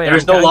go. But wait,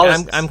 there's no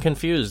lawlessness. I'm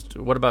confused.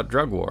 What about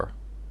drug war?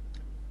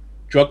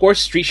 Drug war,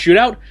 street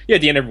shootout? Yeah,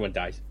 at the end everyone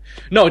dies.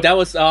 No, that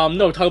was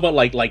talk about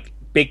like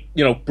big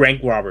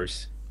bank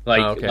robbers,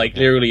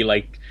 literally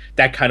like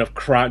that kind of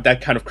crime, that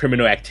kind of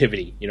criminal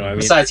activity. You know what I mean?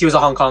 Besides, he was a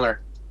Hong Konger.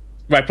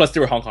 Right, plus they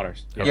were Hong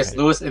Kongers. Okay. Yes,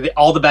 Lewis.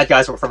 All the bad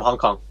guys were from Hong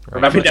Kong. Right.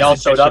 Remember, they all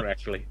showed up.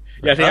 Actually,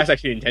 yeah, I think that's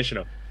actually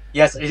intentional.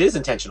 Yes, it is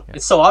intentional. Yeah.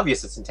 It's so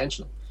obvious it's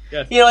intentional.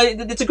 Yes.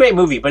 It's a great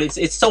movie, but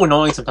it's so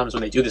annoying sometimes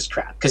when they do this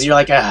crap because you're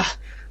like,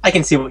 I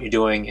can see what you're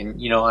doing,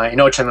 and I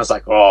know China's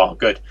like, oh,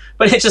 good,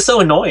 but it's just so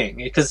annoying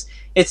because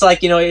it's like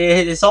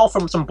it's all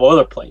from some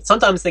boilerplate.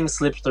 Sometimes things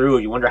slip through.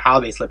 You wonder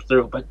how they slip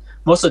through, but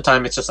most of the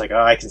time it's just like,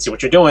 oh, I can see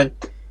what you're doing,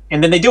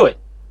 and then they do it,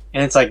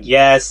 and it's like,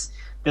 yes.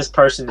 This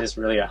person is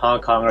really a Hong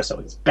Konger, so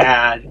it's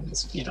bad.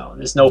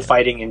 There's no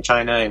fighting in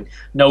China and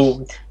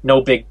no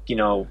big,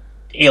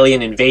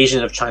 alien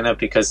invasion of China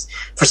because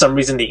for some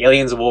reason the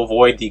aliens will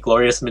avoid the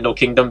glorious Middle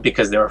Kingdom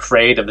because they're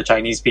afraid of the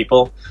Chinese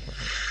people.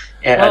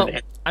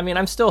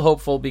 I'm still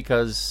hopeful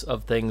because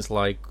of things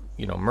like,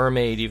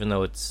 Mermaid, even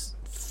though it's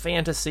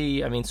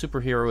fantasy. I mean,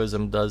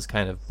 superheroism does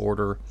kind of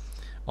border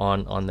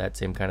on that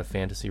same kind of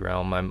fantasy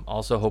realm. I'm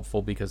also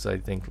hopeful because I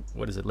think,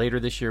 later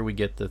this year we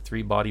get the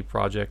Three Body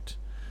Project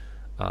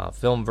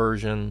film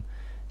version,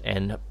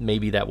 and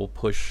maybe that will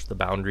push the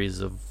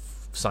boundaries of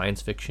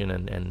science fiction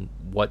and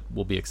what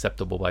will be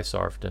acceptable by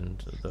SARFT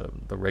and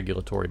the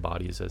regulatory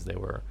bodies as they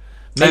were.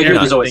 Maybe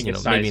not.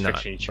 Maybe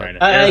not. In China.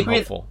 I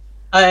agree.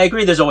 I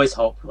agree. There's always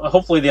hope.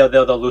 Hopefully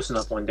they'll loosen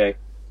up one day.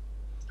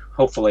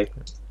 Hopefully,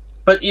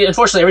 but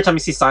unfortunately, every time you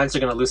see signs they're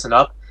going to loosen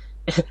up,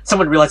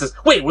 someone realizes,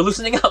 wait, we're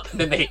loosening up,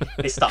 and then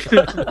they stop.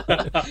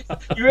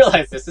 You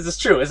realize this is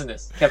true, isn't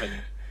this, Kevin?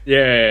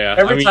 Yeah.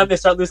 Every time they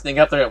start loosening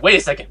up, they're like, wait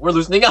a second, we're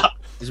loosening up.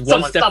 It's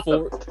one step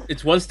forward.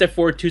 It's one step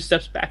forward, two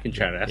steps back in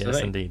China. That's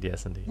yes,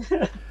 indeed. All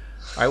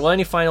right. Well,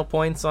 any final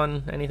points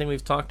on anything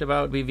we've talked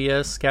about,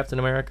 BVS, Captain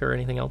America, or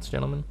anything else,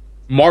 gentlemen?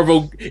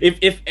 Marvel.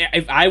 If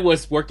I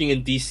was working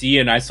in DC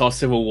and I saw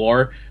Civil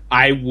War,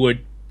 I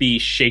would be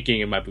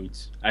shaking in my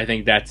boots. I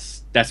think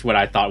that's what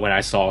I thought when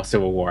I saw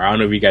Civil War. I don't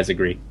know if you guys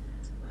agree.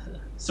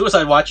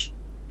 Suicide Watch.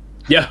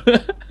 Yeah.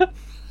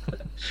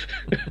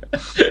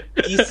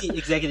 DC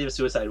Executive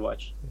Suicide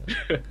Watch.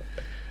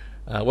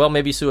 Well,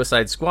 maybe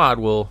Suicide Squad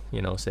will,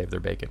 save their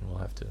bacon. We'll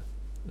have to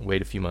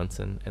wait a few months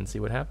and see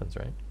what happens,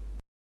 right?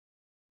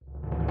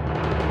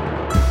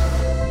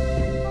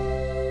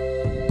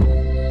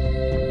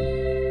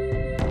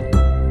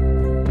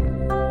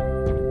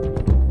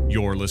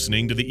 You're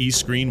listening to the East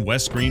Screen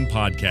West Screen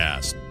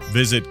podcast.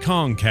 Visit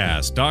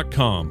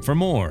Comcast.com for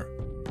more.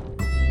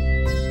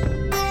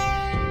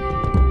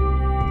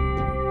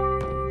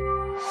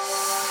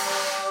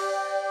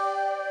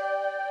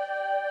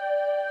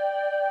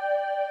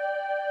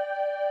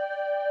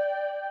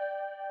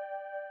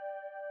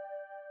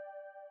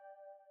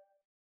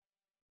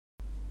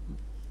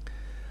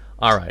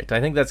 All right, I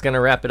think that's going to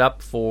wrap it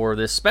up for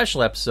this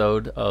special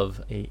episode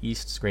of a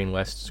East Screen,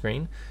 West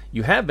Screen.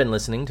 You have been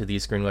listening to the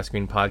East Screen, West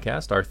Screen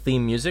podcast. Our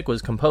theme music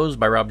was composed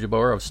by Rob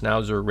Jabor of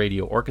Schnauzer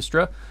Radio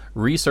Orchestra.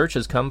 Research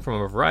has come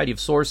from a variety of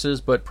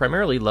sources, but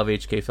primarily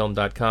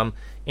lovehkfilm.com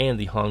and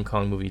the Hong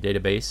Kong Movie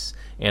Database,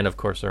 and of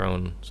course our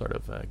own sort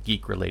of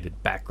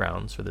geek-related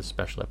backgrounds for this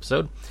special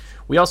episode.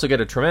 We also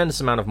get a tremendous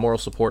amount of moral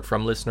support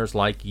from listeners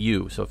like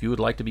you. So if you would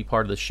like to be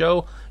part of the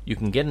show, you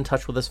can get in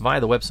touch with us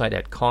via the website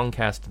at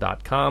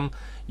Kongcast.com.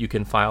 You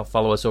can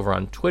follow us over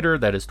on Twitter,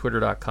 that is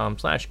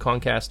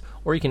twitter.com/Kongcast,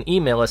 or you can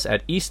email us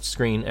at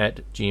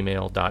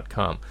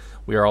eastscreen@gmail.com.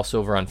 We are also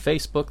over on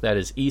Facebook, that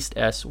is East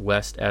S,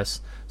 West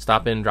S.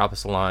 Stop in, drop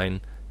us a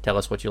line, tell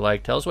us what you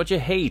like, tell us what you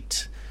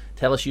hate.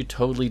 Tell us you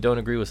totally don't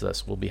agree with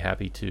us. We'll be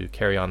happy to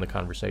carry on the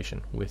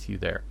conversation with you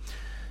there.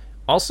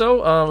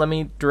 Also, let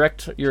me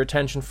direct your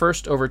attention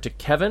first over to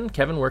Kevin.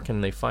 Kevin, where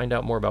can they find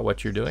out more about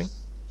what you're doing?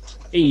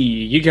 Hey,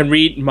 you can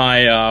read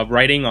my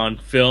writing on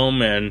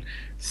film and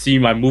see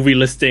my movie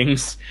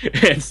listings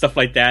and stuff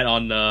like that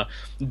on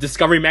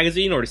Discovery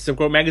Magazine or the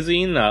Silk Road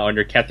Magazine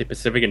under Cathay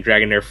Pacific and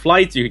Dragonair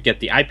Flights. You can get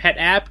the iPad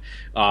app.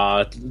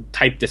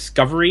 Type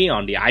Discovery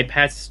on the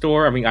iPad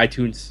store. I mean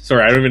iTunes.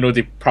 Sorry, I don't even know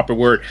the proper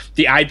word.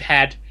 The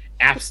iPad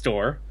App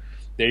Store.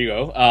 There you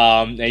go.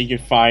 And you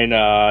can find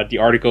the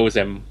articles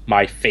and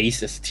my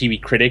face as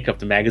TV critic of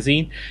the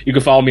magazine. You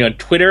can follow me on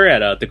Twitter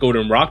at The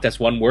Golden Rock. That's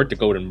one word, The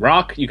Golden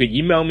Rock. You can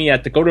email me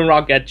at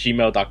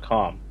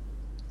thegoldenrock@gmail.com.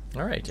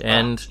 All right.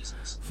 And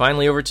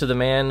finally over to the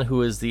man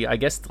who is the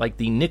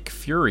Nick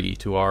Fury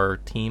to our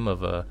team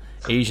of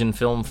Asian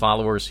film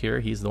followers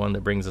here. He's the one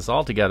that brings us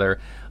all together.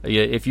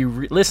 If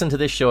you listen to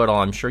this show at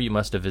all, I'm sure you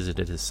must have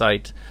visited his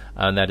site.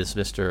 And that is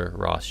Mr.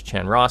 Ross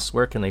Chen. Ross,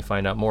 where can they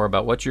find out more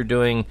about what you're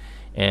doing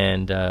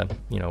and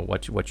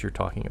what you're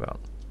talking about?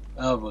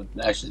 Oh, well,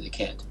 actually, they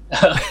can't.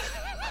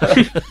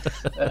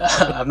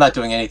 I'm not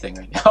doing anything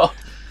right now.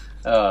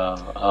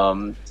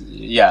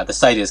 The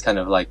site is kind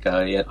of like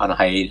on a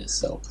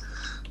hiatus,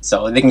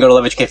 so they can go to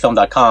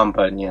lovehkfilm.com,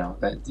 but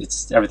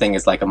everything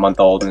is like a month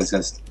old, and it's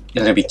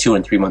going to be 2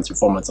 and 3 months or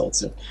 4 months old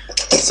soon.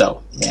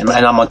 So, and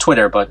I'm on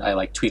Twitter, but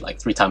I tweet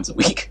 3 times a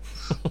week.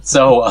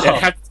 So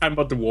half the time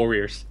about the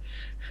Warriors.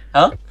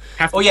 Huh?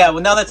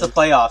 Well, now that's the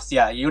playoffs,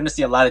 you're going to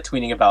see a lot of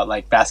tweeting about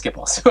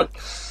basketball soon.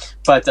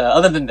 But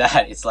other than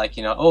that, it's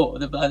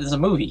there's a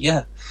movie,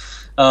 you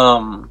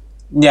can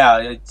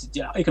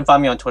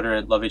find me on Twitter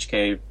at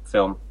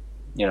lovehkfilm,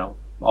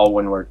 all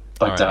one word.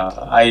 But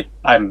right.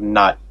 I'm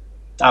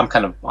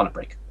kind of on a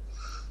break.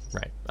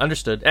 Right.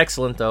 Understood.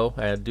 Excellent, though.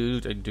 I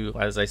do,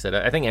 as I said,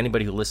 I think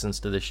anybody who listens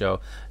to this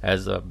show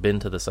has been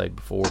to the site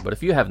before, but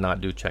if you have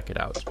not, do check it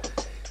out.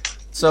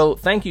 So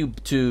thank you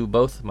to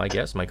both my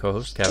guests, my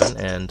co-host Kevin,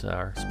 and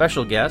our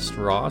special guest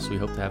Ross. We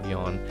hope to have you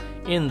on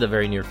in the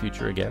very near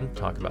future again,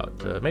 talk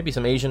about maybe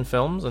some Asian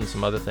films and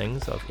some other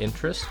things of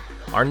interest.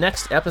 Our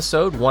next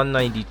episode,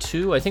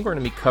 192, I think we're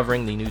going to be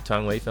covering the new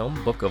Tang Wei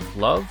film, Book of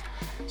Love.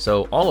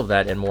 So all of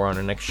that and more on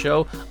our next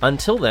show.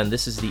 Until then,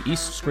 this is the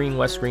East Screen,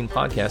 West Screen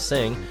podcast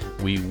saying,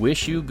 we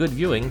wish you good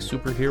viewing,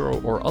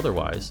 superhero or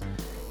otherwise,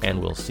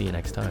 and we'll see you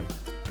next time.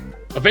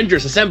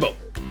 Avengers, assemble!